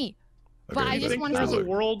it's me, but I just want to. There's a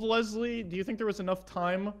world, Leslie. Do you think there was enough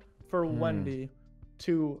time for Wendy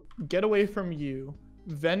to get away from you,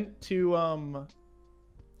 vent to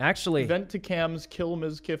Actually, vent to Cams, kill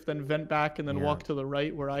Mizkif, then vent back, and then walk to the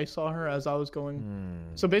right where I saw her as I was going.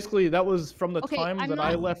 So basically, that was from the time that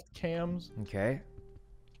I left Cams. Okay.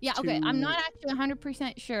 Yeah. Okay. I'm not actually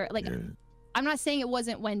 100% sure. Like, I'm not saying it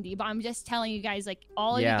wasn't Wendy, but I'm just telling you guys. Like,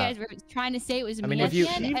 all of you guys were trying to say it was me. I mean, if you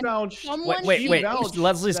wait,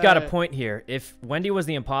 Leslie's got a point here. If Wendy was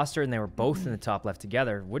the imposter and they were both in the top left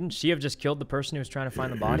together, wouldn't she have just killed the person who was trying to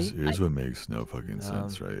find the body? Here's what makes no fucking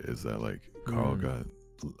sense, right? Is that like Carl got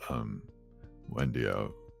Wendy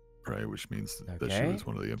out, right? Which means that she was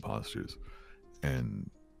one of the imposters, and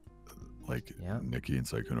like Nikki and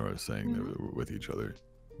Sykkuno are saying they were with each other.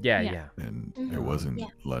 Yeah. And it wasn't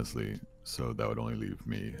Leslie, so that would only leave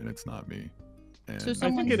me, and it's not me. And So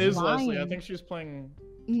I think it is lying. Leslie. I think she's playing.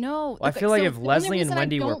 No. Well, I feel like if Leslie and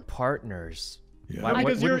Wendy were partners.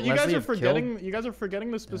 Because you guys are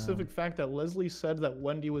forgetting the specific fact that Leslie said that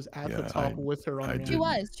Wendy was at the top with her on. She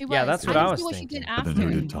was. Yeah, that's what I was thinking. She did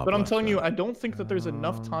after. But I'm telling you, I don't think that there's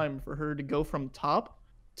enough time for her to go from top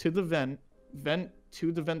to the vent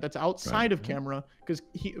to the vent that's outside of camera, because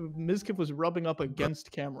Mizkif was rubbing up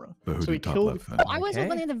against camera. So he killed. I was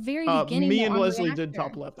looking at the very beginning. Me and Leslie did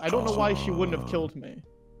top left. I don't know why she wouldn't have killed me.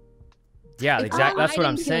 Yeah, exactly. That's what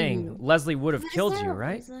I'm saying. Leslie would have killed you,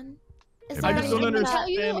 right? I just don't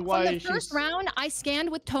understand why. From the first round, I scanned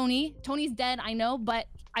with Tony. Tony's dead, I know, but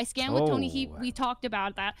I scanned with Tony. We talked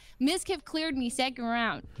about that. Mizkif cleared me second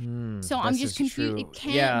round, so I'm just confused. It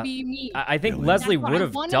can't be me. I think Leslie would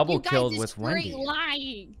have double killed with Wendy.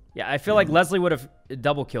 Lying. Yeah, I feel like Leslie would have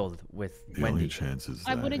double killed with Wendy. The only chance is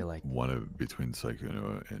that between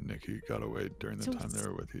Sykkuno and Nikki got away during the time they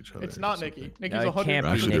were with each other. It's not Nikki. Nikki's 100%.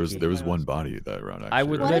 Actually, there was one body that round. I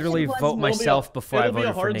would literally vote myself before I voted for Nikki.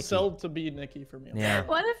 It'll be a hard sell to be Nikki for me. Yeah.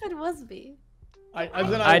 What if it was me?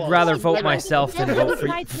 I'd rather vote myself than vote for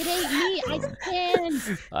you. It ain't me. I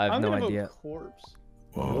stand. I have no idea. Corpse.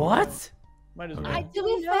 What? Might as To well.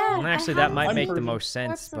 be fair, Well, actually, that might make the most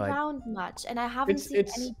sense, but around much, and I haven't seen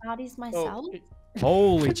any bodies myself.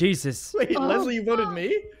 Holy Jesus! Wait, Leslie, you voted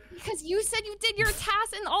me? Because you said you did your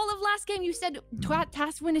task in all of last game. You said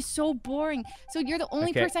task win is so boring, so you're the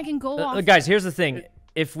only person I can go off. Guys, here's the thing: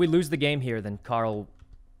 if we lose the game here, then Carl,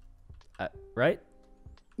 right?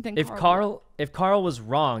 Then if Carl was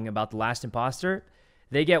wrong about the last imposter,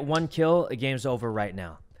 they get 1 kill. The game's over right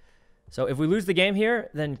now. So if we lose the game here,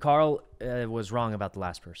 then Carl was wrong about the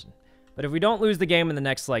last person. But if we don't lose the game in the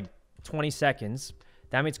next, like, 20 seconds,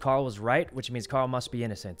 that means Carl was right, which means Carl must be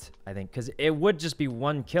innocent, I think. Because it would just be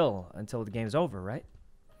 1 kill until the game's over, right?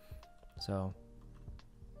 So,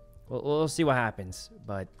 we'll see what happens.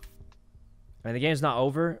 But, I mean, the game's not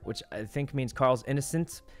over, which I think means Carl's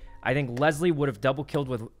innocent. I think Leslie would have double killed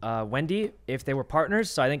with Wendy if they were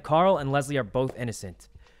partners. So I think Carl and Leslie are both innocent.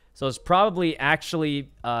 So it's probably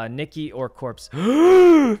actually Nikki or Corpse.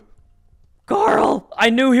 Carl! I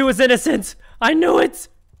knew he was innocent! I knew it!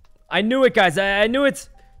 I knew it, guys. I knew it!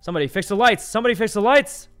 Somebody fix the lights. Somebody fix the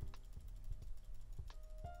lights!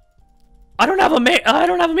 I don't have a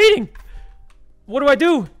meeting! What do I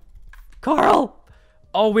do? Carl!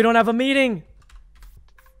 Oh, we don't have a meeting!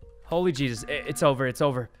 Holy Jesus. It's over. It's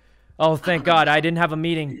over. Oh, thank God. I didn't have a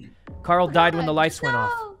meeting. Carl died when the lights went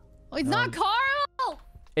off. Oh, it's not Carl!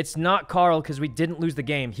 It's not Carl because we didn't lose the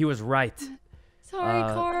game. He was right. Sorry,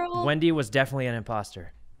 Carl. Wendy was definitely an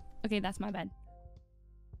imposter. Okay, that's my bad.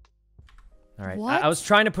 All right. I was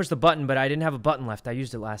trying to push the button, but I didn't have a button left. I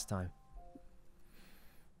used it last time.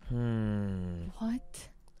 What?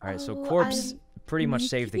 All right, so Corpse pretty much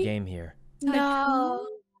saved the game here. No.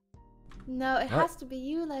 No, it has to be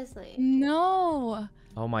you, Leslie. No.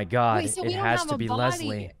 Oh my God. Wait, so it has to be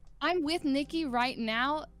Leslie. I'm with Nikki right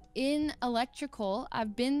now in electrical.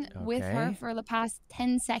 I've been with her for the past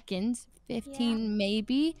 10 seconds, 15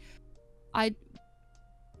 maybe.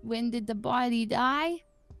 When did the body die?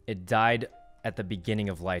 It died at the beginning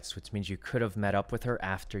of lights, which means you could have met up with her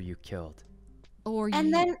after you killed.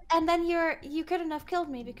 And then you couldn't have killed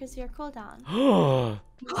me because you're cooldown.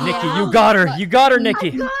 Nikki, you got her. You got her,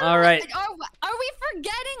 Nikki. All right. Are we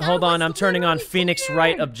forgetting? Hold on, I'm turning on Phoenix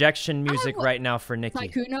Wright objection music right now for Nikki.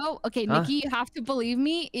 Sykkuno, okay, Nikki, you have to believe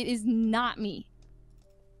me. It is not me.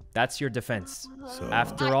 That's your defense. So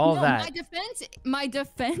after all that, my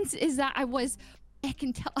defense is that I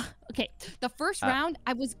can tell. Okay, the first round,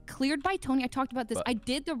 I was cleared by Tony. I talked about this. I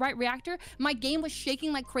did the right reactor. My game was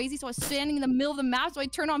shaking like crazy, so I was standing in the middle of the map. So I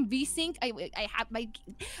turned on VSync. I had my.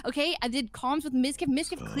 Okay, I did comms with Mizkif.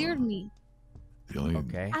 Mizkif cleared me.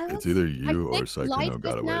 It's either you or Sykkuno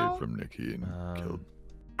got away from Nikki and killed.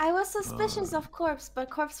 I was suspicious of Corpse, but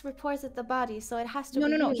Corpse reported the body, so it has to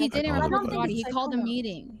be No, you. he didn't report the body. He called a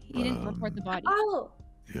meeting. He didn't report the body. Oh.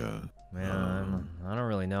 Yeah. Man, I don't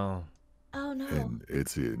really know. Oh no. And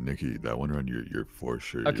it's Nikki, that one run you're for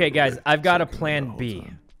sure. Okay, guys, I've got a plan B.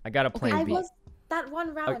 I got a plan B. That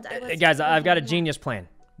one round. Guys, I've got a genius plan.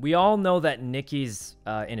 We all know that Nikki's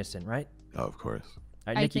innocent, right? Oh, of course.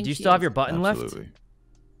 All right, Nikki, do you still have your button left?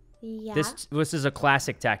 Yeah. This is a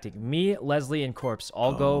classic tactic. Me, Leslie, and Corpse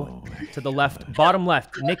all go to the left, bottom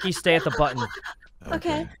left. Nikki, stay at the button.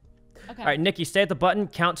 Okay. All right, Nikki, stay at the button.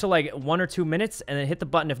 Count to like 1 or 2 minutes, and then hit the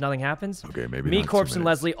button if nothing happens. Okay, maybe. Me, Corpse, and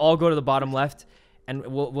Leslie all go to the bottom left, and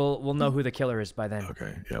we'll know who the killer is by then.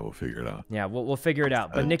 Okay. Yeah, we'll figure it out. Yeah, we'll figure it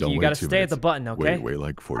out. But Nikki, you gotta stay at the button, okay? Wait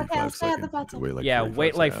like 45 seconds.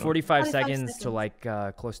 Wait like 45 seconds to like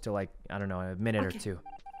close to like I don't know, a minute or two.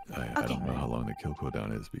 I don't know how long the kill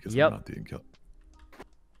cooldown is because I'm not the kill.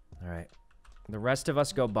 All right. The rest of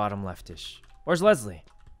us go bottom leftish. Where's Leslie?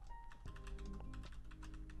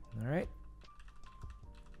 All right.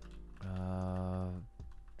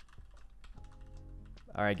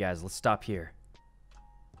 All right, guys, let's stop here.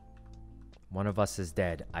 One of us is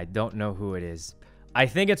dead. I don't know who it is. I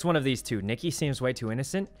think it's one of these two. Nikki seems way too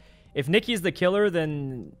innocent. If Nikki's the killer,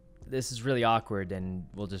 then this is really awkward, and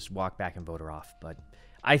we'll just walk back and vote her off. But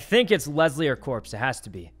I think it's Leslie or Corpse. It has to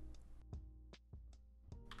be.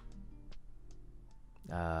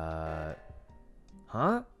 Huh?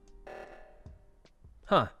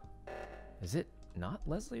 Huh. Is it not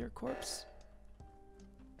Leslie or Corpse?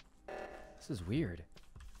 This is weird.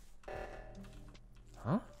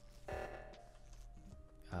 Huh?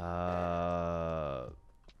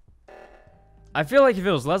 I feel like if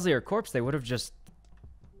it was Leslie or Corpse, they would have just...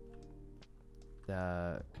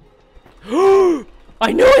 I knew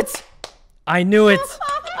it! I knew it!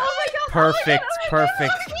 Oh my God. Perfect,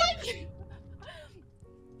 perfect.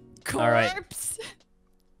 Corpse. All right.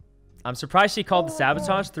 I'm surprised she called the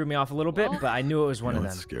sabotage. Threw me off a little bit, but I knew it was one of them.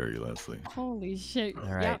 That's scary, Leslie. Holy shit. All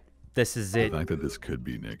right. Yep. This is it. The fact that this could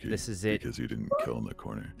be Nikki. This is it. Because you didn't kill in the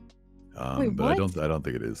corner. Wait, but what? I don't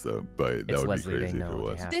think it is though. But that would Leslie, be crazy if it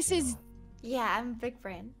was. This is. Yeah, I'm big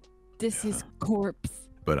brain. This is corpse.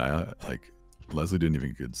 But I like Leslie didn't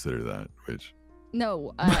even consider that, which.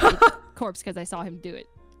 No, it's corpse because I saw him do it.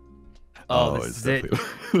 Oh, this is it.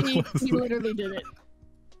 He literally did it.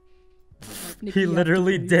 He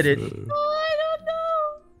literally did it. Oh, I don't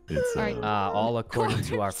know. It's All right. All according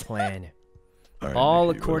to our plan. right, All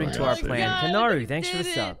Nikki, according to our plan. God, Kanaru, thanks for the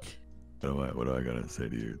sub. What do I gotta say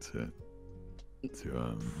to you to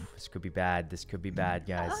This could be bad. This could be bad,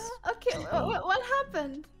 guys. Okay, what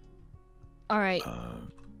happened? All right.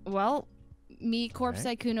 Well, me, Corpse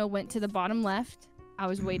Sykkuno went to the bottom left. I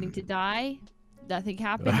was waiting to die. Nothing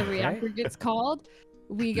happened. The reactor gets called.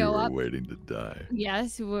 We go up. Waiting to die.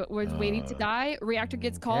 Yes, we're waiting to die. Reactor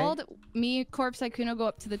gets called. Me, Corpse, Sykkuno go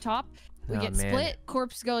up to the top. We get split.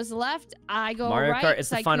 Corpse goes left. I go Mario right. Kart, it's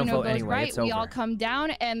the final vote goes anyway. right. It's we over. all come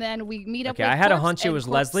down, and then we meet up. Okay, with I had a Corpse, hunch it and was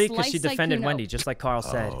Corpse Leslie because she sliced defended Sykkuno Wendy, just like Carl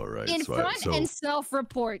said. Oh, right. In front and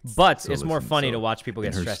self-reports. But So it's more listen, funny so to watch people get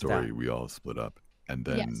in her stressed story, out. we all split up, and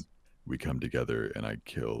then we come together, and I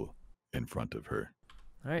kill in front of her.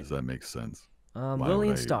 All right. Does that make sense?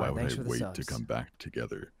 Lillian Star, why would thanks I for the wait subs. to come back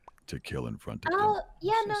together to kill in front of Oh, them?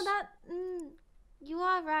 yeah, no, that. You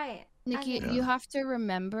are right. Nikki, you have to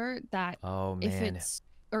remember that if it's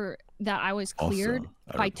that I was cleared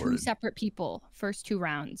by two separate people first 2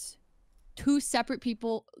 rounds. 2 separate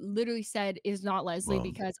people literally said is not Leslie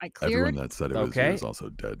because I cleared. Everyone that said it was, is also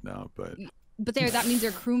dead now, but that means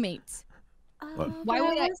they're crewmates. Why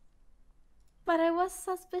would I? But I was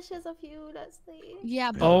suspicious of you, Leslie.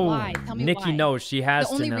 Yeah, but why? Tell me Nikki why. knows. She has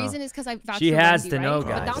to know. The only reason is because I vouched She for has Wendy, to know, right?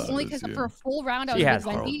 guys. But that was only because for a full round I was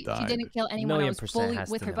with Wendy. She didn't kill anyone. I was fully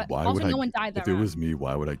with her. But why also, would no one died that If it round. was me,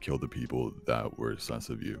 why would I kill the people that were sus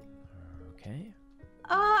of you? Okay.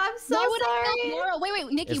 Oh, I'm so why would sorry. I kill Carl?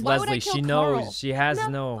 Wait, Nikki. It's Why Leslie. would I kill She Carl? knows. She has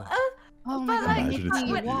no. Oh my God, Imagine it's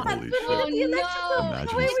Nikki. Nikki, Why? holy shit. Oh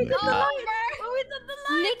Imagine it's Nikki.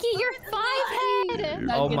 Nikki, you're 5 head.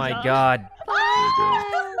 Oh my God.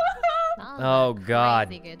 Oh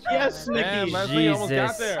God. Yes, Nikki.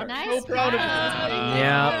 Jesus. So proud of you.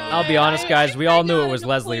 Yeah, I'll be honest, guys. We all knew it was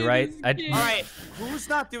Leslie, right? All right, who's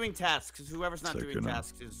not doing tasks? Because whoever's not doing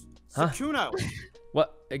tasks is Sykkuno.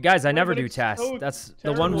 What, guys? I never do tasks. That's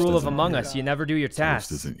the one rule of Among Us. You never do your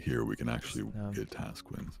tasks. Isn't here. We can actually get task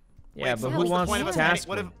wins. Yeah, but who wants to task?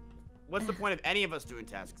 What's the point of any of us doing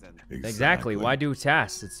tasks then? Exactly. Why do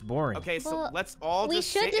tasks? It's boring. Okay, so let's all we just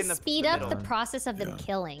should sit in the speed the up middle. the process of them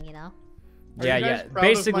killing, you know? Yeah.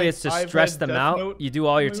 Basically, it's to stress them out. You do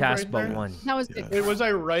all your tasks but one. That was. Wait, was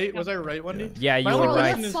I right? Was I right, Wendy? Yeah, you were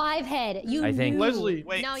right. You're 5 head. You I think. Leslie.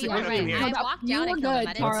 Wait, No, so you were you're right. here. I walked down and killed him.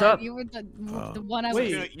 I didn't What's up? You were the one I was.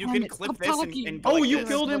 Wait, you can clip this and Oh, like you this.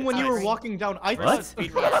 killed him when you were walking down. I What?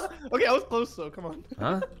 thought. Okay, I was close though. Come on.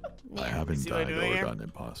 Huh? I haven't See what I'm died doing or here? gotten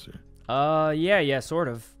imposter. Yeah, sort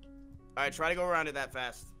of. All right, try to go around it that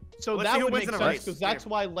fast. So Let's that see who would wins make in a sense race. because that's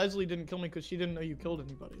why Leslie didn't kill me because she didn't know you killed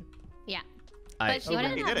anybody. Yeah. I- But she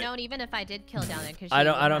wouldn't You have did it. known even if I did kill down there. I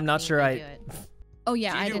don't. I'm not sure. Oh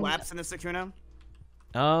yeah, Do I you do didn't. laps in the Sykkuno?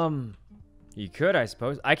 You could, I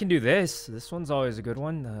suppose. I can do this. This one's always a good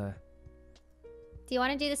one. Do you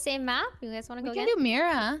want to do the same map? You guys want to We go can again? do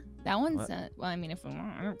Mira. That one's. Well, I mean, if we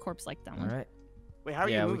want, Corpse like that All one. right. Wait, how are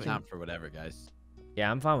Yeah, you we moving? Down for whatever, guys. Yeah,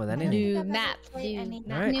 I'm fine with anything. New map. Alright.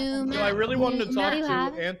 New map. So I really wanted to New talk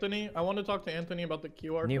map. to Anthony. I wanted to talk to Anthony about the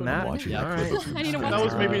QR New code. map? Watching Yeah, that alright. clip of him I need to screaming.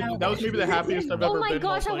 watch That was maybe the happiest I've ever Oh been. my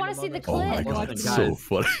gosh, I while want to see playing the Among Us. clip. Oh my god, Guys. it's so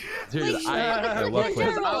funny. Dude,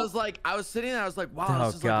 I was sitting there, I was like, wow, Oh,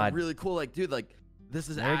 this is God. like really cool. Like, dude, like, this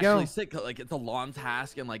is There you actually go. sick. Like, it's a long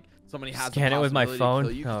task, and like, somebody has Scan the it with my possibility to phone?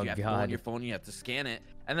 kill you 'cause Oh, you have to go on God. your phone, you have to scan it,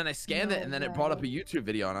 and then I scanned it, and then it brought up a YouTube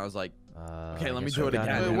video, and I was like, okay, I let me guess do I it got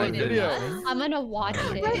again. Wait, And I what did it. video? I'm gonna watch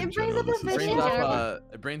it. It brings up a This is video.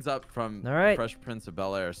 It brings up from All right. Fresh Prince of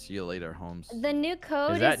Bel-Air. See you later, Holmes. The new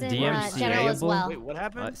code Is that is in general as DMCA-able? well. Wait, what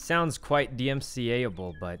happened? It sounds quite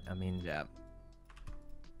DMCA-able, but I mean. Yeah.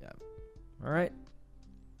 All right.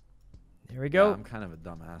 Here we Yeah, go. I'm kind of a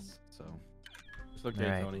dumbass, so. It's okay,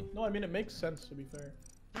 Alright. Tony. No, I mean it makes sense to be fair.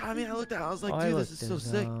 I mean, I looked at it, I was like, Oh, dude, look, this is so there's,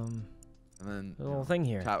 sick. And then a little thing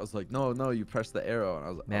here. Cat was like, no, you press the arrow, and I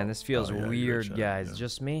was like, Man, oh. this feels Oh, yeah, you weird, got guys. chat, yeah.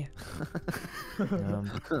 Just me.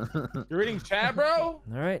 You're reading chat, bro? All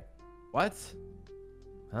right. What?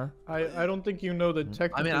 Huh? I don't think you know that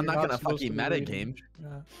technically. I mean, I'm you're not gonna supposed to fucking be meta reading. game.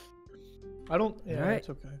 Yeah. I don't. Yeah, Alright. it's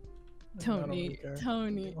okay. I don't Tony, really care.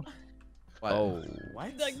 Tony. Oh.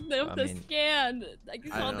 What? Like the scan. Like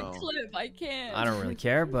you saw the clip. I can't. I don't really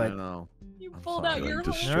care, but you pulled out your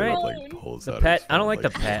whole phone. The pet. I don't like the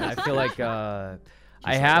pet. I feel like I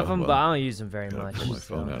have them, but I don't use them very much. Pull my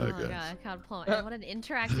phone out, I guess. I can't pull. What an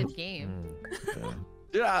interactive game.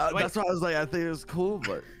 Yeah, that's why I was like, I think it was cool,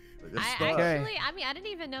 but I mean, I didn't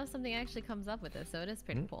even know something actually comes up with it, so it is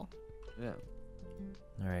pretty cool. Yeah.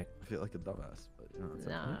 All right. I feel like a dumbass, but you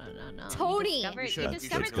know. No. Tony, you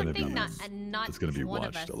discovered something not it's gonna be one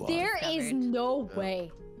of us. watched a lot. There is no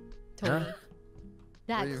way, Tony.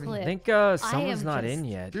 That clip. I think someone's not in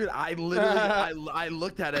yet. Dude, I literally, I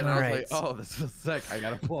looked at it and I was like, oh, this is sick. I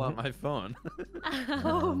gotta pull out my phone.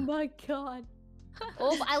 Oh my god.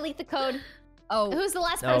 Oh, I leaked the code. Oh. Who's the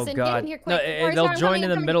last person? God. Get in here quick. No, they'll join in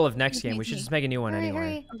the middle of next game. We should just make a new one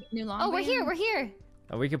anyway. Oh, we're here. We're here.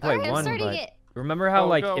 We could play one, but remember how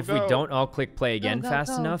like if we don't all click play again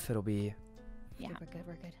fast enough, it'll be. Yeah, we're good.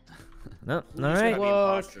 We're good. No, all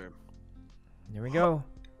right. Here we go.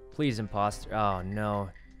 Please, imposter. Oh no.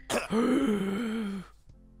 Oh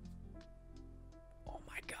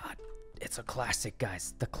my god. It's a classic,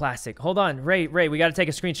 guys. The classic. Hold on. Ray, we got to take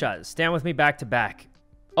a screenshot. Stand with me back to back.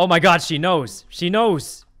 Oh my god, she knows. She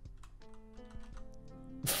knows.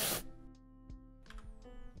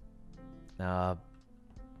 All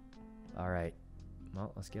right.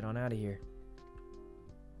 Well, let's get on out of here.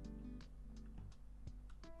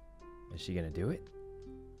 Is she gonna do it?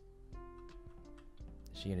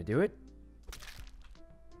 Is she gonna do it?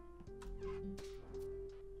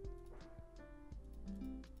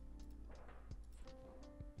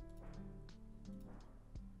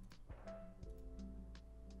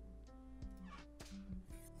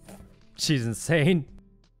 She's insane.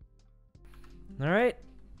 All right.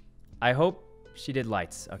 I hope she did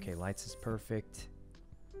lights. Okay, lights is perfect.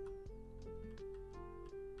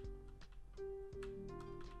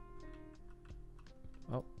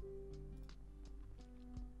 Oh.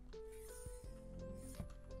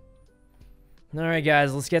 All right,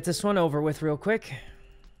 guys, let's get this one over with real quick.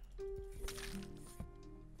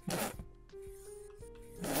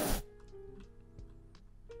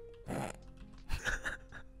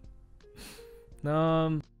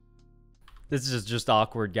 This is just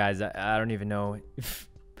awkward, guys. I don't even know.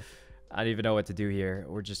 I don't even know what to do here.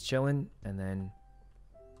 We're just chilling, and then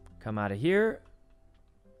come out of here.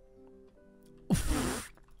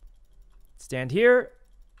 Stand here.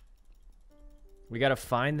 We gotta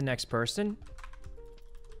find the next person.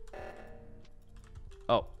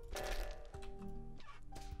 Oh.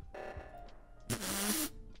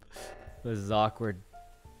 This is awkward.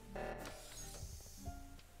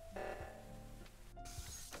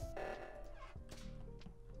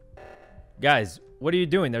 Guys, what are you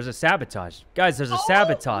doing? There's a sabotage. Guys, there's a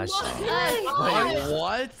sabotage.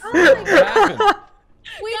 What? We didn't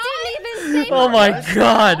even say. Oh my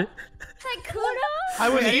god.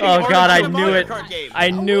 Sykkuno? Oh god, I knew it. I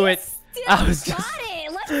knew it. I was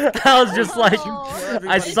just like,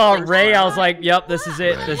 I saw Ray. I was like, yep, this is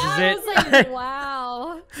it. This is it. I was like,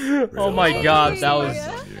 wow. Oh my god, that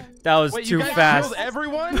was Wait, too you guys fast. killed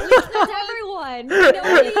everyone? We killed everyone. No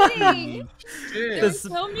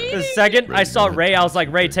The second I saw Ray, I was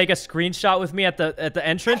like, Ray, take a screenshot with me at the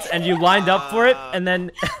entrance, and you lined up for it, and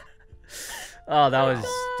then oh, that was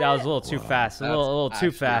a little too fast. A little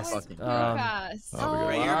too fast. That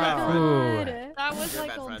was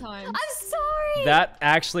like old times. I'm sorry. That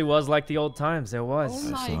actually was like the old times. It was.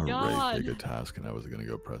 Oh my I saw god. Ray take a task and I was gonna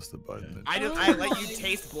go press the button. I let you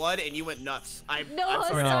taste blood and you went nuts. I'm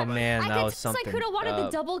sorry. Oh man, that was something. Sykkuno wanted the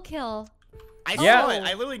double kill. I saw it.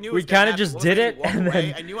 I literally knew. We kind of just did it, and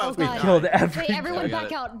then I knew I was we killed everyone. Wait, everyone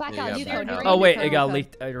back out. Back out. You go. Oh wait, it got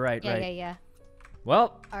leaked. Right. Yeah.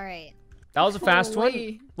 Well. All right. That was a fast one.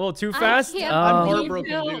 A little too fast. I'm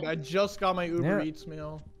heartbroken, dude. I just got my Uber Eats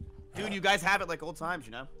meal. Dude, you guys have it like old times,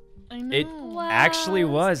 you know? I know. It actually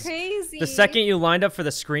was. Crazy. The second you lined up for the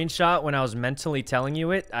screenshot when I was mentally telling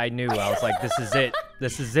you it, I knew. I was like, this is it.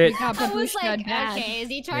 This is it. I was like, okay, is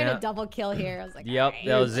he trying to double kill here? I was like, yep,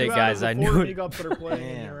 that was it, guys. I knew it.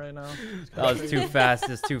 Right now. That was too fast.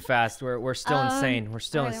 It's too fast. We're still insane. We're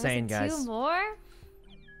still insane, guys. Two more?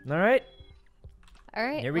 All right. All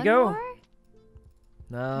right. Here we go. More?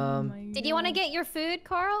 Did you want to get your food,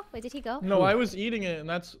 Carl? Wait, did he go? No, I was eating it, and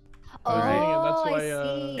that's.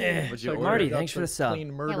 I see. Marty, thanks for the sub. Yeah,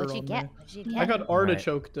 what'd you get? I got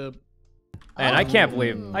artichoke dip. Man, I can't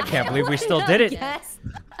believe we still did it. Yes.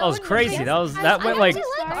 That was crazy. That went like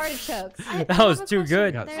artichokes. that was too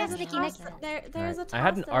good. There's I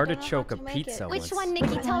had an artichoke of pizza once. Which one,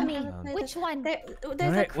 Nikki? Tell me. Which one?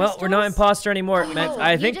 Alright, well, we're not imposter anymore. Man,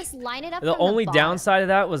 I think just line it up the only downside of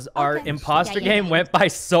that was our imposter game went by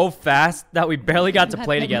so fast that we barely got to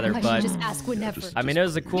play together. But just ask whenever. I mean, it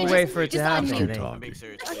was a cool way for it to happen.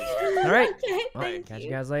 Alright, well, catch you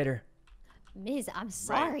guys later. Miz, I'm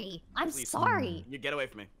sorry. I'm sorry. You get away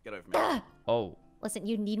from me. Get away from me. Oh. Listen,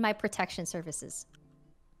 you need my protection services.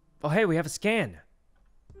 Oh, hey, we have a scan.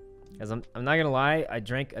 Guys, I'm not gonna lie. I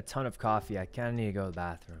drank a ton of coffee. I kind of need to go to the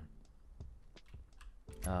bathroom.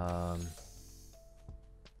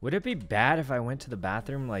 Would it be bad if I went to the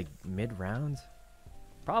bathroom like mid-round?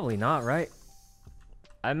 Probably not, right?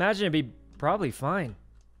 I imagine it'd be probably fine.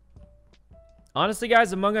 Honestly,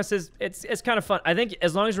 guys, Among Us is it's kind of fun. I think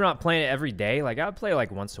as long as we're not playing it every day, like I'd play like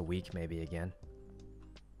once a week maybe again.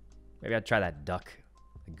 Maybe I'd try that the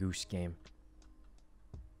goose game.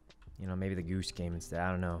 You know, maybe the goose game instead. I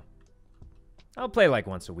don't know. I'll play like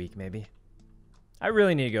once a week maybe. I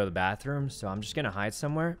really need to go to the bathroom, so I'm just gonna hide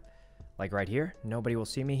somewhere. Like right here. Nobody will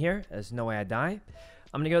see me here. There's no way I die.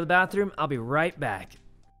 I'm gonna go to the bathroom. I'll be right back.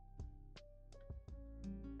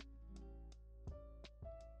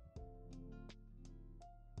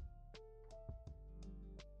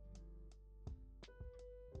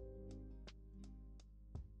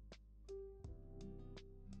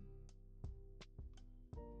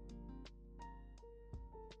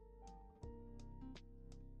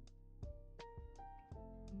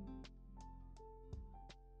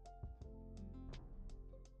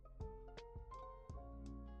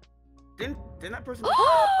 Didn't that person?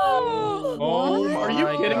 Oh, are you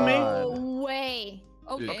kidding me? No way.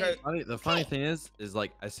 Dude, Okay. the funny thing is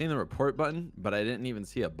like I seen the report button, but I didn't even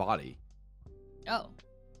see a body. Oh.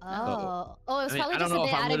 Oh. Oh, it was probably I just don't know a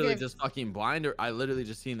if bit I'm out of literally your... just fucking blind or I literally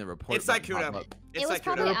just seen the report. It's Sykkuno. It was Sykkuno.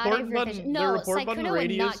 probably out of your vision. The No, report button Sykkuno would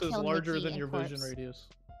radius not is kill larger Nikki than your and vision Corpse. radius.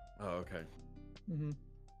 Oh, okay.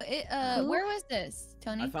 Where was this,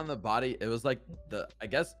 Tony? I found the body. It was like the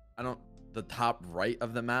the top right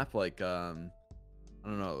of the map, like I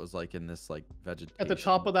don't know, it was like in this like vegetation. At the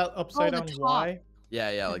top of that upside down Y?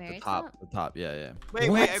 Yeah, like the top, yeah.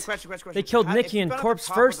 Wait, question. They killed Nikki and Corpse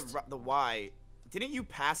first. The Y. Didn't you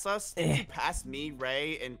pass us? Didn't you pass me,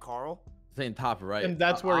 Ray, and Carl? Saying top right. And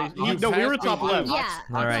that's where no, we were top left. Yeah.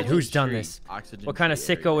 All right, who's done this? What kind of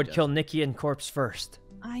sicko would kill Nikki and Corpse first?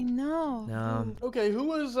 I know. Okay, who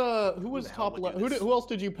was top left? Who else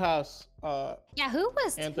did you pass? Yeah, who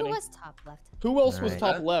was Anthony. top left? Who else was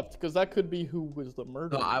top left? Because that could be who was the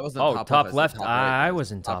murderer. No, I wasn't top left. I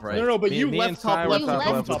was in top right. No, but you left top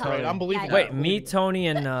left. Top right. I'm believing that. Wait, me, Tony,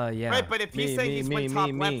 and yeah. Right, but if he's saying he's went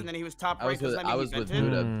top left and then he was top right, does that mean he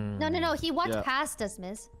vented? No, he walked past us,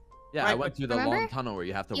 Miz. Yeah, I went through the long tunnel where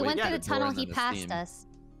you have to wait. You went through the tunnel, he passed us.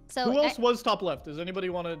 So who else was top left? Does anybody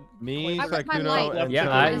want to? Me, Sykkuno. Yeah,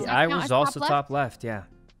 I was also top left. Yeah.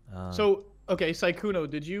 So okay, Sykkuno,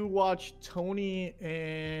 did you watch Tony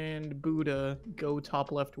and Buddha go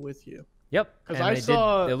top left with you? Yep. Because I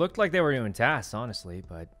saw it looked like they were doing tasks, honestly,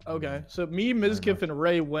 but. Okay, so me, Mizkif, and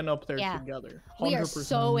Ray went up there together. 100%. We are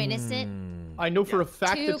so innocent. I know for a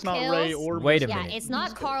fact it's not Ray or. Wait a minute. Yeah, it's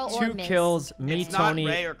not Carl or Miz. 2 kills, me, it's Tony.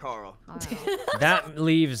 Not Ray or Carl. That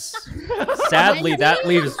leaves. Sadly, that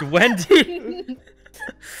leaves Wendy.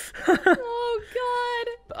 Oh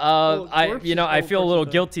God. I feel a little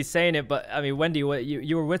guilty saying it, but I mean, Wendy, what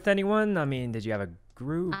you were with anyone? I mean, did you have a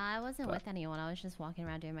group? I wasn't with anyone. I was just walking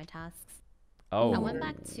around doing my tasks. Oh. I went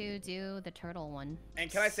back to do the turtle one. And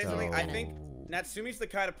can I say something? I think Natsumi's the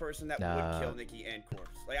kind of person that would kill Nikki and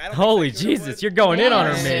Corpse. Like, I don't Holy Jesus, you're going in on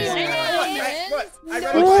her, Miz. Let's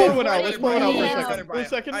pour one out. Let's pour one out for a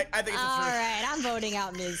second. I think it's a All right, I'm voting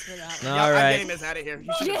out Miz for that one. All right. I'm getting Miz out of here.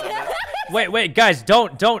 You should have said that. Wait, guys,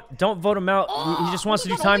 don't vote him out. He just wants to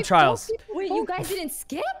do time trials. Wait, you guys didn't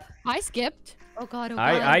skip? I skipped. Oh God.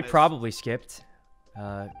 I probably skipped.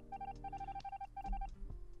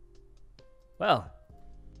 Well.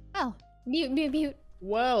 Oh, mute.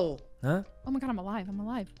 Well. Huh? Oh my God, I'm alive.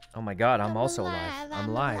 Oh my God, I'm also alive. I'm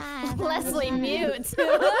alive. Leslie, mute.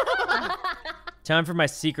 Time for my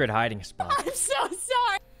secret hiding spot. I'm so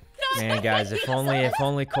sorry. Man, guys, if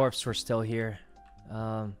only Corpse were still here.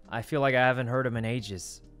 I feel like I haven't heard him in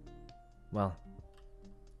ages. Well.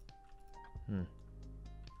 Let's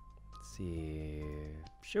see.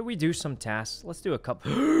 Should we do some tasks? Let's do a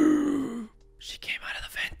couple. She came out of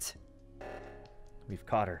the vent. We've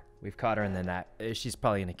caught her. And then she's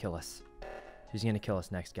probably gonna kill us. She's gonna kill us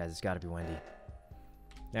next, guys. It's gotta be Wendy.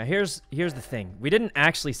 Now here's the thing. We didn't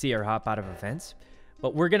actually see her hop out of a vent,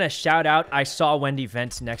 But we're going to shout out I saw Wendy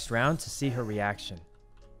vent next round to see her reaction.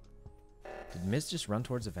 Did Miz just run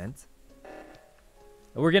towards a vent?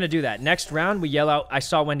 We're going to do that. Next round, we yell out I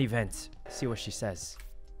saw Wendy vent. See what she says.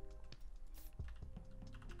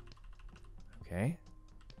 Okay.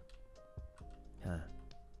 Huh.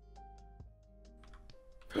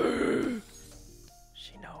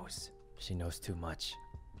 She knows. She knows too much.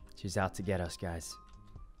 She's out to get us, guys.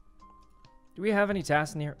 Do we have any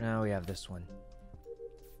tasks in here? No, we have this one.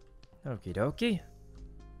 Okie dokie.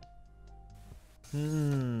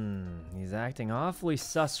 He's acting awfully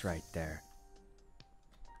sus right there.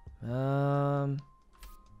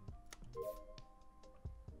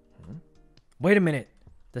 Wait a minute.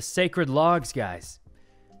 The sacred logs, guys.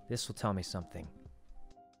 This will tell me something.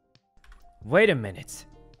 Wait a minute.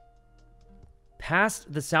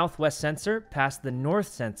 Past the southwest sensor, past the north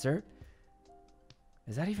sensor.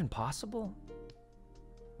 Is that even possible?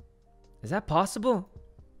 Is that possible?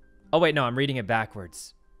 Oh, wait, no, I'm reading it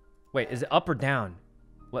backwards. Wait, is it up or down?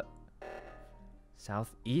 What?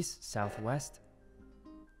 Southeast? Southwest?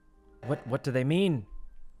 What do they mean?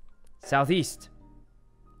 Southeast.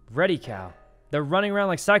 Ready, cow. They're running around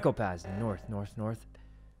like psychopaths. North, north, north.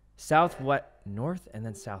 Southwest, north, and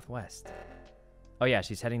then southwest. Oh, yeah,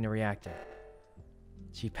 she's heading to reactor.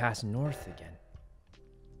 She passed north again.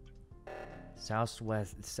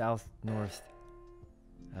 Southwest, south, north.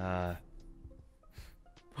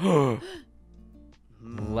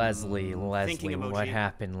 Leslie, what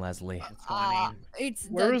happened, Leslie?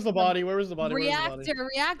 Where was the body? Where was the body?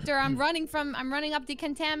 Reactor. I'm running up the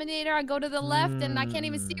contaminator. I go to the left, and I can't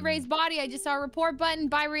even see Ray's body. I just saw a report button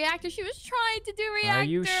by reactor. She was trying to do reactor. Are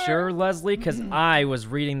you sure, Leslie? Because I was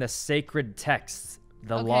reading the sacred texts,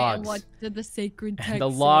 the logs. And what did the sacred text The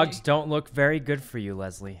logs don't look very good for you,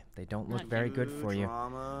 Leslie. They don't look very good for you.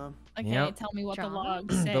 Okay, tell me what the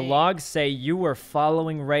logs say. The logs say you were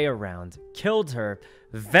following Ray around, killed her,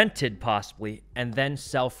 vented possibly, and then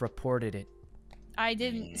self-reported it. I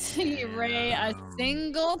didn't see Ray a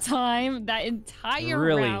single time that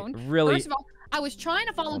entire round. Really? First of all, I was trying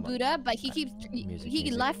to follow Buddha, but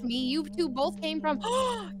he left me. You two both came from.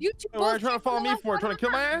 You two both. What are you trying to follow me for? Trying to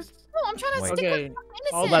kill my ass? No, I'm trying to stick with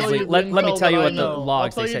innocent. Leslie, let me tell you what the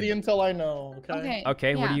logs I'll they tell said. you the intel I know. Okay.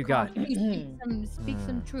 Okay. What do you got? Speak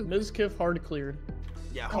some truth. Ms. Kiff hard cleared.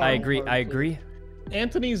 Yeah. I agree.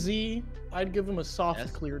 Anthony Z, I'd give him a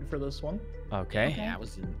soft cleared for this one. Okay. Yeah,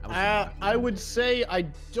 I would say I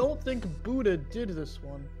don't think Buddha did this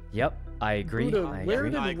one. Yep, I agree. Buddha, where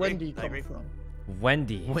did Wendy come from?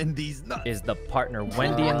 Wendy's not is the partner.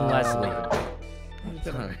 Wendy and Leslie.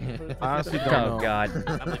 Honestly, don't know. Oh God.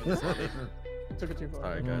 Took it too far.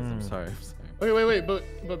 Alright, guys, I'm sorry. Wait, but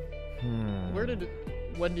where did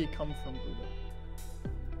Wendy come from, Buddha?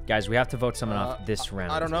 Guys, we have to vote someone off this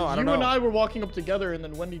round. I don't know. You and I were walking up together, and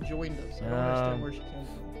then Wendy joined us. I don't understand where she came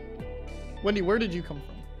from. Wendy, where did you come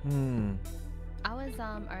from? I was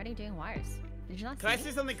already doing wires. Did you not see? Can I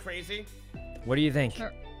say something crazy? What do you think?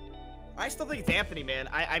 Sure. I still think it's Anthony, man.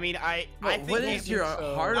 I think what is your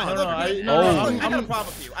heart on? I have a problem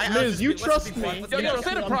with you. Liz, you trust me. Yo,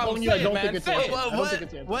 say the problem. I don't think it's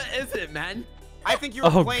Anthony. What is it, man? I think you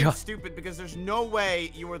were playing stupid because there's no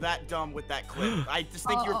way you were that dumb with that clip. I just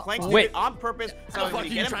think you were playing stupid on purpose. So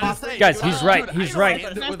guys, he's right. He's right.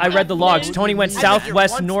 I read the logs. Tony went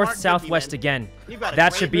southwest, north, southwest again.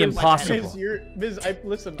 That should be impossible.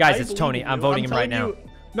 Listen, guys, it's Tony. I'm voting him right now.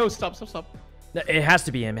 No, stop. It has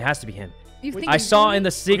to be him. It has to be him. I saw in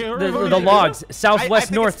the logs, southwest,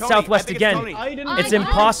 north, southwest again. It's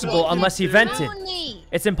impossible unless he vented.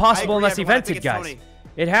 It's impossible unless he vented, guys.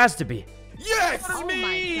 It has to be. Yes, it's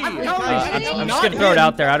me. I'm just gonna throw it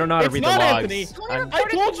out there. I don't know how to read the logs. I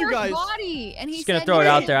told you guys. I'm just gonna throw it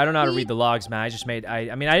out there. I don't know how to read the logs, man. I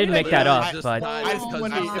didn't make that up, but.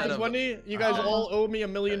 Wendy, you guys all owe me $1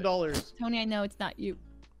 million. Tony, I know it's not you.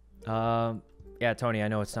 Yeah, Tony, I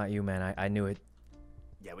know it's not you, man. I knew it.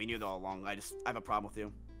 Yeah, we knew it all along. I have a problem with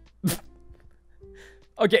you.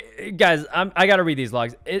 Okay, guys, I gotta read these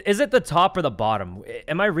logs. Is it the top or the bottom?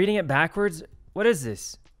 Am I reading it backwards? What is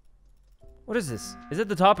this? What is this? Is it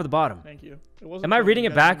the top or the bottom? Thank you. Am I reading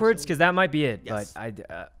it backwards? Because that might be it. Yes.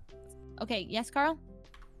 But Okay, yes, Carl?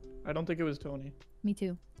 I don't think it was Tony. Me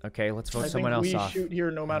too. Okay, let's vote someone else off. We shoot here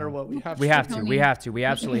no matter what. We have to. We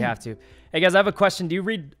absolutely have to. Hey, guys, I have a question. Do you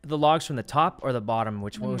read the logs from the top or the bottom?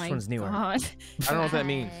 Which one's newer? God. I don't know what that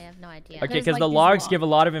means. I have no idea. Okay, because the logs give a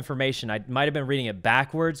lot of information. I might have been reading it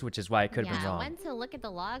backwards, which is why I could have been wrong. I went to look at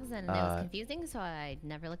the logs and it was confusing, so I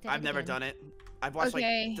never looked at it. I've never done it. I've watched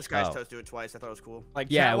like Disguised Toast do it twice. I thought it was cool. Like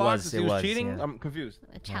yeah, chat it logs, was. It was cheating. Yeah. I'm confused.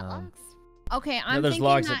 Chat logs? Okay, I'm there's thinking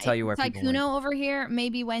logs that that tell you where people went. Sykkuno over here,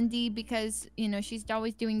 maybe Wendy, because you know she's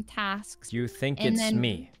always doing tasks. You think it's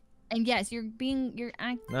me? And yes, you're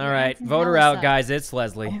acting. All right, vote her out, guys. It's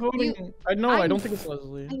Leslie. I don't think it's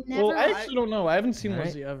Leslie. Well, I actually don't know. I haven't seen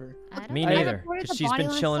Leslie ever. Me neither, because she's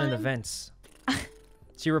been chilling in the vents.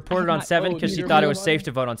 She reported on 7 because she thought it was safe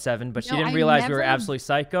to vote on 7, but she didn't realize we were absolutely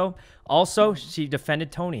psycho. Also, she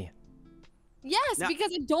defended Tony. Yes,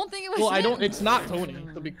 because I don't think it was. Well, it's not Tony.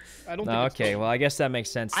 I don't think. Okay, well, I guess that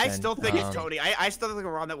makes sense. I still think it's Tony. I still think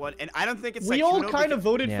we're on that one, and I don't think it's. We all kind of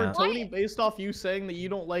voted for Tony based off you saying that you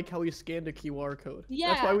don't like how he scanned a QR code. Yeah.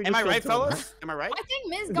 That's why we Am I right, fellas? Am I right? I think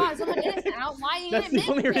Ms. got someone innocent out. Why ain't That's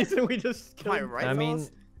the only reason we just. Am I right, I mean,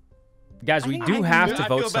 fellas? guys, we do have to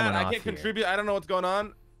vote someone off. I can't contribute. I don't know what's going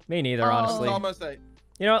on. Me neither, honestly. That's all I'm gonna say.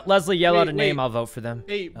 You know what? Leslie, yell out a name. I'll vote for them.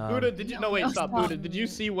 Hey, Buddha, did you? No, wait, stop, Buddha. Did you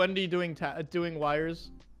see Wendy doing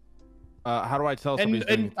wires? How do I tell somebody's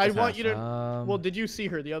doing And I want you to. Well, did you see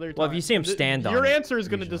her the other time? Well, if you see him stand on your it, answer is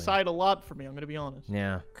going to decide a lot for me. I'm going to be honest.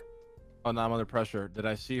 Yeah. Oh, now I'm under pressure. Did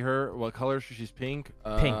I see her? What color? She's pink.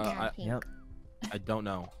 Pink. Yep. I don't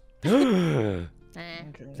know.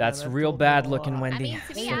 That's real bad looking, Wendy. I mean,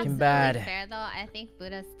 to be looking bad. Fair though, I think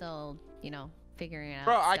Buddha's still, figuring it out.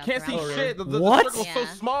 Bro, I can't see shit. The What? circle's so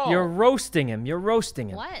small. You're roasting him. You're roasting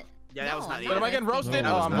him. What? Yeah, that was not. But am I getting roasted?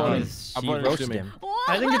 No, I'm roasting him.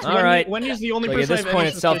 I think it's Alright. Wendy's the only Look, person. at this point,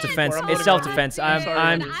 it's self-defense. It's self-defense.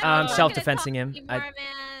 I'm self-defensing him.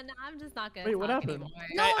 I'm just not gonna. Wait, what happened?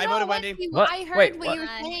 No, I voted Wendy. I heard what you were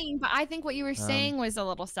saying, but I think what you were saying was a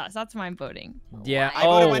little sus. That's why I'm voting. Yeah. I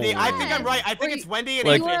voted Wendy. I think I'm right. I think it's Wendy. And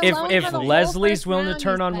Look, if Leslie's willing to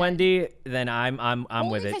turn on Wendy, then I'm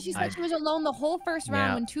with it. Because she said she was alone the whole first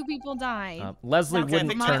round when 2 people died. Leslie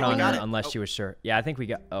wouldn't turn on her unless she was sure. Yeah, I think we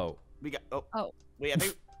got. Wait, I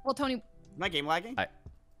think. Well, Tony. Is my game lagging?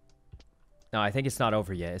 No, I think it's not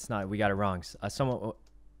over yet. It's not. We got it wrong. Someone.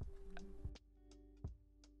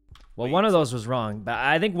 Well, one of those was wrong, but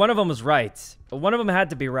I think one of them was right. But one of them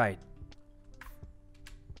had to be right.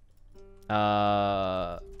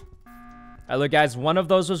 Look, guys, one of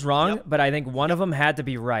those was wrong, but I think one of them had to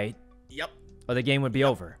be right. Yep. Or the game would be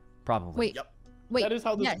over, probably. Wait. That is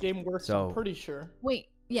how this game works. So, I'm pretty sure. Wait.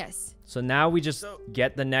 Yes. So now we just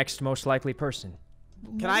get the next most likely person.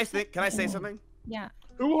 Can I say something? Yeah.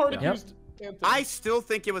 Who hard accused Anthony? I still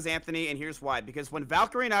think it was Anthony, and here's why. Because when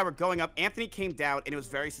Valkyrae and I were going up, Anthony came down, and it was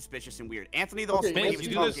very suspicious and weird. Anthony, the whole he was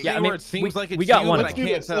talking. Yeah, I mean, it seems like it's we got you, one. But I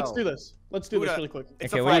can't tell. Let's do this. Let's do this really quick.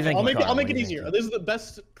 Okay, what do you think? I'll make it easier. This is the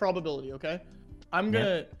best probability. Okay. I'm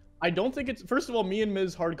gonna. I don't think it's. First of all, me and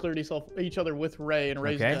Miz hard cleared each other with Ray, and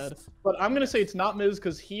Ray's dead. But I'm gonna say it's not Miz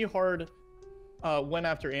because he hard went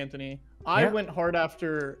after Anthony. I went hard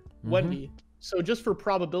after Wendy. So just for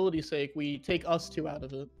probability's sake, we take us 2 out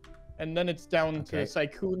of it. And then it's down to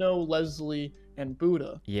Sykkuno, Leslie, and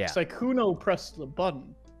Buddha. Yeah. Sykkuno pressed the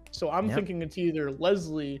button. So I'm thinking it's either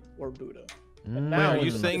Leslie or Buddha. Now, are you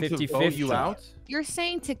saying to vote you out? You're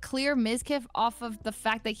saying to clear Mizkif off of the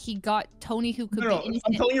fact that he got Tony, who could be innocent.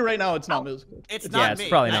 I'm telling you right now, it's not Mizkif. It's not me. It's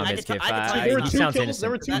probably not Mizkif. He sounds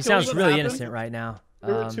innocent. He sounds really innocent right now.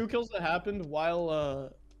 There were 2 kills that happened while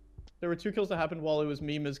it was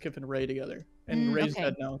me, Mizkif, and Ray together. And Ray's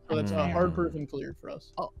dead now, so that's hard proof and clear for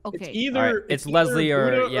us. Oh, okay. It's either it's Leslie or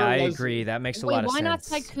Buddha I Leslie. agree. That makes a lot of sense. Why not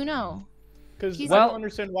Sykkuno? Because I don't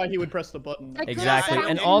understand why he would press the button. Exactly,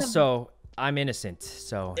 and also I'm innocent,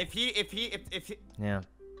 so. If he. Yeah.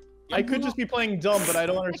 I could just be playing dumb, but I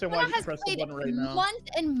don't understand why he pressed the button right now. Months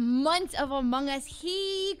and months of Among Us,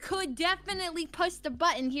 he could definitely push the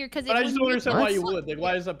button here because. But I just don't understand why you would. Like,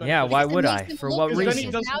 why is that? Yeah, why would I? For what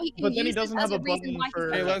reason? But then he doesn't have a button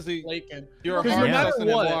for. Hey Leslie, you're a no hard matter assassin,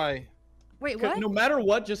 what. and why? Wait, what? No matter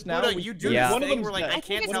what, just now. Buddha, you do this thing where like I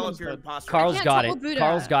can't tell if you're an imposter. Carl's got it.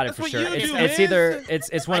 Carl's got it for sure. It's either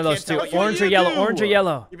it's one of those 2. Orange or yellow. Orange or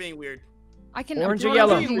yellow. You're being weird. I can. Orange or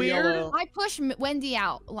yellow. I pushed Wendy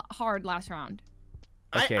out hard last round.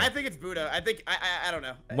 Okay. I think it's Buddha. I think I don't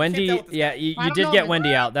know. Wendy, yeah, you did get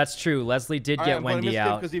Wendy out. That's true. Leslie did get Wendy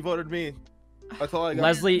out. Because he voted me. That's all I got.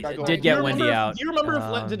 Leslie did get Wendy out. Do you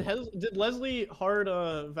remember if did Leslie hard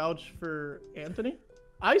vouch for Anthony?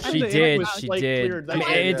 She did. She did. I mean,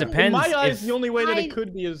 it depends. In my eyes, the only way that it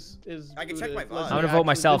could be is. I can check my vote. I'm gonna vote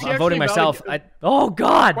myself. I'm voting myself. Oh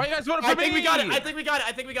God. Why you guys voting for me? I think we got it. I think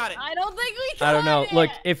we got it. I don't think we got it. I don't know.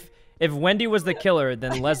 Look, if Wendy was the killer,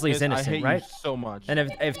 then Leslie's innocent, I hate right? You so much. And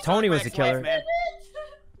if Tony was the killer.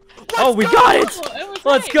 Oh, we got it!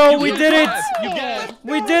 Let's go! We did it!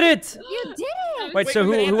 We did it! You did it! Wait, so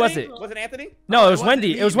who was it? Was it Anthony? No, it was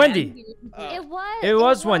Wendy. It was Wendy. It was. It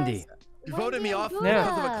was Wendy. You voted me off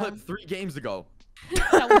because of a clip 3 games ago.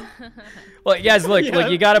 Well, guys, look,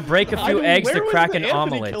 you gotta break a few eggs to crack an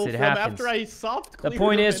omelet. It happens. After I soft the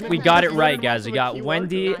point is, we got it right, guys. We got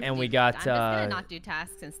Wendy and we got. I'm just gonna not do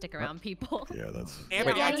tasks and stick around people. Yeah, that's.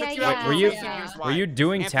 Were you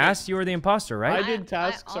doing tasks? You were the imposter, right? I did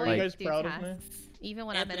tasks. Are you guys proud of me? Even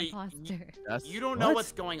when I'm an imposter. You don't know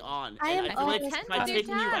what's going on. I feel like by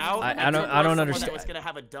taking you out, I don't understand. It's gonna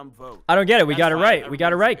have a dumb vote. I don't get it. We got it right. We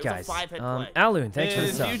got it right, guys. Alun, thanks for the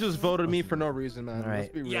sub. You just voted me for no reason, man. All right.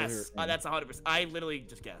 Let's be real Yes, here. that's 100%. I literally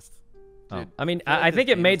just guessed. Oh. I mean, I think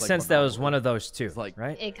it made sense that it was one of those two,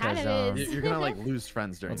 right? It kind of is. You're gonna like lose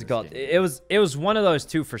friends during What's it this called? game. It was one of those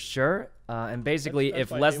two for sure. And basically,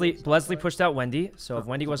 if Leslie pushed out Wendy, so if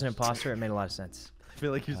Wendy was an imposter, it made a lot of sense. I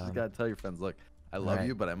feel like you just gotta tell your friends, look, I love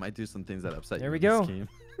you, but I might do some things that upset you. There we go. Game.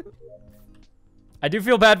 I do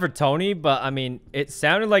feel bad for Tony, but I mean, it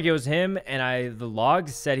sounded like it was him, and the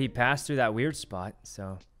logs said he passed through that weird spot,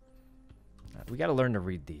 so we got to learn to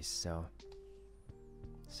read these. So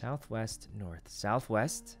southwest, north,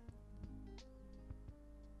 southwest,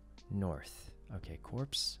 north. Okay,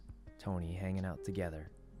 corpse, Tony hanging out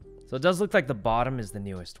together. So it does look like the bottom is the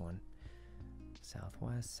newest one.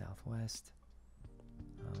 Southwest, southwest.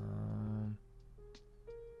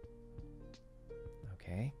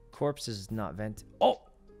 Okay. Corpse is not vent. Oh!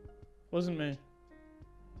 Wasn't me.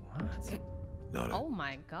 What? Oh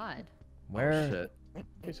my god. Where? Oh, shit.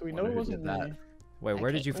 Okay, so we know it wasn't me. Wait,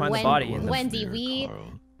 where did you find the body? In the Wendy,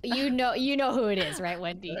 you know who it is, right,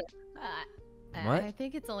 Wendy? What? I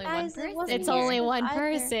think it's only one person. It's only one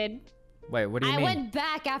person. Wait, what do you mean? I went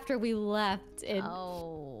back after we left. And...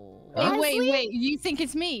 Oh. Wait. You think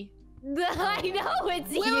it's me? I know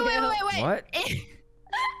it's you. Wait.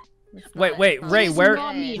 What? Wait, Ray,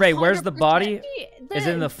 where's the body? Is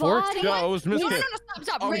it in the fort? No, it was Miss No, Kid.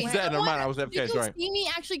 stop. Oh, Ray, he's dead. Never mind. I was did FK. you Sorry. see me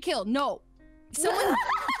actually killed? No. Someone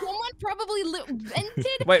probably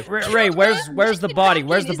vented. Wait, Ray, where's the body?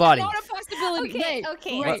 Where's the body? Not a possibility.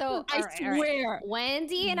 Okay. Ray, So I swear.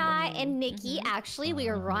 Wendy and I and Nikki actually we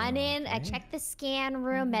were running. I checked the scan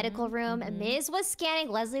room, medical room. Miz was scanning.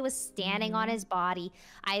 Leslie was standing on his body.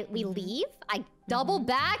 We leave. I double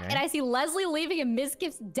back and I see Leslie leaving and Miz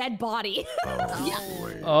Gift's dead body.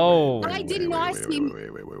 Oh. I did not see.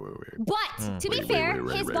 Wait. But to be fair,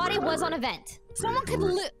 his body was on a vent. Someone could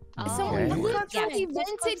someone literally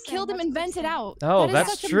vented, killed him, and vented out. Oh,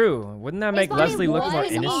 that's true. Wouldn't that make Leslie look more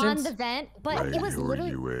innocent? On the vent, but it was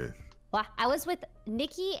literally. Who were you with? Well, I was with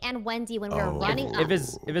Nikki and Wendy when we were running up.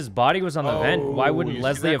 If his body was on the vent, why wouldn't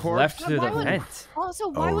Leslie have left through the vent? Also,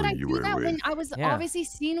 why would I do that when I was obviously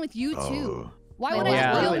seen with you two? Why would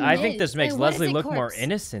I kill I think this makes Leslie look more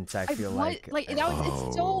innocent, I feel like. Like, that was,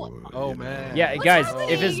 it's so... Oh, man. Yeah, guys,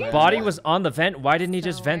 if his body was on the vent, why didn't he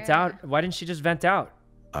just vent out? Why didn't she just vent out?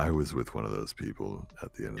 I was with one of those people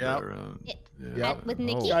at the end of that round. With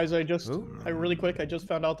Nikki? Guys, I really quick, I just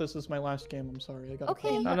found out this is my last game. I'm sorry. I got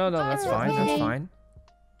No, that's fine. That's fine.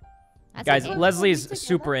 Guys, Leslie's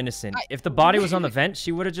super innocent. If the body was on the vent,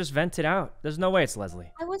 she would have just vented out. There's no way it's Leslie.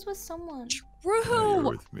 I was with someone. True.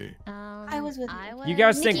 With me. I was with you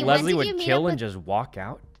guys think Leslie would kill and just walk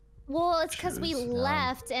out? Well, it's because we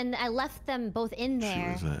left, and I left them both in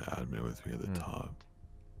there. She was an admin with me at the top.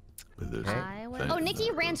 Oh, Nikki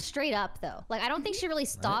ran straight up though. Like I don't think she really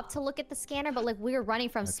stopped to look at the scanner, but like we were running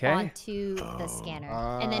from spawn to the scanner,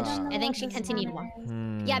 and then I think she continued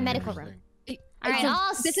on. Yeah, medical room. All right,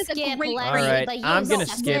 I'll skip Leslie. All right, I'm gonna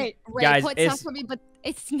skip. Guys, it's but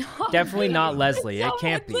it's not. Definitely not Leslie. It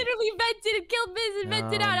can't be. Literally vented and killed Miz and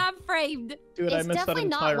vented out. I'm framed. Dude, I missed that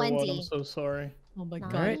entire one. I'm so sorry. Oh my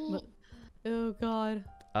god. Right. Oh god.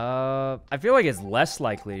 I feel like it's less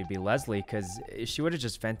likely to be Leslie because she would have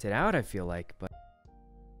just vented out, I feel like, but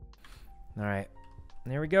all right,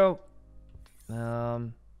 there we go.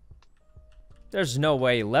 There's no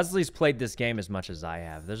way Leslie's played this game as much as I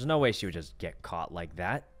have. There's no way she would just get caught like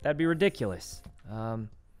that. That'd be ridiculous.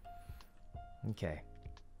 Okay,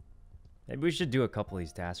 maybe we should do a couple of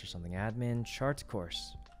these tasks or something. Admin charts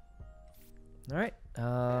course. All right,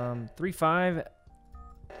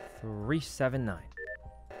 35379.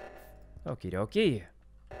 Okie dokie.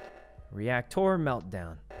 Reactor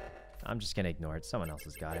meltdown. I'm just gonna ignore it. Someone else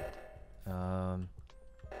has got it.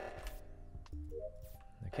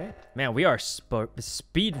 Okay. Man, we are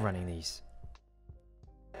speed running these.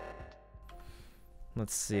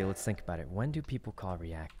 Let's see. Let's think about it. When do people call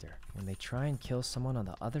reactor? When they try and kill someone on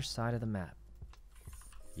the other side of the map.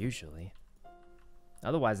 Usually.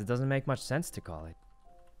 Otherwise, it doesn't make much sense to call it.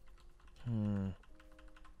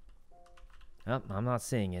 Oh, I'm not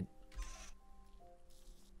seeing it.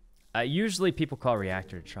 Usually people call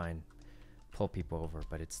reactor to try and pull people over,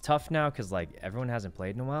 but it's tough now because like everyone hasn't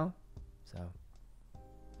played in a while. So,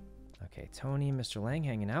 okay, Tony, Mr. Lang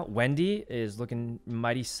hanging out. Wendy is looking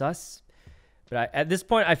mighty sus. But at this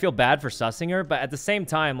point, I feel bad for sussing her. But at the same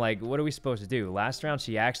time, like, what are we supposed to do? Last round,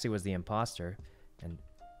 she actually was the imposter. And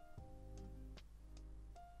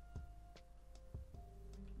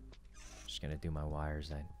I'm just going to do my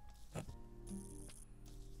wires.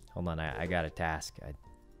 Hold on, I got a task.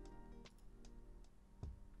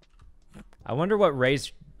 I wonder what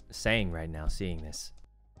Ray's saying right now, seeing this.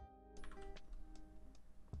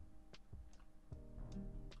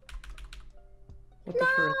 What the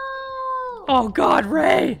frick? Oh God,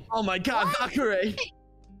 Ray! Oh my God, Valkyrae!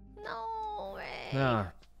 No, Ray.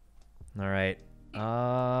 Ah. All right.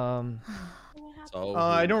 So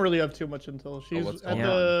I don't really have too much until she's what's at going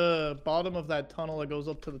the bottom of that tunnel that goes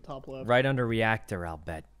up to the top left. Right under reactor, I'll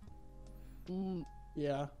bet.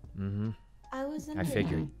 Yeah. Mm-hmm. I was in I there.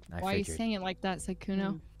 figured. Why are you saying it like that,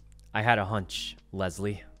 Sykkuno? I had a hunch,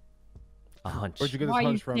 Leslie. A hunch. Where'd you get this Why are you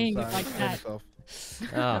hunch from? saying it Simon? like that? Yourself.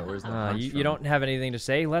 Oh, you don't have anything to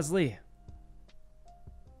say, Leslie?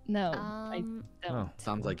 No, I don't. Oh.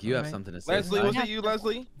 Sounds like you have something to say. Leslie, was it you,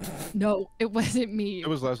 Leslie? No, it wasn't me. It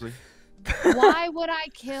was Leslie. Why would I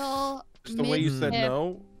kill Just the way you said Miss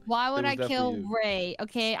no. Why would It I was kill definitely Ray?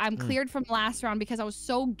 Okay, I'm cleared from last round because I was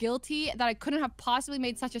so guilty that I couldn't have possibly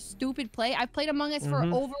made such a stupid play. I've played Among Us for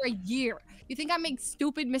over a year. You think I make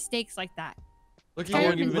stupid mistakes like that? Look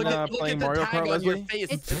at you been playing Mario Kart, Leslie?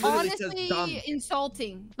 It's honestly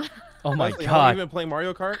insulting. Oh my Leslie, how long God. have you been playing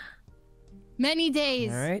Mario Kart? Many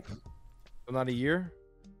days. All right. So not a year?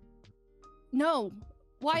 No.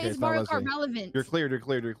 Why Okay, is it's not Mario Kart Leslie. relevant? You're cleared, you're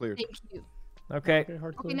cleared, you're cleared. Thank you. Okay.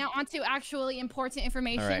 Okay, now on to actually important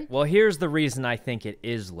information. All right. Well, here's the reason I think it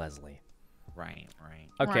is Leslie. Right.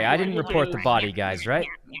 Okay, I didn't report the body, guys, right?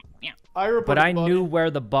 I reported But I the body. knew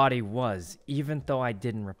where the body was, even though I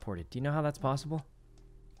didn't report it. Do you know how that's possible?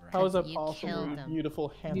 How is that You possible, killed you him.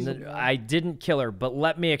 beautiful, handsome man? I didn't kill her, but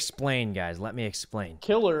let me explain, guys. Let me explain.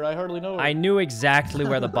 Killer, I hardly know her. I knew exactly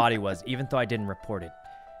where the body was, even though I didn't report it.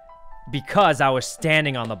 Because I was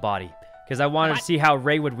standing on the body. Because I wanted to see how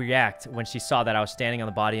Ray would react when she saw that I was standing on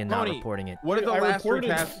the body and not Tony, reporting it. What are the I last three reported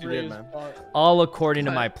tasks you did, Ray's man? body. All according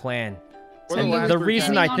to my plan. What are And last the three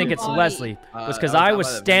reason tasks? I think it's Body. Leslie was because I I was was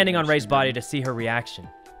by the standing on vending Ray's machine, body man. to see her reaction.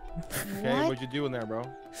 Okay, what'd you do in there, bro?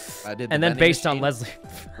 I did. The And then vending based on machine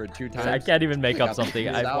Leslie, for 2 times. I can't even make I up got the something.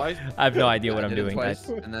 keys I out. have no idea what I I'm did it doing. twice,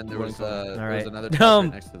 and then there was right. another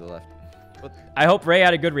target next to the left. I hope Ray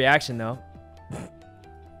had a good reaction though.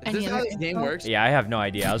 Is this how this game works? Yeah, I have no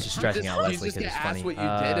idea. I was just stressing out You Leslie just because get it's funny. asked what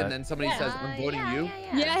you did, and then somebody says, "I'm voting you."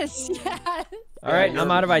 Yes, yes. All right, I'm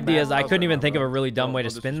out of ideas. I couldn't even Bro. think of a really dumb way to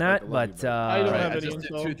Don't spin disrespect that, the love you, but bro. I don't Right, have I any just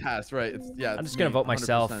did info. 2 tasks, right? It's, yeah, I'm it's just gonna me, vote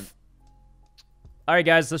myself. 100%. All right,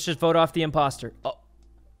 guys, let's just vote off the imposter. Oh,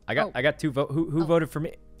 I got 2 vote. Who voted for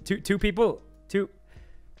me? Two people. Two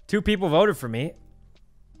people voted for me.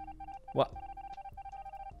 What?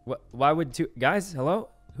 Why would 2 guys? Hello?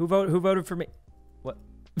 Who voted for me? What?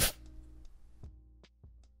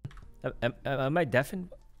 Am I deafened?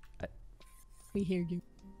 We hear you.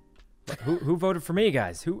 Who voted for me,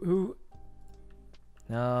 guys? Who?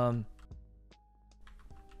 Yeah,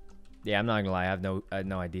 I'm not gonna lie. I have no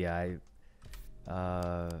idea.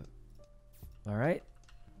 All right.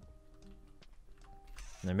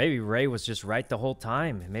 And maybe Ray was just right the whole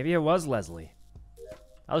time. Maybe it was Leslie.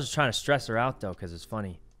 I was just trying to stress her out though, because it's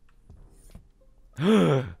funny.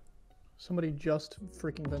 Somebody just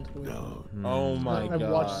freaking vented away. Oh my God.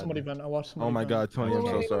 I watched somebody vent. I watched somebody Oh my vent. God, Tony, I'm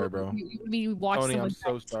so sorry, bro. We watched Tony, I'm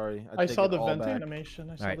someone so sorry. I take saw it the all vent back.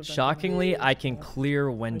 animation. All right. Shockingly, I can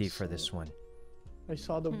clear Wendy for this one. I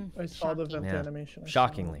saw the vent Yeah. animation.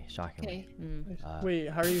 Shockingly. Okay. Wait,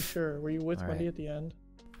 how are you sure? Were you with all Wendy right. at the end?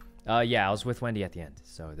 Yeah, I was with Wendy at the end,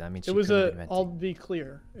 so that means she It was couldn't have a. vented. I'll be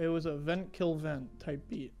clear. It was a vent kill vent type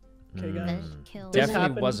beat. Okay, guys. Kill. This Definitely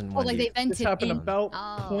happened- wasn't Oh, like Wendy. they vented This happened in. about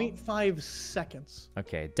Oh. 0.5 seconds.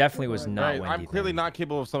 Okay, definitely was not Right, Wendy. I'm clearly then. not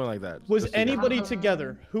capable of something like that. Was Just so you know. anybody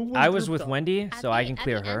together? Who was I was grouped with up? Wendy, so I can At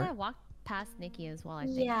clear the end, I her. walked past Nikki as well, I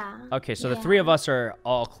think. Yeah. Okay, so the 3 of us are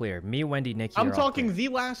all clear. Me, Wendy, Nikki. I'm are all talking clear. the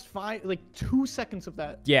last 2 seconds of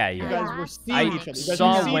that. Yeah, You yeah. guys were seeing I each other. You guys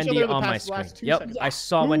saw could see each Wendy other the on my past screen. last 2 Yep, seconds. I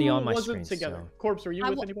saw Wendy on my Who screen. wasn't together? So. Corpse, are you I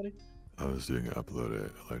with wa- anybody? I was doing upload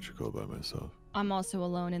electrical by myself. I'm also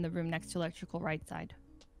alone in the room next to electrical right side.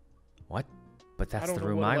 What? But I that's don't the know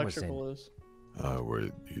room what I was in. electrical is. Where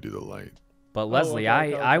you do the light. But Leslie,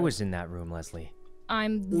 okay, okay, I okay. was in that room, Leslie.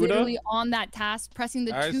 I'm literally on that task, pressing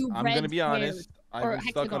the Guys, 2 I'm red gonna be honest. I've or been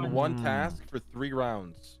stuck on hexagon. one task for 3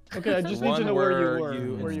 rounds. Okay, I just need One to know where you where were.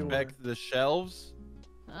 you Where you were. inspect the shelves,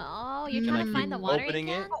 Oh, you're trying to find the watering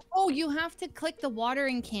can? Oh, you have to click the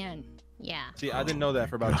watering can. Yeah. See, I didn't know that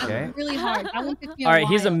for about Okay. Really hard. That one took me All right,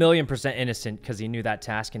 he's while. 1,000,000% innocent because he knew that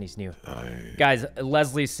task and he's new. Guys,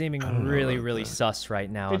 Leslie's seeming really sus right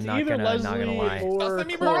now. It's I'm not either gonna Leslie lie. or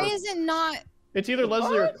Why is it not? It's either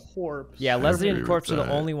Leslie or Corpse. Yeah, Leslie and agree Corpse are with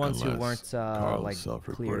the that, only ones who unless weren't Carl's like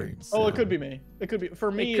self-reporting. cleared. Oh, it so- could be me. It could be for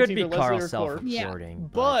me. It could it's be either Carl Leslie or Corpse. self-reporting.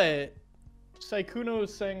 But Sykkuno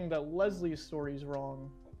is saying that Leslie's story's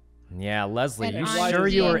wrong. Yeah, Leslie, And you I'm sure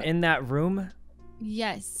you were seeing- in that room?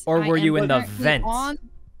 Yes. Or I were am you in the currently vent?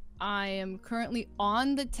 I am currently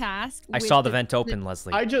on the task. I with saw the vent open,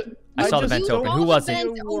 Leslie. I saw the vent don't open. Who was it?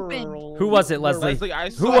 vent open. Who was it, Leslie? Who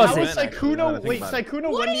was How it? is Sykkuno? Wait,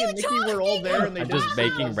 Sykkuno, Wendy, and Nikki were all there, and they I'm didn't just see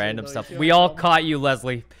making Leslie, random though. stuff. You We know? all caught you,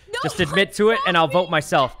 Leslie. Just admit to it, and I'll vote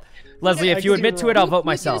myself. Leslie, if you admit to it, I'll vote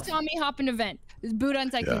myself. You saw me hop in a vent. It's Buddha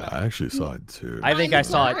and Sykkuno. Yeah, I actually saw it too. I think I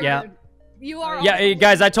saw it. Yeah. You are. Yeah, hey,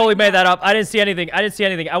 guys, I totally made that up. I didn't see anything. I didn't see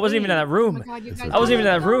anything. I wasn't even in that room. Oh my God, you guys I wasn't even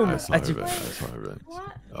in that room. I saw it. I saw it.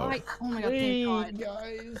 Oh my God, thank Hey, God.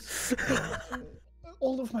 guys.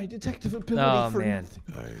 All of my detective ability Oh for man.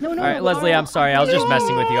 No, All right, Leslie, I'm sorry. I was just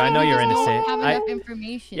messing with you. I know you're innocent. Have enough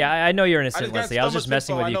information. Yeah, I know you're I innocent, just got Leslie. I was just stomach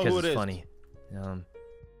messing info. with you I know who because it it's is. funny.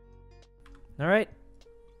 All right.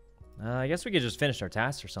 I guess we could just finish our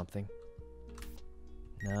task or something.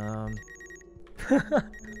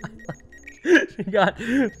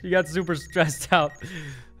 She got super stressed out.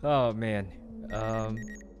 Oh man. All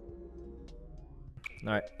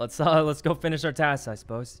right, let's go finish our task, I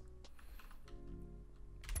suppose.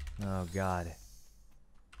 Oh God.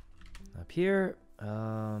 Up here,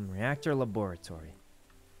 reactor laboratory.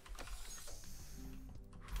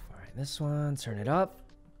 All right, this one, turn it up,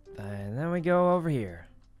 and then we go over here.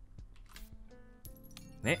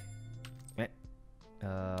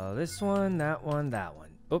 This one, that one, that one.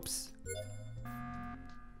 Oops.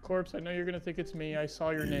 Corpse, I know you're gonna think it's me. I saw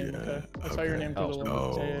your name. Okay. I saw your name through the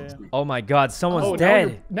no. lens. Yeah. Oh my God, someone's Oh,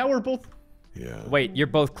 dead. Now we're both. Yeah. Wait, you're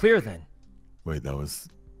both clear then, Wait, that was.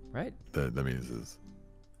 right? That means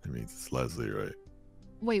it's Leslie, right?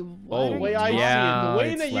 Wait, Oh, The what? way I yeah, see it, the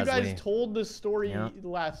way it's that you Leslie. guys told the story Yeah.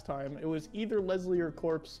 last time, it was either Leslie or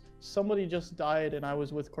Corpse. Somebody just died, and I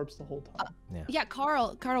was with Corpse the whole time. Yeah,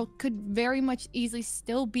 Carl could very much easily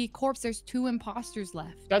still be Corpse. There's 2 imposters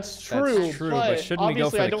left. That's true, but shouldn't we go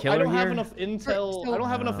obviously for I the don't killer have here? enough intel. So- I don't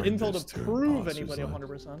have enough intel There's to 2 prove imposters anybody left.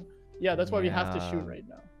 100%. Yeah, that's why we have to shoot Yeah. right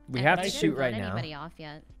now. We And have I to didn't shoot vote right now. anybody off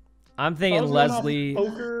yet. I'm If I thinking was going off Leslie.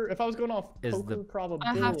 poker, if I was going off is poker the-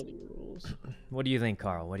 probability rules, What do you think,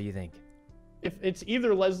 Carl? What do you think? if it's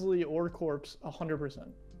either Leslie or Corpse, 100%,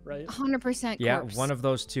 right? 100% Yeah, Corpse. one of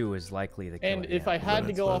those 2 is likely the killer. And if yeah. I had to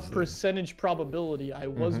it's go off Leslie. percentage probability, I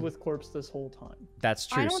was with Corpse this whole time. That's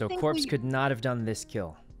I true. don't So think Corpse we- could not have done this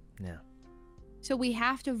kill. Yeah. So we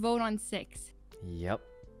have to vote on 6. Yep.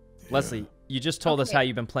 Leslie, you just told us Okay. how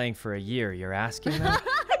you've been playing for a year. You're asking that?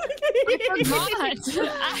 I forgot.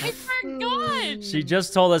 I forgot. She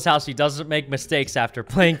just told us how she doesn't make mistakes after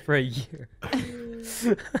playing for a year.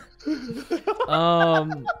 Well,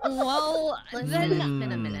 then it's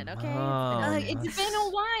been a minute, okay? It's been a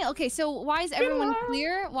while. Okay, so why is everyone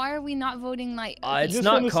clear? Why are we not voting like? It's Just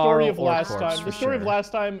not from the Carl story of or last Corpse, time. for The story of sure.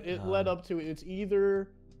 last time, it led up to it's either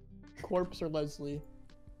Corpse or Leslie.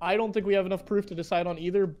 I don't think we have enough proof to decide on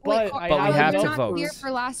either, but I But we have have enough to not vote. clear proof.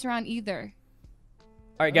 for last round either.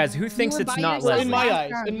 All right, guys, who thinks were it's by not yourself Leslie? In my last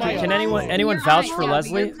eyes, round. in my Can eyes. anyone You're vouch right, for yeah,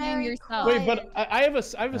 Leslie? you're saying yourself. Wait, but I have a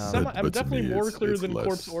semi. But I'm to definitely me, more it's- clear it's than less-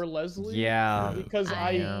 Corpse or Leslie. Yeah. Because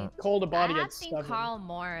I Yeah. called a body I at have seen 7. Carl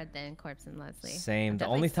more than Corpse and Leslie. Same. The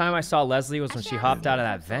Definitely only time I saw Leslie was when she Actually, hopped out of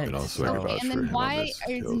that I vent. And also, I so- can vouch And for then him on why this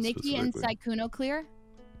is kill Nikki and specifically. Sykkuno clear?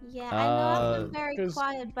 Yeah, I know I've been Uh, very 'cause-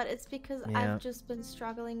 quiet, but it's because Yeah. I've just been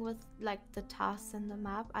struggling with like the tasks and the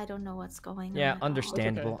map. I don't know what's going Yeah, on. at all.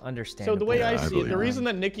 understandable. So Understandable. the way Yeah, I I see it, believe the you. reason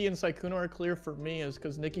that Nikki and Sykkuno are clear for me is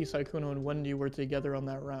because Nikki, Sykkuno, and Wendy were together on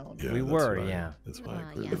that round. Yeah, We that's were, why- yeah. That's why I Yeah.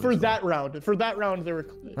 agree with For as that round, they were.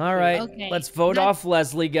 All right, Okay, let's vote that's- off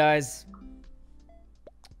Leslie, guys.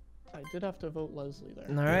 I did have to vote Leslie there.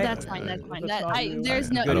 All right. That's fine. That's fine. That's That, not I, you. there's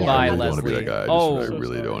no. I don't Goodbye, really want to be Leslie. that guy. Oh. I So really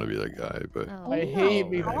sorry. don't want to be that guy, but Oh. I hate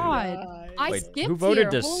being that God. guy. I Wait, skipped who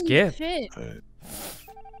voted here. to Holy skip? Shit. Alright.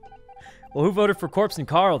 Well, who voted for Corpse and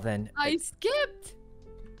Carl then? I skipped.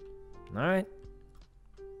 All right.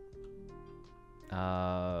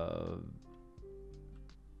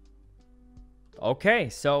 Okay,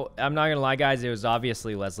 so I'm not gonna lie, guys. It was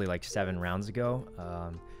obviously Leslie like 7 rounds ago.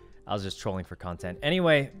 I was just trolling for content.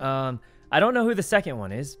 Anyway, I don't know who the second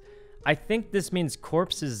one is. I think this means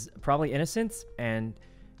Corpse is probably innocent, and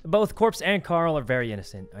both Corpse and Carl are very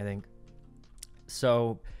innocent, I think.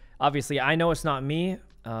 So, obviously, I know it's not me.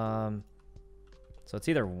 So it's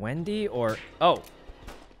either Wendy or... Oh.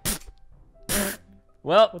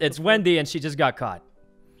 Well, it's Wendy, and she just got caught.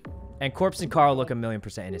 And Corpse and Carl look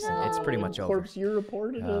 1,000,000% innocent. No. It's pretty much over. Corpse, you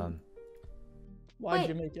reported it. Why'd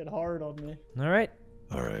you make it hard on me? All right.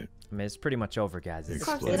 All right. I mean, it's pretty much over, guys. It's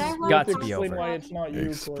got to be over. Why it's not you,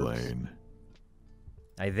 Explain.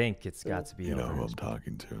 I think it's got to be you over. You know who I'm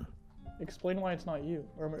talking to. Explain why it's not you.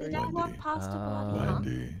 Or did I walk past a body?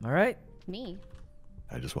 Wendy. All right. Me.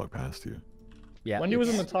 I just walked past you. Yeah. Wendy was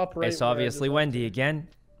in the top right. It's obviously Wendy again.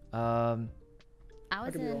 I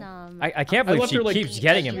was in I can't believe she keeps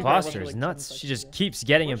getting imposter. It's nuts. She just keeps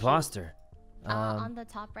getting imposter. On the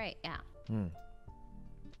top right, yeah.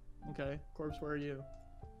 Okay, Corpse, where are you?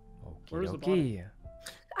 Where's the body?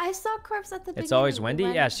 I saw Corpse at the beginning. It's always Wendy?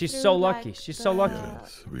 Yeah, she's so lucky. She's so lucky.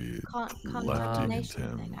 Yes, we left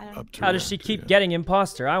him up to How does she keep getting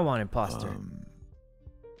imposter? I want imposter.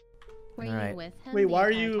 Were you with him? Wait, why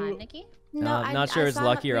are you... Nikki? No, I'm not sure it's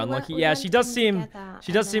lucky or unlucky. Yeah, she does seem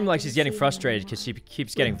like she's getting frustrated because she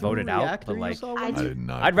keeps getting voted out. But like,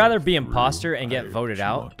 I'd rather be imposter and get voted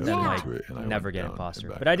out than like never get imposter.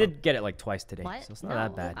 But I did get it like twice today, so it's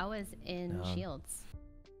not that bad. I was in Shields,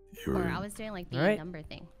 or I was doing like the number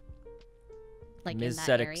thing. Like Ms.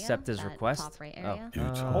 said accept his request.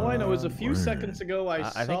 All I know is a few seconds ago I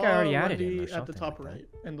think I already added Wendy at the top right,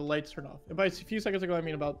 and the lights turned off. And by a few seconds ago, I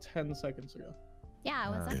mean about 10 seconds ago. Yeah, I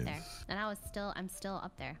was up there, and I'm still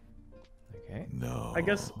up there. Okay. No. I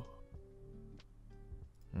guess.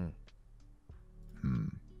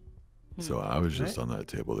 So I was just on that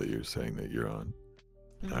table that you're saying that you're on.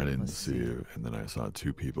 I didn't see you, and then I saw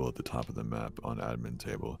two people at the top of the map on admin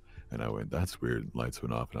table, and I went, "That's weird." Lights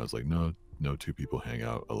went off, and I was like, "No, two people hang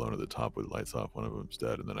out alone at the top with lights off. One of them's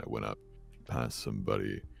dead." And then I went up past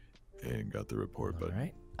somebody and got the report. But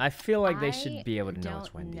I feel like they should be able to know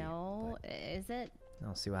it's Wendy. No, is it?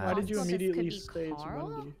 I'll see what happens. Why did you immediately say it's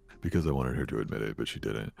Wendy? Because I wanted her to admit it, but she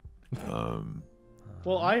didn't.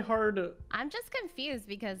 Well, I'm just confused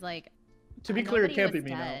because like. To be clear, it can't be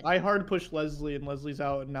me now. I hard pushed Leslie, and Leslie's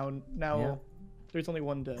out, and now there's only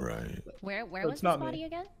one dead. Right. Where was this body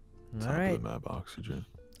again? Top of the map, Oxygen.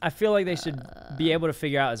 I feel like they should be able to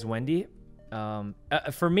figure out as Wendy.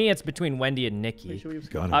 For me, it's between Wendy and Nikki.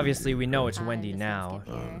 Obviously, we know it's Wendy now.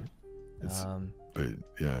 But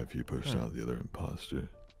yeah, if you pushed out the other imposter.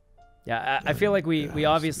 Yeah, I feel like we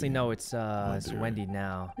obviously know it's Wendy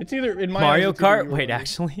now. It's either in my Mario Kart. Wait,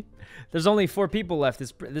 actually, there's only 4 people left.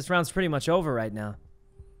 This round's pretty much over right now.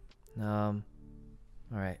 All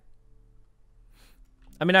right.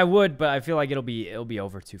 I mean, I would, but I feel like it'll be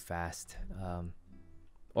over too fast.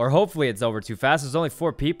 Or hopefully it's over too fast. There's only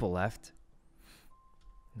 4 people left.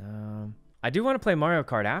 I do want to play Mario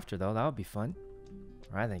Kart after though. That would be fun.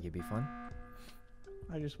 Or I think it'd be fun.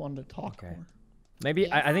 I just wanted to talk more.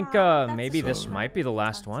 Maybe I think maybe this might be the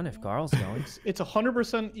last one if Carl's going. It's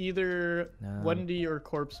 100% either Wendy or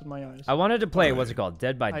Corpse in my eyes. I wanted to play what's it called,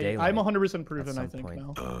 Dead by Daylight. I'm 100% proven. I think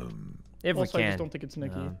now. If also, we can. I just don't think it's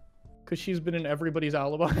Nikki, because she's been in everybody's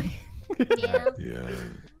alibi. Yeah.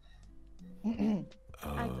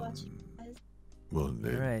 I got you. Well,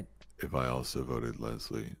 if I also voted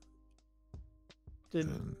Leslie.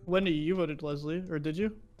 Wendy, you voted Leslie, or did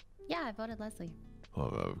you? Yeah, I voted Leslie. Well,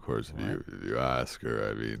 of course, if you ask her,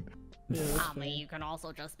 I mean. Yeah, you can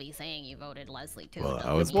also just be saying you voted Leslie too. Well,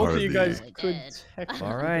 I was both part of you guys could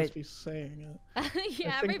technically just be saying it.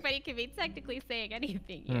 Yeah, everybody can be technically saying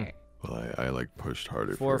anything here. Well, I like pushed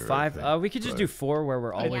harder. 4 or 5. We could just do 4 where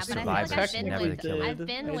we're always survivors. Never the killer. I've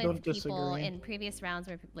been with people disagree. in previous rounds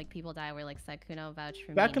where like people die where like Sykkuno vouched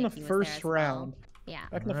for me. Back in the first round. Yeah.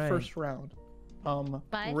 Back in the first round.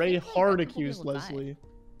 Ray hard accused Leslie.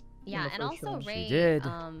 Yeah, and also round. Ray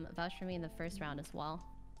vouched for me in the first round as well.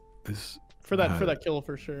 For that kill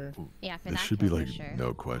for sure. Yeah, for this that should be like sure.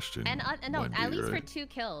 no question. And no, Wendy, at least right? for 2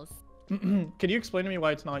 kills. Can you explain to me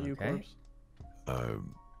why it's not you, Corpse?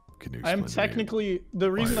 Can you? I'm technically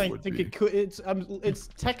the reason I think it could. It's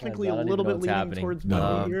technically a little bit leaning towards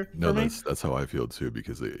Wendy here. No, that's how I feel too,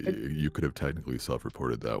 because you could have technically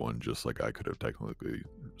self-reported that one, just like I could have technically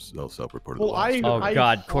self-reported. Well, oh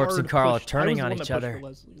God, Corpse and Carl are turning on each other.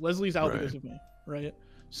 Leslie's out because of me, right?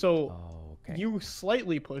 So you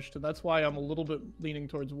slightly pushed, and that's why I'm a little bit leaning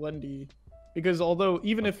towards Wendy, because although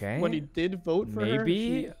even if Wendy did vote for her,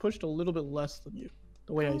 she pushed a little bit less than you.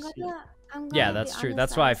 The way I see it. Yeah, that's true.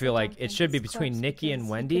 That's why I feel like it should be between Nikki and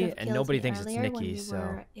Wendy, and nobody thinks it's Nikki.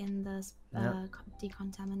 So in the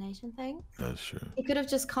decontamination thing, that's true. He could have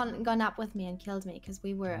just gone up with me and killed me because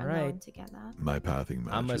we were alone together. My pathing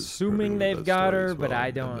matches. I'm assuming they've got her, but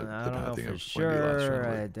I don't. The I don't know for sure.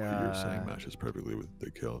 sure. You're saying matches perfectly with the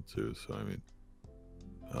kill too. So I mean.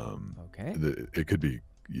 Okay. It could be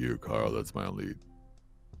you, Carl. That's my only.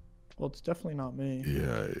 Well, it's definitely not me.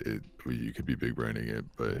 Yeah, you could be big braining it,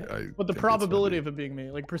 but But the probability of it being me,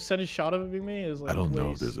 like percentage shot of it being me, is like. I don't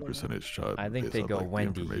know if there's a percentage shot. I think they go like,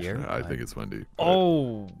 Wendy here. I think it's Wendy.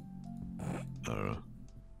 Oh. I don't know.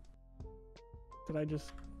 Did I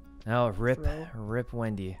just? Oh, rip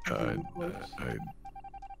Wendy.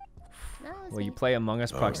 Will you play Among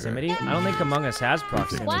Us proximity? I don't think Among Us has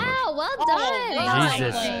proximity. Wow, well done.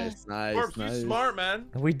 Jesus. Nice. You smart, man.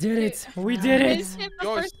 We did it. We did it.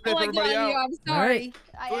 Yo, spit everybody out. I'm sorry.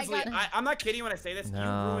 I'm not kidding when I say this. You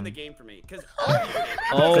ruined the game for me. Because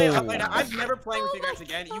I'm never playing with you guys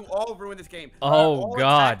again. You all ruined this game. Oh,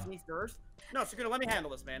 God. No, Sykkuno, let me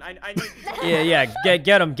handle this, man. I know. Yeah.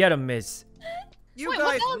 Get him, Miss. You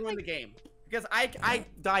guys ruined the game. Because I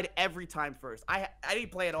died every time first. I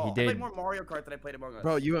didn't play at all. I played more Mario Kart than I played Among Us.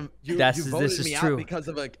 Bro, you voted me out because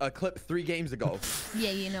of a clip 3 games ago.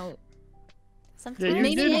 Yeah, you know. Sometimes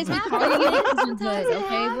maybe it is okay,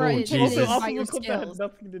 bro. Also, your skills. That had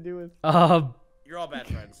nothing to do with. You're all bad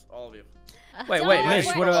friends, all of you. Wait,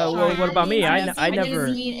 Miss. What about me? I never.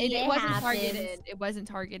 It wasn't targeted. It wasn't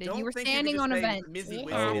targeted. You were standing on a vent. We're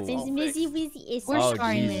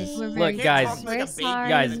sorry, Miss. Look,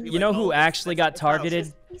 guys. You know who actually got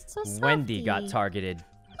targeted? Wendy got targeted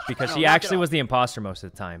because she actually was the imposter most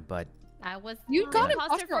of the time. But you got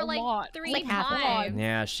imposter for like 3 times.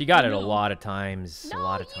 yeah, she got it a lot of times.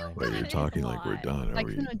 Wait, you're talking like we're done, are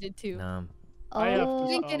we? Sykkuno did too. No.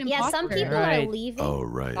 Yeah, some people are leaving. Oh,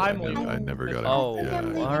 right. I never got it. Oh,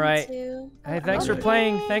 yeah. all right. Hey, thanks for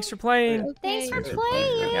playing. Thanks for playing.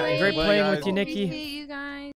 Yeah, great playing with you, Nikki. You guys.